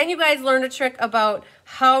 and you guys learned a trick about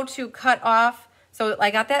how to cut off. So I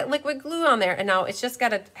got that liquid glue on there, and now it's just got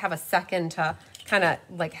to have a second to kind of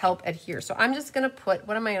like help adhere. So I'm just going to put,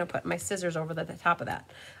 what am I going to put? My scissors over the top of that.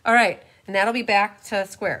 All right, and that'll be back to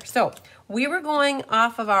square. So we were going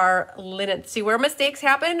off of our linen. See where mistakes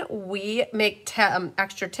happen? We make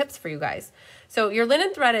extra tips for you guys. So your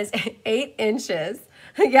linen thread is 8 inches.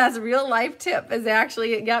 Yes, real life tip is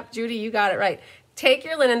actually, yep, Judy, you got it right. Take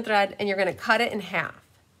your linen thread and you're going to cut it in half.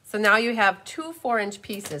 So now you have 2 4-inch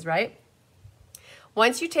pieces, right?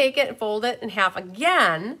 Once you take it and fold it in half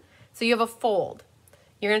again, so you have a fold.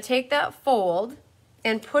 You're going to take that fold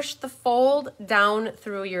and push the fold down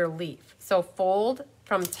through your leaf. So fold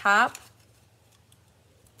from top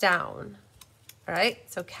down. All right,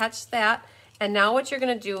 so catch that. And now what you're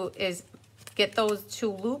going to do is get those 2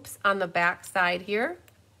 loops on the back side here.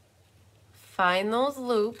 Find those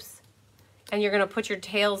loops, and you're going to put your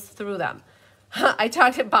tails through them. I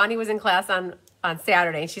talked to Bonnie was in class on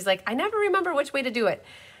Saturday, and she's like, I never remember which way to do it.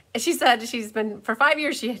 And she said she's been, for 5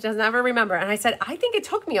 years, she does never remember. And I said, I think it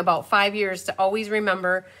took me about 5 years to always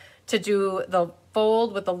remember to do the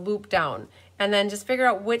fold with the loop down. And then just figure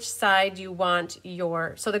out which side you want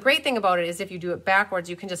your, so the great thing about it is if you do it backwards,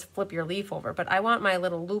 you can just flip your leaf over. But I want my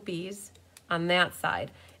little loopies on that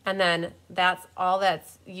side. And then that's all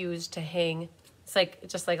that's used to hang. It's like,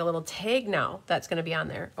 just like a little tag now that's going to be on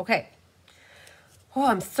there. Okay. Oh,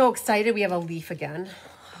 I'm so excited we have a leaf again.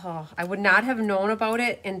 Oh, I would not have known about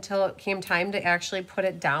it until it came time to actually put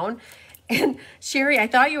it down. And Sherry, I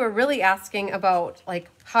thought you were really asking about like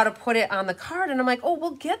how to put it on the card. And I'm like, oh,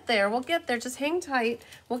 we'll get there. We'll get there. Just hang tight.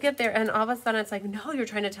 We'll get there. And all of a sudden it's like, no, you're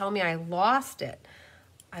trying to tell me I lost it.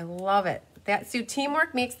 I love it. So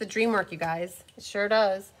teamwork makes the dream work, you guys. It sure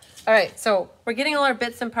does. All right, so we're getting all our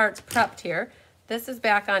bits and parts prepped here. This is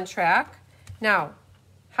back on track. Now,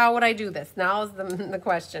 how would I do this? Now is the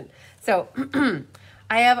question. So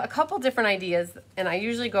I have a couple different ideas, and I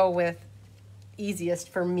usually go with easiest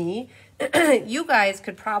for me. You guys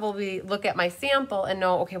could probably look at my sample and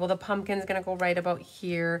know, okay, well, the pumpkin's gonna go right about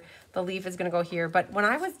here, the leaf is gonna go here. But when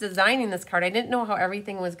I was designing this card, I didn't know how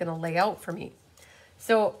everything was gonna lay out for me.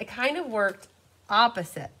 So it kind of worked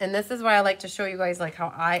opposite. And this is why I like to show you guys like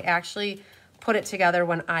how I actually put it together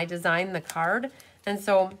when I design the card. And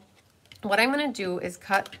so what I'm gonna do is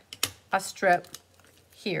cut a strip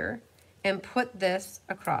here and put this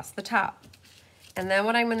across the top. And then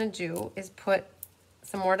what I'm gonna do is put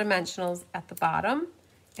some more dimensionals at the bottom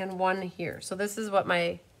and one here. So this is what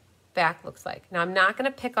my back looks like. Now I'm not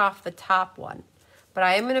gonna pick off the top one, but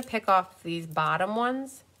I am gonna pick off these bottom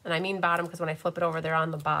ones. And I mean bottom because when I flip it over, they're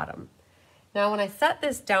on the bottom. Now when I set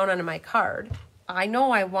this down on my card, I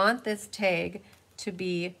know I want this tag to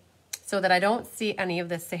be so that I don't see any of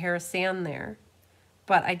the Sahara sand there,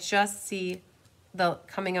 but I just see the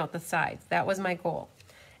coming out the sides. That was my goal.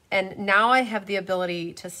 And now I have the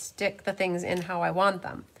ability to stick the things in how I want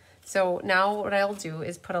them. So now what I'll do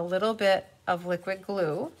is put a little bit of liquid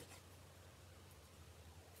glue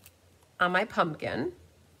on my pumpkin.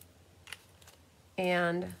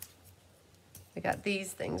 And I got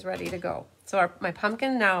these things ready to go. So my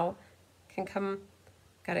pumpkin now can come,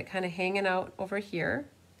 got it kind of hanging out over here.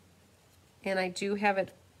 And I do have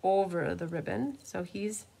it over the ribbon, so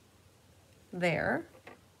he's there.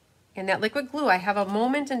 And that liquid glue, I have a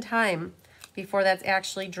moment in time before that's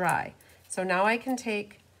actually dry. So now I can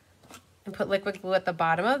take and put liquid glue at the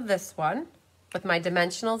bottom of this one with my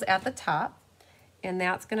dimensionals at the top. And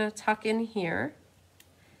that's gonna tuck in here.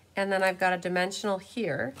 And then I've got a dimensional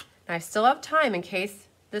here. Now I still have time in case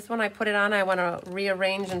this one I put it on, I wanna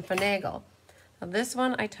rearrange and finagle. Now this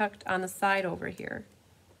one I tucked on the side over here.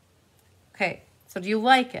 Okay, so do you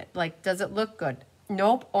like it? Like, does it look good?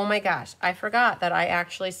 Nope, oh my gosh, I forgot that I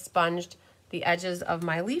actually sponged the edges of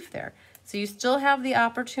my leaf there. So you still have the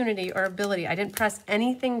opportunity or ability. I didn't press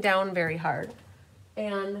anything down very hard.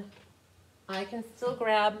 And I can still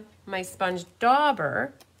grab my sponge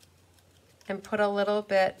dauber and put a little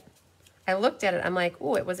bit, I looked at it, I'm like,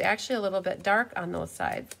 oh, it was actually a little bit dark on those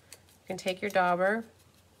sides. You can take your dauber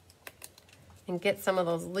and get some of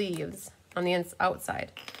those leaves on the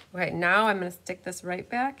outside. Okay, now I'm gonna stick this right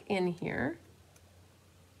back in here.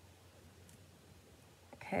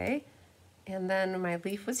 Okay, and then my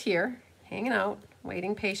leaf was here, hanging out,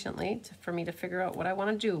 waiting patiently for me to figure out what I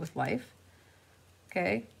wanna do with life.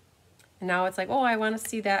 Okay, and now it's like, oh, I wanna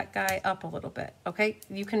see that guy up a little bit. Okay,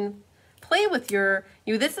 you can play with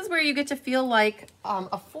this is where you get to feel like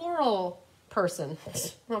a floral person,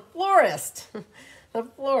 a florist, a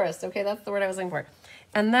florist. Okay, that's the word I was looking for.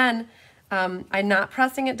 And then I'm not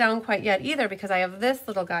pressing it down quite yet either because I have this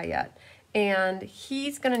little guy yet. And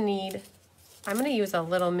he's gonna need, I'm gonna use a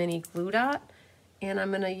little mini glue dot and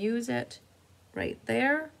I'm gonna use it right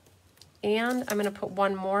there. And I'm gonna put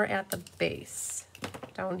one more at the base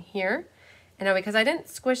down here. And now because I didn't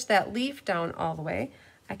squish that leaf down all the way,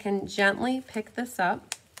 I can gently pick this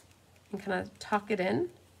up and kind of tuck it in.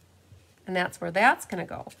 And that's where that's gonna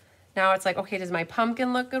go. Now it's like, okay, does my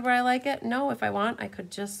pumpkin look good where I like it? No, if I want, I could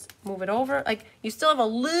just move it over. Like, you still have a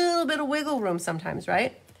little bit of wiggle room sometimes,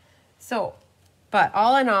 right? So, but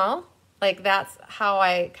all in all, like that's how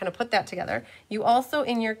I kind of put that together. You also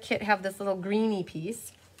in your kit have this little greeny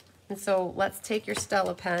piece. And so let's take your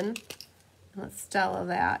Stella pen and let's Stella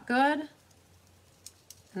that good.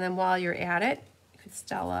 And then while you're at it, you could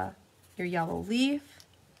Stella your yellow leaf.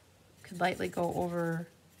 You could lightly go over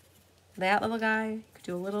that little guy. You could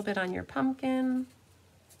do a little bit on your pumpkin.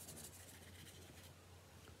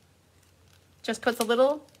 Just puts a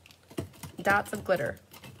little dots of glitter.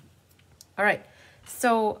 All right,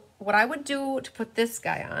 so what I would do to put this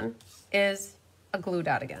guy on is a glue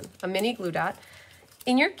dot again, a mini glue dot.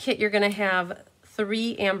 In your kit, you're gonna have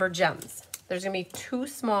 3 amber gems. There's gonna be 2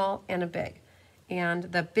 small and a big. And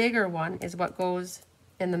the bigger one is what goes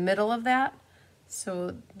in the middle of that.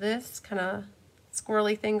 So this kind of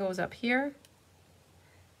squirrely thing goes up here.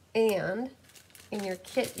 And in your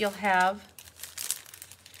kit, you'll have,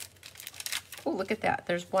 oh, look at that.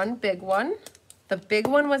 There's one big one. The big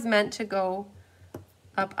one was meant to go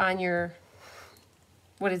up on your,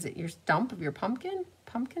 what is it, your stump of your pumpkin?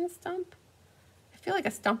 Pumpkin stump? I feel like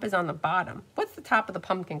a stump is on the bottom. What's the top of the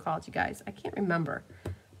pumpkin called, you guys? I can't remember.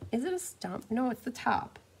 Is it a stump? No, it's the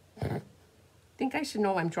top. I think I should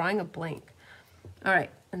know. I'm drawing a blank. All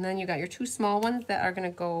right, and then you got your 2 small ones that are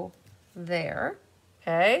gonna go there.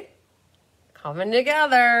 Okay, coming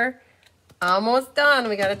together. Almost done.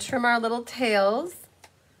 We gotta trim our little tails.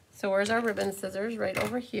 So where's our ribbon scissors? Right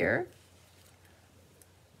over here.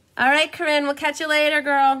 All right, Corinne, we'll catch you later,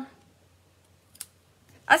 girl.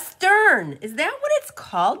 A stern. Is that what it's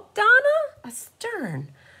called, Donna? A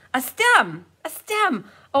stern. A stem. A stem.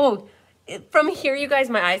 Oh, from here, you guys,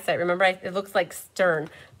 my eyesight, remember, it looks like stern.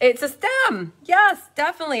 It's a stem. Yes,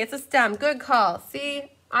 definitely. It's a stem. Good call. See,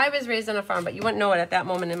 I was raised on a farm, but you wouldn't know it at that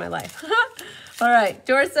moment in my life. All right.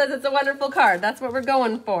 George says it's a wonderful card. That's what we're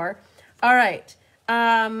going for. All right.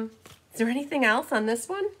 Is there anything else on this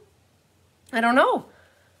one? I don't know.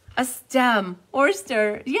 A stem or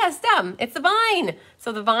stir. Yeah, stem. It's a vine.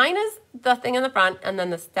 So the vine is the thing in the front, and then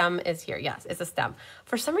the stem is here. Yes, it's a stem.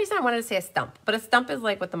 For some reason, I wanted to say a stump, but a stump is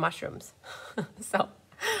like with the mushrooms. So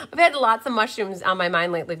I've had lots of mushrooms on my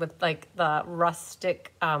mind lately with like the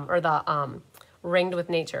rustic or the ringed with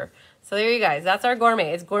nature. So there you guys. That's our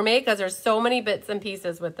gourmet. It's gourmet because there's so many bits and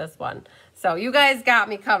pieces with this one. So you guys got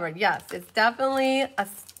me covered. Yes, it's definitely a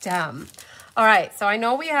stem. All right, so I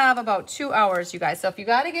know we have about 2 hours, you guys. So if you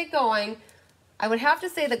got to get going, I would have to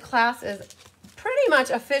say the class is pretty much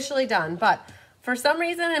officially done. But for some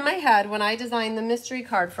reason in my head, when I designed the mystery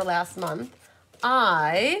card for last month,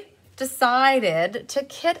 I decided to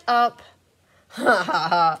kit up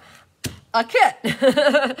a kit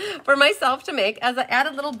for myself to make as an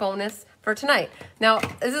added little bonus for tonight. Now,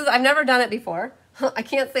 I've never done it before. I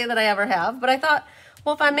can't say that I ever have, but I thought,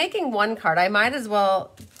 well, if I'm making one card, I might as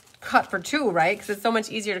well cut for two, right? Because it's so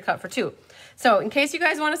much easier to cut for two. So in case you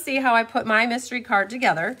guys want to see how I put my mystery card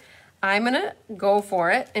together, I'm going to go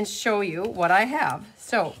for it and show you what I have.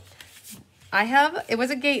 So it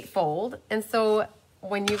was a gatefold. And so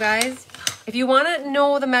when you guys, if you want to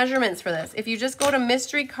know the measurements for this, if you just go to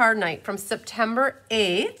Mystery Card Night from September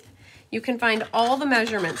 8th, you can find all the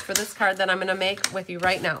measurements for this card that I'm going to make with you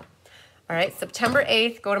right now. All right, September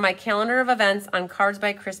 8th, go to my calendar of events on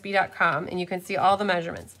cardsbycrispy.com and you can see all the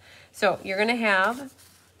measurements. So you're going to have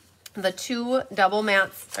the two double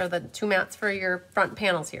mats, or the two mats for your front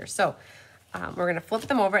panels here. So we're going to flip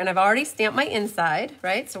them over, and I've already stamped my inside,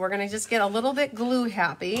 right? So we're going to just get a little bit glue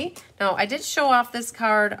happy. Now, I did show off this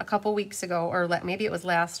card a couple weeks ago, or maybe it was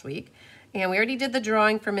last week, and we already did the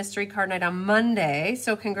drawing for Mystery Card Night on Monday.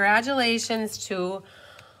 So congratulations to,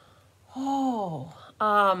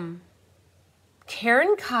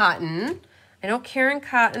 Karen Cotton. I know Karen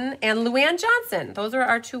Cotton and Luann Johnson. Those are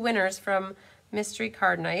our two winners from Mystery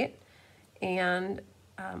Card Night. And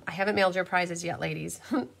I haven't mailed your prizes yet, ladies.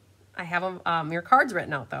 I have them, your cards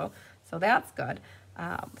written out, though. So that's good.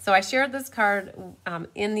 So I shared this card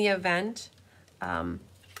in the event, I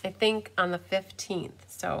think, on the 15th.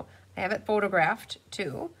 So I have it photographed,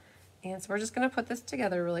 too. And so we're just going to put this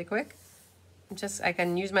together really quick. I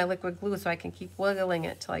can use my liquid glue so I can keep wiggling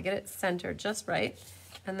it till I get it centered just right.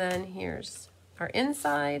 And then here's our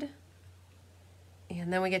inside.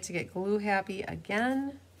 And then we get to get glue happy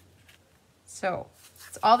again. So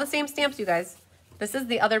it's all the same stamps, you guys. This is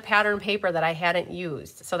the other pattern paper that I hadn't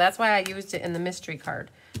used. So that's why I used it in the mystery card.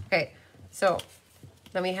 Okay, so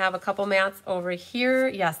then we have a couple mats over here.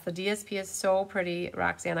 Yes, the DSP is so pretty,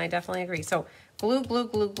 Roxanne. I definitely agree. So glue, glue,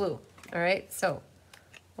 glue, glue. All right, so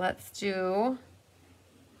let's do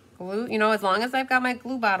glue. You know, as long as I've got my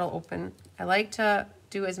glue bottle open, I like to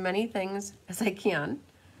do as many things as I can.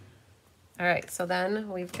 All right, so then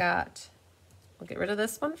we'll get rid of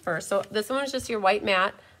this one first. So this one is just your white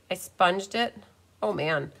mat. I sponged it. Oh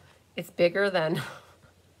man, it's bigger than,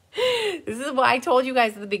 this is what I told you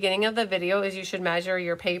guys at the beginning of the video, is you should measure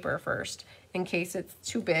your paper first in case it's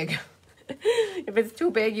too big. If it's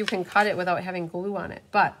too big, you can cut it without having glue on it.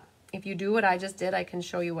 But if you do what I just did, I can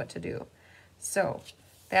show you what to do. So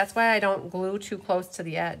that's why I don't glue too close to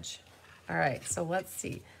the edge. All right, so let's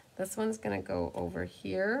see. This one's gonna go over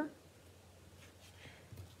here.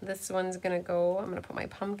 This one's gonna go, I'm gonna put my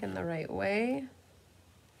pumpkin the right way.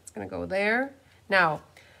 It's gonna go there. Now,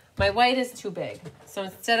 my white is too big. So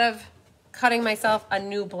instead of cutting myself a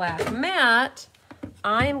new black mat,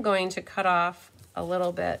 I'm going to cut off a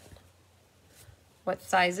little bit. What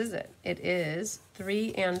size is it? It is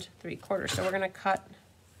 3 3/4. So we're gonna cut.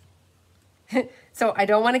 So I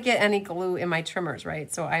don't want to get any glue in my trimmers,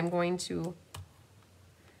 right? So I'm going to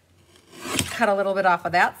cut a little bit off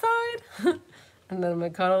of that side. And then I'm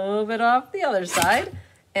going to cut a little bit off the other side.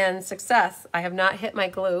 And success, I have not hit my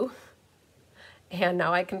glue. And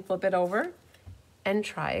now I can flip it over and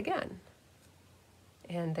try again.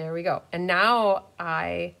 And there we go. And now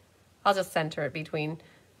I'll just center it between.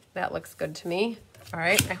 That looks good to me. All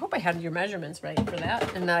right, I hope I had your measurements right for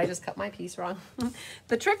that and that I just cut my piece wrong.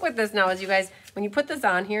 The trick with this now is, you guys, when you put this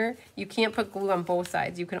on here, you can't put glue on both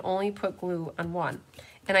sides. You can only put glue on one.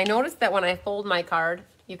 And I noticed that when I fold my card,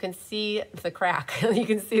 you can see the crack. You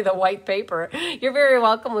can see the white paper. You're very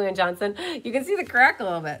welcome, Luann Johnson. You can see the crack a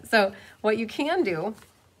little bit. So what you can do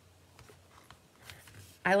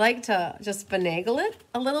I like to just finagle it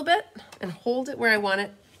a little bit and hold it where I want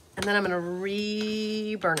it, and then I'm gonna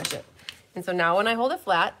re-burnish it. And so now when I hold it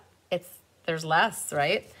flat, there's less,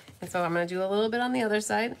 right? And so I'm gonna do a little bit on the other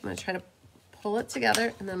side. I'm gonna try to pull it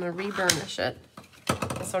together, and then I'm gonna re-burnish it.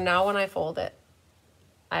 So now when I fold it,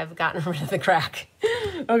 I've gotten rid of the crack.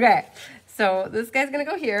 Okay, so this guy's gonna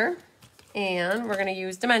go here, and we're gonna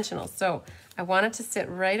use dimensionals. So I want it to sit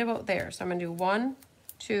right about there. So I'm gonna do 1,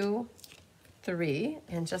 2, 3,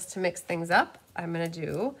 and just to mix things up, I'm gonna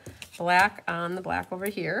do black on the black over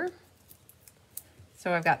here.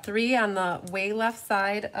 So I've got 3 on the way left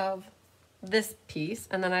side of this piece,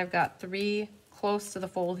 and then I've got 3 close to the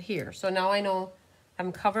fold here. So now I know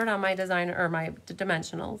I'm covered on my designer or my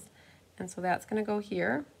dimensionals, and so that's gonna go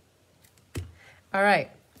here. All right,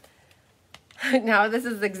 now this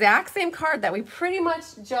is the exact same card that we pretty much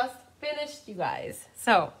just finished, you guys.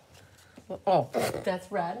 So, oh,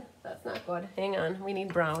 that's red, that's not good. Hang on, we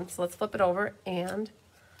need brown. So let's flip it over, and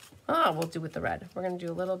we'll do with the red. We're gonna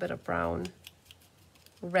do a little bit of brown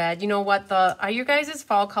red. You know what, are you guys'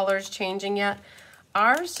 fall colors changing yet?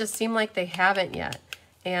 Ours just seem like they haven't yet,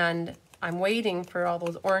 and I'm waiting for all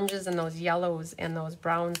those oranges and those yellows and those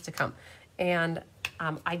browns to come. And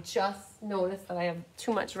I just noticed that I have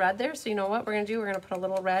too much red there, so you know what we're gonna do? We're gonna put a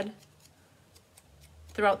little red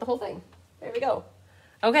throughout the whole thing. There we go.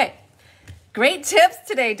 Okay, great tips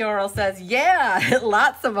today, Doral says. Yeah,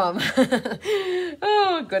 lots of them.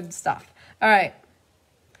 Oh, good stuff. All right,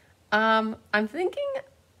 I'm thinking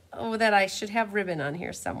that I should have ribbon on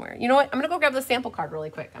here somewhere. You know what? I'm gonna go grab the sample card really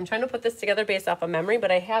quick. I'm trying to put this together based off of memory,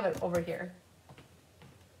 but I have it over here.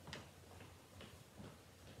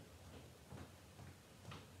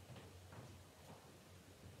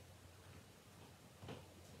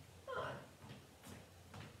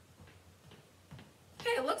 Okay,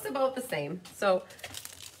 it looks about the same. So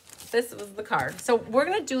this was the card. So we're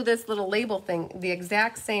gonna do this little label thing the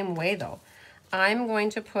exact same way though. I'm going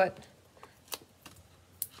to put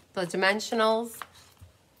the dimensionals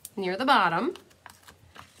near the bottom,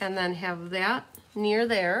 and then have that near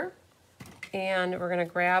there. And we're gonna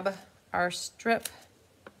grab our strip,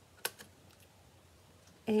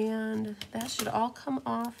 and that should all come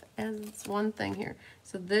off as one thing here.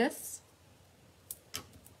 So this,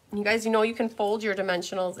 you guys, you know you can fold your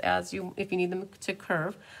dimensionals if you need them to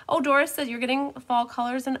curve. Oh, Doris said you're getting fall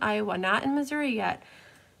colors in Iowa, not in Missouri yet.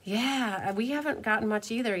 Yeah, we haven't gotten much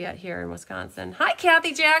either yet here in Wisconsin. Hi,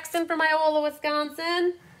 Kathy Jackson from Iola,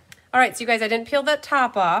 Wisconsin. All right, so you guys, I didn't peel that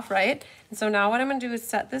top off, right? And so now what I'm gonna do is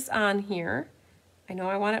set this on here. I know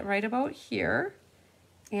I want it right about here.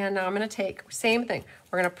 And now I'm gonna take, same thing.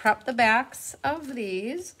 We're gonna prep the backs of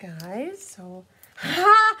these, guys. So,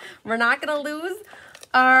 we're not gonna lose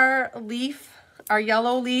our leaf, our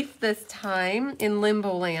yellow leaf this time in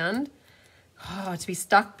limbo land. Oh, to be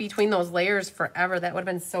stuck between those layers forever, that would have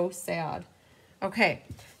been so sad. Okay,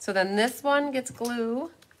 so then this one gets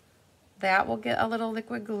glue. That will get a little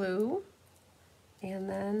liquid glue. And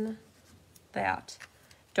then that.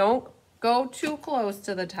 Don't go too close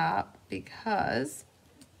to the top because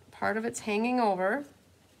part of it's hanging over.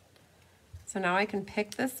 So now I can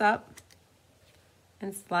pick this up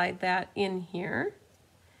and slide that in here.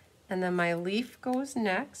 And then my leaf goes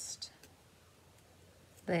next.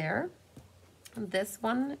 There. This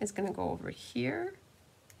one is going to go over here.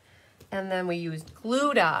 And then we used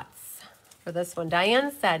glue dots for this one. Diane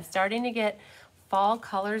said, starting to get fall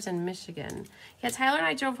colors in Michigan. Yeah, Tyler and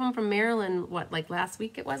I drove home from Maryland, what, like last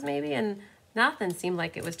week it was maybe? And nothing seemed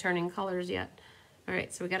like it was turning colors yet. All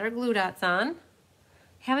right, so we got our glue dots on.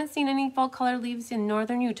 Haven't seen any fall color leaves in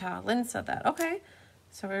northern Utah. Lynn said that. Okay,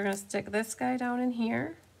 so we're going to stick this guy down in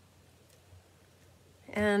here.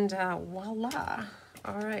 And voila.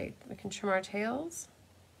 All right, we can trim our tails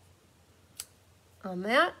on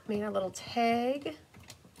that. Made a little tag.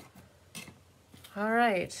 All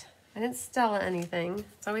right, I didn't Stella anything.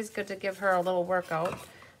 It's always good to give her a little workout.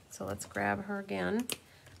 So let's grab her again.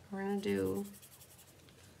 We're gonna do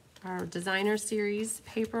our designer series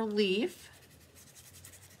paper leaf.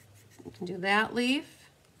 We can do that leaf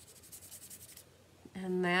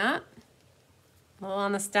and that, a little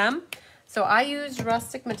on the stem. So I used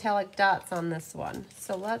rustic metallic dots on this one.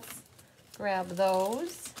 So let's grab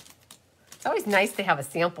those. It's always nice to have a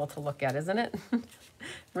sample to look at, isn't it?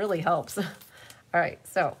 Really helps. All right,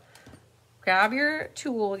 so grab your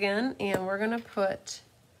tool again, and we're gonna put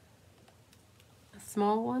a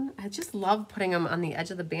small one. I just love putting them on the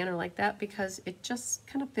edge of the banner like that because it just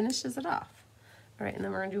kind of finishes it off. All right, and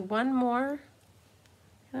then we're gonna do one more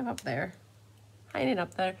kind of up there. Hiding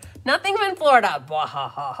up there. Nothing in Florida. Blah, ha,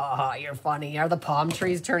 ha, ha, ha. You're funny. Are the palm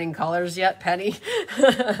trees turning colors yet, Penny?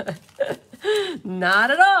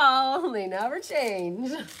 Not at all. They never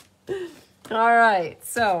change. All right,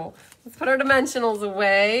 so let's put our dimensionals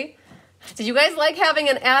away. Did you guys like having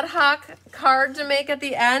an ad hoc card to make at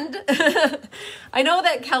the end? I know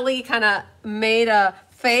that Kelly kind of made a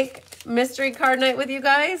fake mystery card night with you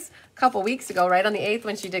guys a couple weeks ago, right on the 8th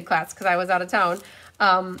when she did class because I was out of town.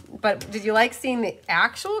 But did you like seeing the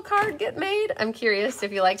actual card get made? I'm curious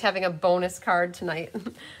if you liked having a bonus card tonight.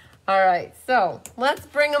 All right, so let's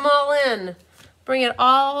bring them all in. Bring it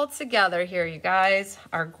all together here, you guys.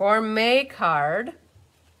 Our gourmet card,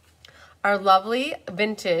 our lovely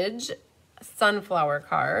vintage sunflower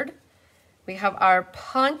card. We have our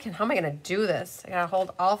pumpkin. How am I going to do this? I got to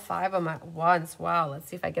hold all 5 of them at once. Wow, let's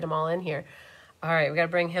see if I get them all in here. All right, we got to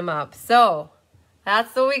bring him up. So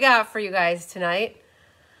that's what we got for you guys tonight.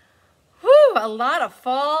 Whew, a lot of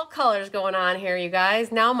fall colors going on here, you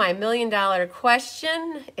guys. Now my $1 million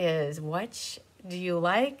question is, which do you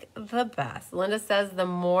like the best? Linda says the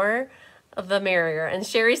more the merrier. And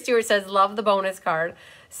Sherry Stewart says, love the bonus card.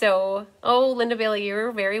 So, oh, Linda Bailey,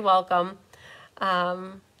 you're very welcome.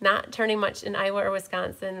 Not turning much in Iowa or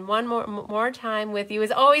Wisconsin. One more time with you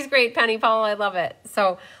is always great, Penny Powell. I love it.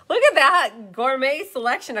 So look at that gourmet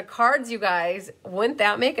selection of cards, you guys. Wouldn't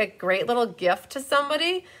that make a great little gift to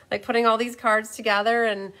somebody? Like putting all these cards together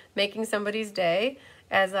and making somebody's day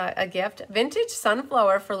as a gift. Vintage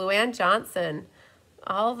sunflower for Luann Johnson.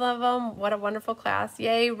 All of them. What a wonderful class.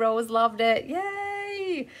 Yay, Rose loved it.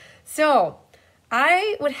 Yay. So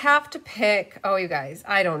I would have to pick, oh, you guys,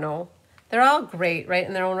 I don't know. They're all great, right,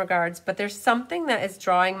 in their own regards, but there's something that is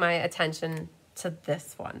drawing my attention to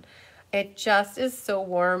this one. It just is so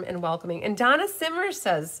warm and welcoming. And Donna Simmer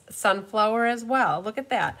says sunflower as well. Look at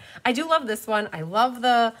that. I do love this one. I love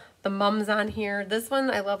the mums on here. This one,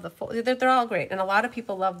 I love the full. They're all great. And a lot of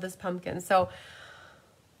people love this pumpkin.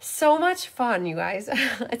 So much fun, you guys.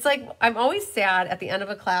 It's like I'm always sad at the end of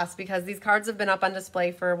a class because these cards have been up on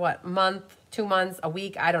display for what, month, 2 months, a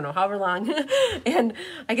week, I don't know, however long. And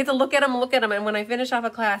I get to look at them. And when I finish off a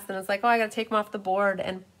class, then it's like, oh, I got to take them off the board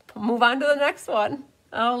and move on to the next one.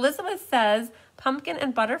 Oh, Elizabeth says pumpkin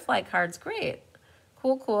and butterfly cards. Great.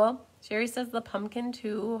 Cool, cool. Sherry says the pumpkin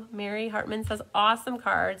too. Mary Hartman says awesome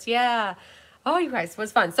cards. Yeah. Oh, you guys, it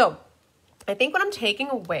was fun. So I think what I'm taking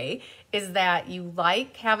away is that you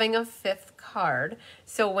like having a 5th card.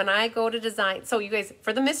 So when I go to design, so you guys,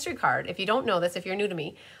 for the mystery card, if you don't know this, if you're new to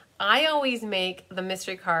me, I always make the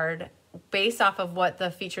mystery card based off of what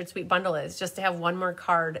the featured suite bundle is, just to have one more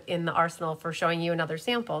card in the arsenal for showing you another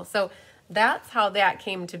sample. So that's how that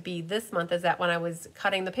came to be this month, is that when I was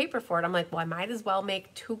cutting the paper for it, I'm like, well, I might as well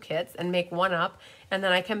make 2 kits and make one up, and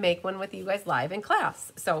then I can make one with you guys live in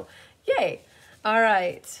class. So yay. All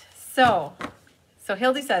right. So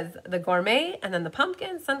Hildy says the gourmet, and then the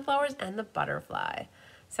pumpkin, sunflowers, and the butterfly.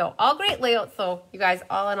 So all great layouts. So you guys,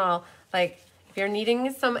 all in all, like, if you're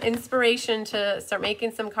needing some inspiration to start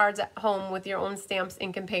making some cards at home with your own stamps,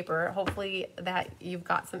 ink, and paper, hopefully that you've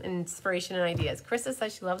got some inspiration and ideas. Krista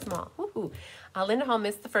says she loves them all. Woohoo. Linda Hall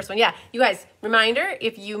missed the first one. Yeah, you guys, reminder,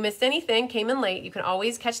 if you missed anything, came in late, you can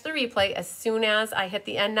always catch the replay as soon as I hit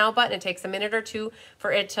the end now button. It takes a minute or 2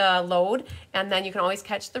 for it to load, and then you can always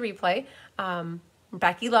catch the replay.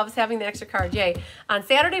 Becky loves having the extra card. Yay. On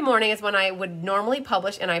Saturday morning is when I would normally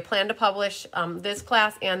publish, and I plan to publish this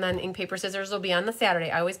class, and then Ink, Paper, Scissors will be on the Saturday.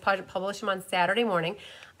 I always publish them on Saturday morning.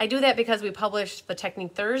 I do that because we publish the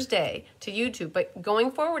technique Thursday to YouTube, but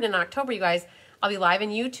going forward in October, you guys, I'll be live in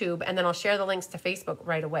YouTube, and then I'll share the links to Facebook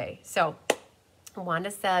right away. So Wanda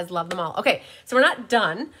says, love them all. Okay, so we're not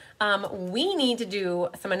done. We need to do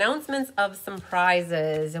some announcements of some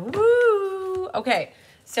prizes. Woo! Okay,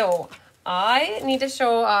 so I need to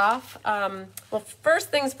show off, well, first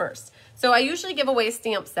things first. So I usually give away a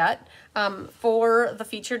stamp set for the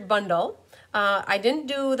featured bundle. I didn't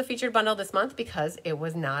do the featured bundle this month because it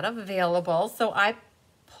was not available. So I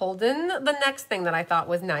pulled in the next thing that I thought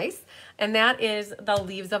was nice, and that is the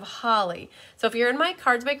Leaves of Holly. So if you're in my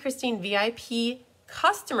Cards by Christine VIP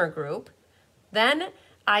customer group, then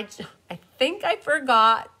I think I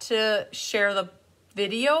forgot to share the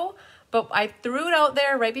video, but I threw it out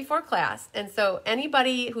there right before class. And so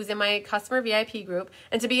anybody who's in my customer VIP group,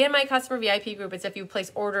 and to be in my customer VIP group, it's if you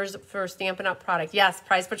place orders for Stampin' Up! Product. Yes,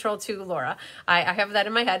 Prize Patrol 2, Laura. I have that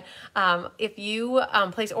in my head. If you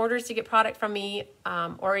place orders to get product from me,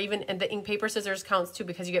 or even in the Ink, Paper, Scissors counts too,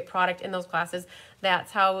 because you get product in those classes,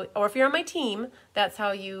 that's how, or if you're on my team, that's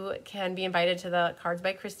how you can be invited to the Cards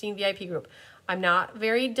by Christine VIP group. I'm not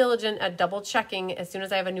very diligent at double checking as soon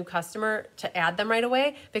as I have a new customer to add them right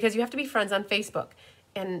away, because you have to be friends on Facebook.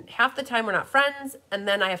 and half the time we're not friends, and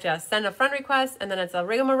then I have to send a friend request, and then it's a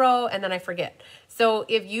rigmarole, and then I forget. So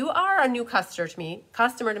if you are a new customer to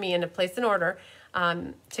me and have placed an order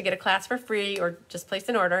to get a class for free or just place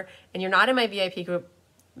an order, and you're not in my VIP group,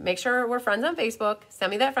 make sure we're friends on Facebook,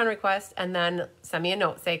 send me that friend request, and then send me a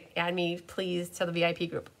note, say, add me please to the VIP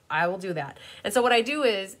group. I will do that. And so what I do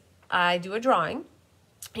is I do a drawing.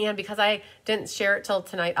 And because I didn't share it till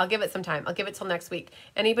tonight, I'll give it some time. I'll give it till next week.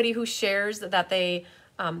 Anybody who shares that they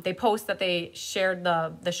post that they shared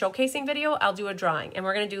the showcasing video, I'll do a drawing. And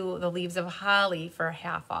we're going to do the leaves of holly for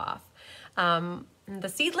half off. The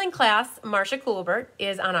seedling class, Marsha Coolbert,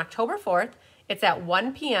 is on October 4th. It's at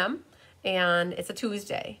 1 p.m. and it's a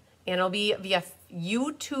Tuesday. And it'll be via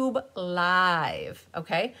YouTube Live,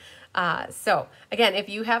 okay? So, again, if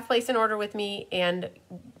you have placed an order with me and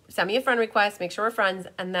send me a friend request, make sure we're friends,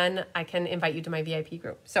 and then I can invite you to my VIP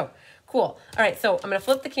group. So, cool. All right, so I'm going to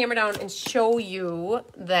flip the camera down and show you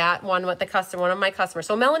that one with one of my customers.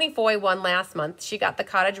 So, Melanie Foy won last month. She got the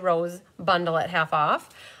Cottage Rose bundle at half off.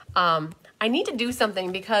 I need to do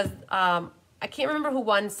something because I can't remember who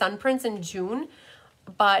won Sun Prince in June,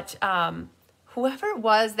 but whoever it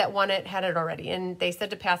was that won it had it already, and they said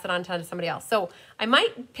to pass it on to somebody else. So, I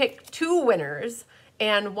might pick 2 winners.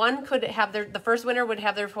 And one could have the first winner would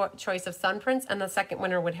have their choice of Sun Prince, and the second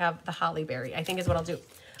winner would have the Holly Berry, I think is what I'll do.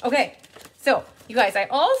 Okay, so you guys, I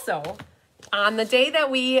also, on the day that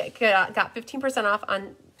we got 15% off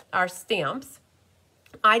on our stamps,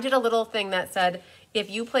 I did a little thing that said, if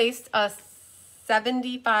you placed a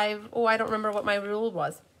 75, I don't remember what my rule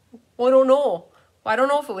was. Well, I don't know. I don't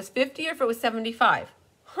know if it was 50 or if it was 75.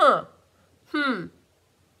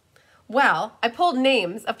 Well, I pulled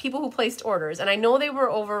names of people who placed orders, and I know they were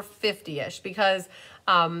over 50-ish because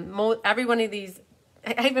every one of these,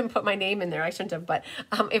 I even put my name in there. I shouldn't have, but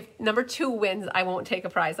if number 2 wins, I won't take a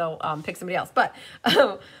prize. I'll pick somebody else. But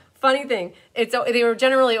funny thing, they were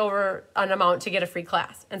generally over an amount to get a free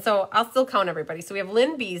class, and so I'll still count everybody. So we have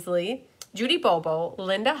Lynn Beasley, Judy Bobo,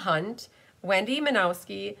 Linda Hunt, Wendy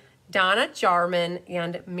Minowski, Donna Jarman,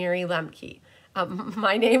 and Mary Lemke.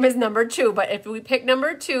 My name is number 2, but if we pick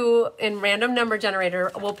number 2 in random number generator,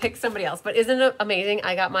 we'll pick somebody else. But isn't it amazing?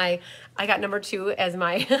 I got number 2 as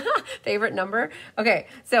my favorite number. Okay,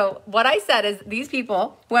 so what I said is these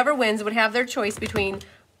people, whoever wins, would have their choice between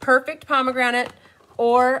Perfect Pomegranate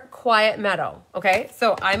or Quiet Meadow. Okay,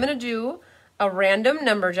 so I'm going to do a random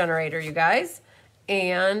number generator, you guys.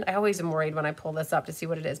 And I always am worried when I pull this up to see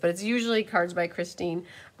what it is, but it's usually cards by Christine.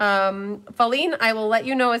 Pauline, I will let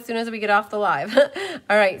you know as soon as we get off the live.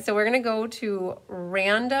 All right, so we're going to go to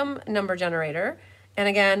random number generator. And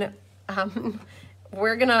again,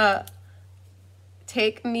 we're going to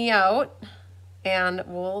take me out and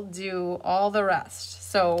we'll do all the rest.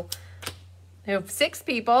 So we have 6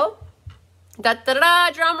 people.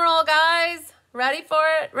 Da-da-da, drum roll, guys. Ready for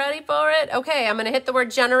it? Ready for it? Okay, I'm going to hit the word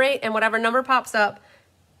generate, and whatever number pops up.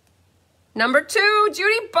 Number 2,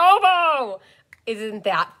 Judy Bobo. Isn't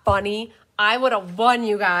that funny? I would have won,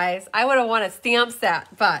 you guys. I would have won a stamp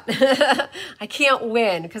set, but I can't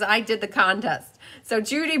win because I did the contest. So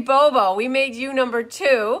Judy Bobo, we made you number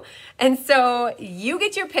 2, and so you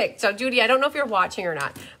get your pick. So Judy, I don't know if you're watching or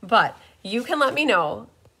not, but you can let me know.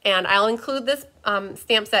 And I'll include this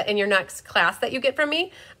stamp set in your next class that you get from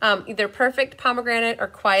me, either Perfect Pomegranate or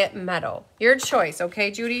Quiet Meadow. Your choice, okay,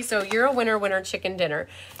 Judy? So you're a winner chicken dinner.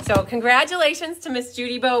 So congratulations to Miss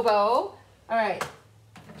Judy Bobo. All right.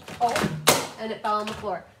 Oh, and it fell on the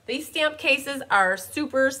floor. These stamp cases are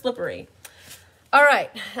super slippery. All right,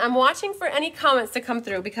 I'm watching for any comments to come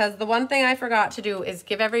through because the one thing I forgot to do is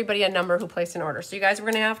give everybody a number who placed an order. So you guys are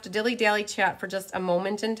going to have to dilly-dally chat for just a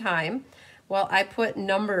moment in time. Well, I put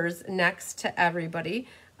numbers next to everybody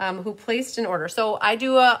who placed an order. So I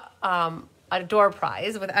do a door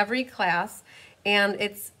prize with every class, and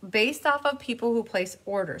it's based off of people who place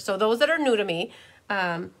orders. So those that are new to me,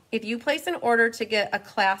 if you place an order to get a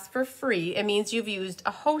class for free, it means you've used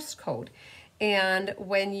a host code. And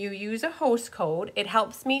when you use a host code, it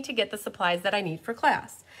helps me to get the supplies that I need for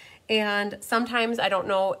class. And sometimes I don't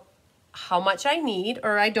know how much I need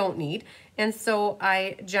or I don't need. And so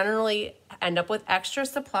I generally end up with extra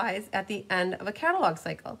supplies at the end of a catalog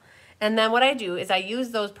cycle. And then what I do is I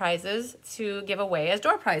use those prizes to give away as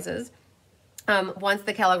door prizes once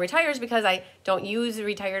the catalog retires, because I don't use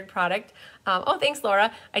retired product. Oh, thanks,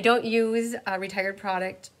 Laura. I don't use retired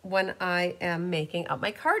product when I am making up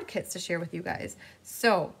my card kits to share with you guys.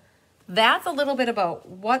 So that's a little bit about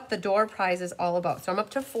what the door prize is all about. So I'm up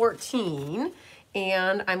to 14.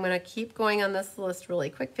 And I'm going to keep going on this list really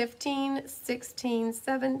quick. 15, 16,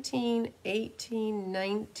 17, 18,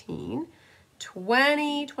 19,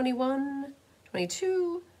 20, 21,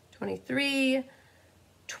 22, 23,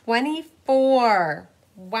 24.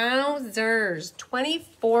 Wowzers,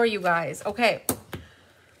 24, you guys. Okay,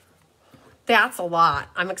 that's a lot.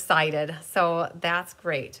 I'm excited. So that's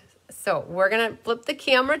great. So we're going to flip the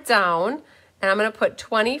camera down and I'm going to put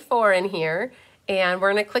 24 in here and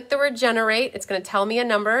we're going to click the word generate. It's going to tell me a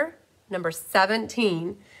number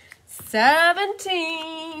 17.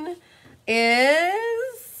 17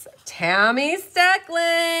 is Tammy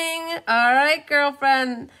Steckling. All right,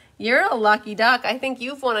 girlfriend, you're a lucky duck. I think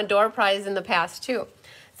you've won a door prize in the past too.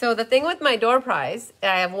 So the thing with my door prize,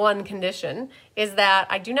 I have one condition, is that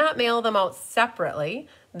I do not mail them out separately.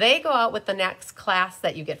 They go out with the next class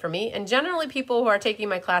that you get from me. And generally people who are taking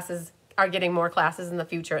my classes are getting more classes in the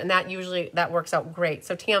future. And that works out great.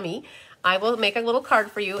 So Tammy, I will make a little card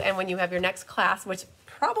for you. And when you have your next class, which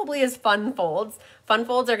probably is Fun Folds. Fun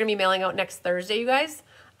Folds are going to be mailing out next Thursday, you guys.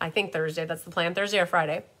 I think Thursday, that's the plan, Thursday or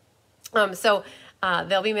Friday. They'll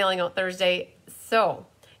be mailing out Thursday. So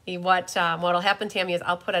what'll happen, Tammy, is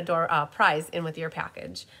I'll put a door prize in with your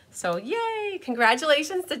package. So yay,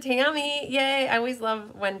 congratulations to Tammy. Yay, I always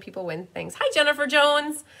love when people win things. Hi, Jennifer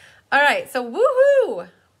Jones. All right, so woohoo.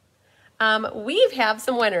 We have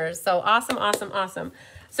some winners. So awesome, awesome, awesome.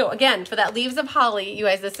 So again, for that Leaves of Holly, you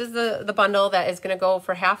guys, this is the bundle that is going to go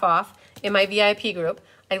for half off in my VIP group.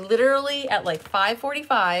 I literally, at like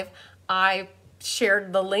 5:45, I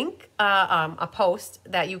shared the link, a post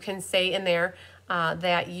that you can say in there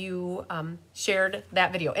that you shared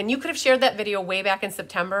that video. And you could have shared that video way back in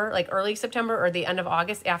September, like early September or the end of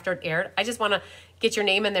August after it aired. I just want to get your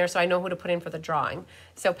name in there so I know who to put in for the drawing.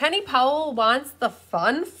 So Penny Powell wants the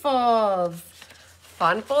Fun Folds.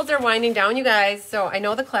 Fun Folds are winding down, you guys. So I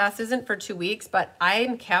know the class isn't for 2 weeks, but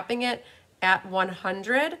I'm capping it at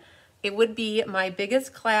 100. It would be my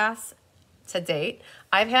biggest class to date.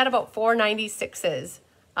 I've had about 496s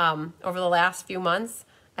over the last few months.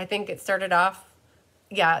 I think it started off,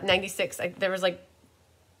 96. There was like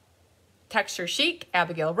Texture Chic,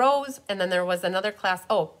 Abigail Rose, and then there was another class.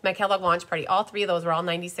 Oh, my Kellogg launch party. All three of those were all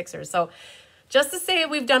 96ers. So just to say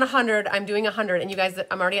we've done 100, I'm doing 100, and you guys,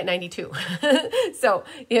 I'm already at 92. So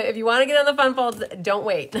if you want to get on the Fun Folds, don't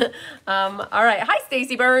wait. All right. Hi,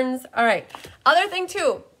 Stacy Burns. All right. Other thing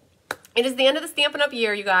too, it is the end of the Stampin' Up!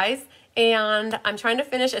 Year, you guys, and I'm trying to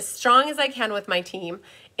finish as strong as I can with my team.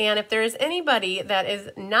 And if there is anybody that is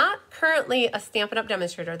not currently a Stampin' Up!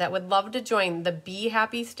 Demonstrator that would love to join the Be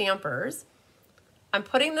Happy Stampers, I'm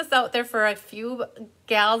putting this out there for a few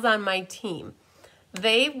gals on my team.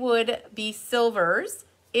 They would be silvers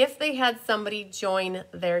if they had somebody join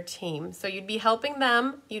their team. So you'd be helping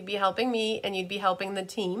them, you'd be helping me, and you'd be helping the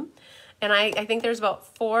team. And I think there's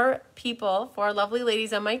about 4 people, 4 lovely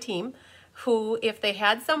ladies on my team who, if they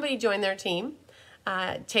had somebody join their team,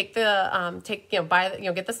 get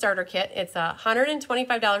the starter kit. It's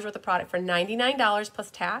 $125 worth of product for $99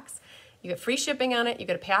 plus tax. You get free shipping on it. You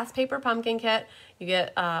get a past paper pumpkin kit. You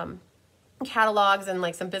get catalogs and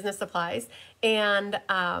like some business supplies, and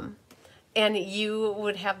you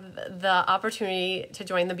would have the opportunity to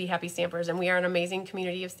join the Be Happy Stampers. And we are an amazing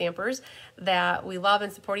community of stampers that we love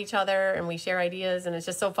and support each other, and we share ideas, and it's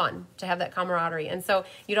just so fun to have that camaraderie. And so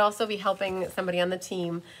you'd also be helping somebody on the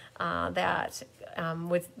team that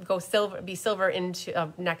would be silver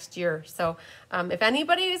into next year. So if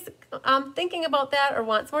anybody's thinking about that or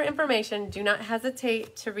wants more information, do not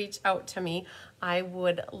hesitate to reach out to me. I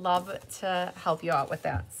would love to help you out with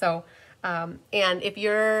that. So and if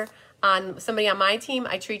you're somebody on my team,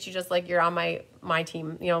 I treat you just like you're on my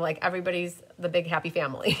team. You know, like everybody's the big happy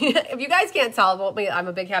family. If you guys can't tell about me, I'm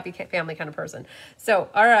a big happy family kind of person. So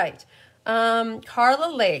all right.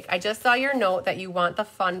 Carla Lake, I just saw your note that you want the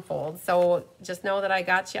Fun Fold. So just know that I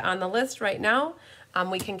got you on the list right now.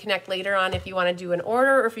 We can connect later on if you want to do an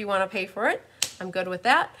order or if you want to pay for it. I'm good with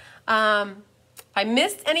that. If I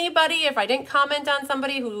missed anybody, if I didn't comment on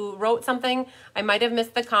somebody who wrote something, I might have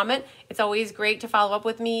missed the comment. It's always great to follow up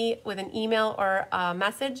with me with an email or a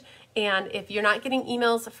message. And if you're not getting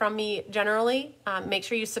emails from me generally, make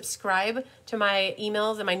sure you subscribe to my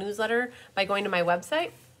emails and my newsletter by going to my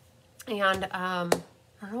website. And I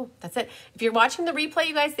don't know, that's it. If you're watching the replay,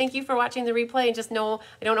 you guys, thank you for watching the replay. And just know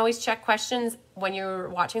I don't always check questions when you're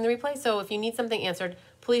watching the replay. So if you need something answered,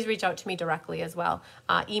 please reach out to me directly as well.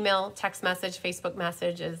 Email, text message, Facebook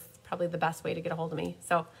message is probably the best way to get a hold of me.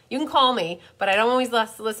 So you can call me, but I don't always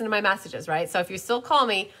listen to my messages, right? So if you still call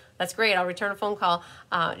me, that's great. I'll return a phone call.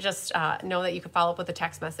 Just know that you can follow up with a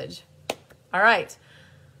text message. All right.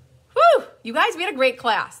 Whew, you guys, we had a great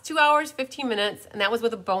class. 2 hours, 15 minutes, and that was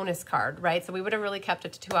with a bonus card, right? So we would have really kept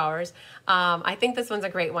it to 2 hours. I think this one's a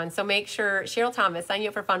great one. So make sure, Cheryl Thomas, sign you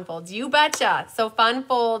up for Fun Folds. You betcha. So Fun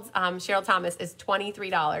Folds, Cheryl Thomas, is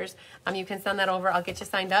 $23. You can send that over. I'll get you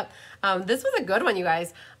signed up. This was a good one, you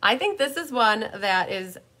guys. I think this is one that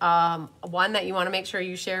is one that you want to make sure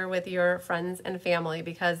you share with your friends and family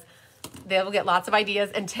because they will get lots of ideas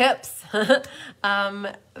and tips.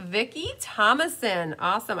 Vicki Thomason,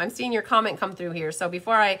 awesome. I'm seeing your comment come through here. So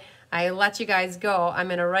before I let you guys go, I'm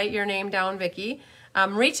going to write your name down, Vicki.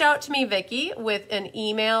 Reach out to me, Vicki, with an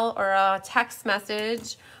email or a text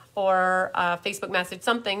message or a Facebook message,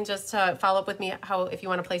 something just to follow up with me if you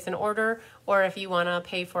want to place an order or if you want to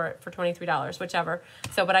pay for it for $23, whichever.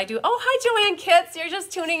 So, but I do, oh, hi, Joanne Kitts. You're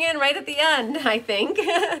just tuning in right at the end, I think.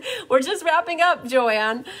 We're just wrapping up,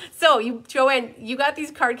 Joanne. So, Joanne, you got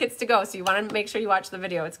these card kits to go, so you want to make sure you watch the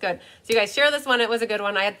video. It's good. So, you guys share this one. It was a good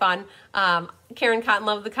one. I had fun. Karen Cotton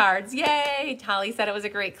loved the cards. Yay! Holly said it was a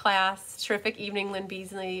great class. Terrific evening, Lynn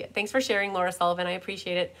Beasley. Thanks for sharing, Laura Sullivan. I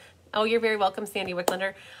appreciate it. Oh, you're very welcome, Sandy Wicklander.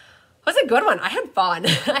 It was a good one. I had fun.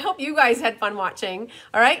 I hope you guys had fun watching.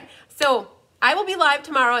 All right. So I will be live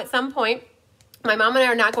tomorrow at some point. My mom and I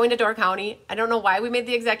are not going to Door County. I don't know why we made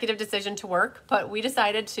the executive decision to work, but we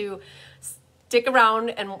decided to stick around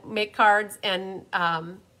and make cards and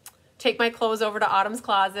take my clothes over to Autumn's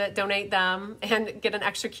Closet, donate them, and get an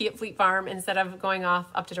extra key at Fleet Farm instead of going off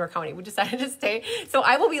up to Door County. We decided to stay. So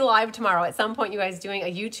I will be live tomorrow at some point, you guys, doing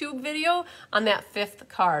a YouTube video on that 5th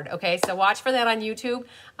card. Okay, so watch for that on YouTube.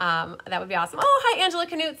 That would be awesome. Oh, hi, Angela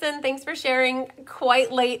Knutson. Thanks for sharing.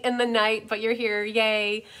 Quite late in the night, but you're here.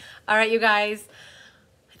 Yay. All right, you guys.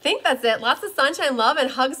 I think that's it. Lots of sunshine, love, and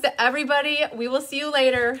hugs to everybody. We will see you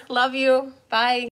later. Love you. Bye.